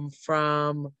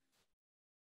from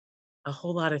a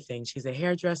whole lot of things. She's a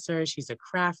hairdresser, she's a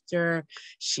crafter,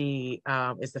 she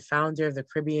is the founder of the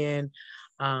Caribbean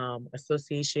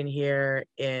Association here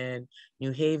in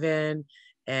New Haven,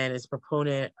 and is a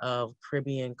proponent of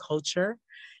Caribbean culture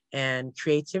and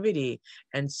creativity.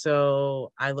 And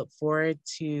so I look forward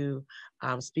to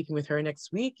speaking with her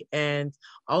next week, and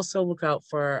also look out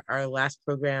for our last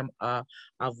program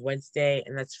of Wednesday,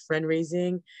 and that's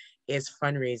fundraising,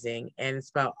 and it's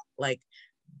about like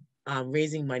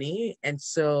raising money. And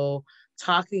so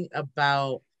talking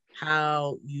about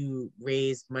how you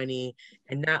raise money,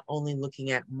 and not only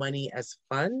looking at money as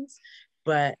funds,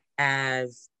 but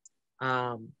as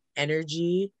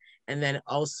energy, and then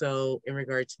also in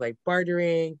regard to like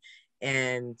bartering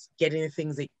and getting the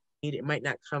things that you need. It might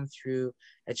not come through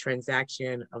a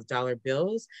transaction of dollar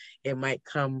bills. It might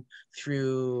come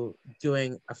through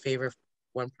doing a favor for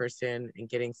one person and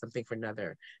getting something for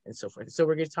another, and so forth. So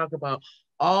we're going to talk about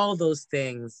all those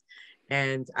things,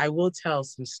 and I will tell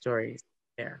some stories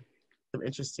there, some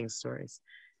interesting stories.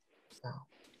 So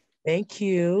thank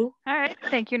you. All right.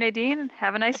 Thank you, Nadine.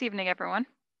 Have a nice evening, everyone.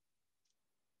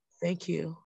 Thank you.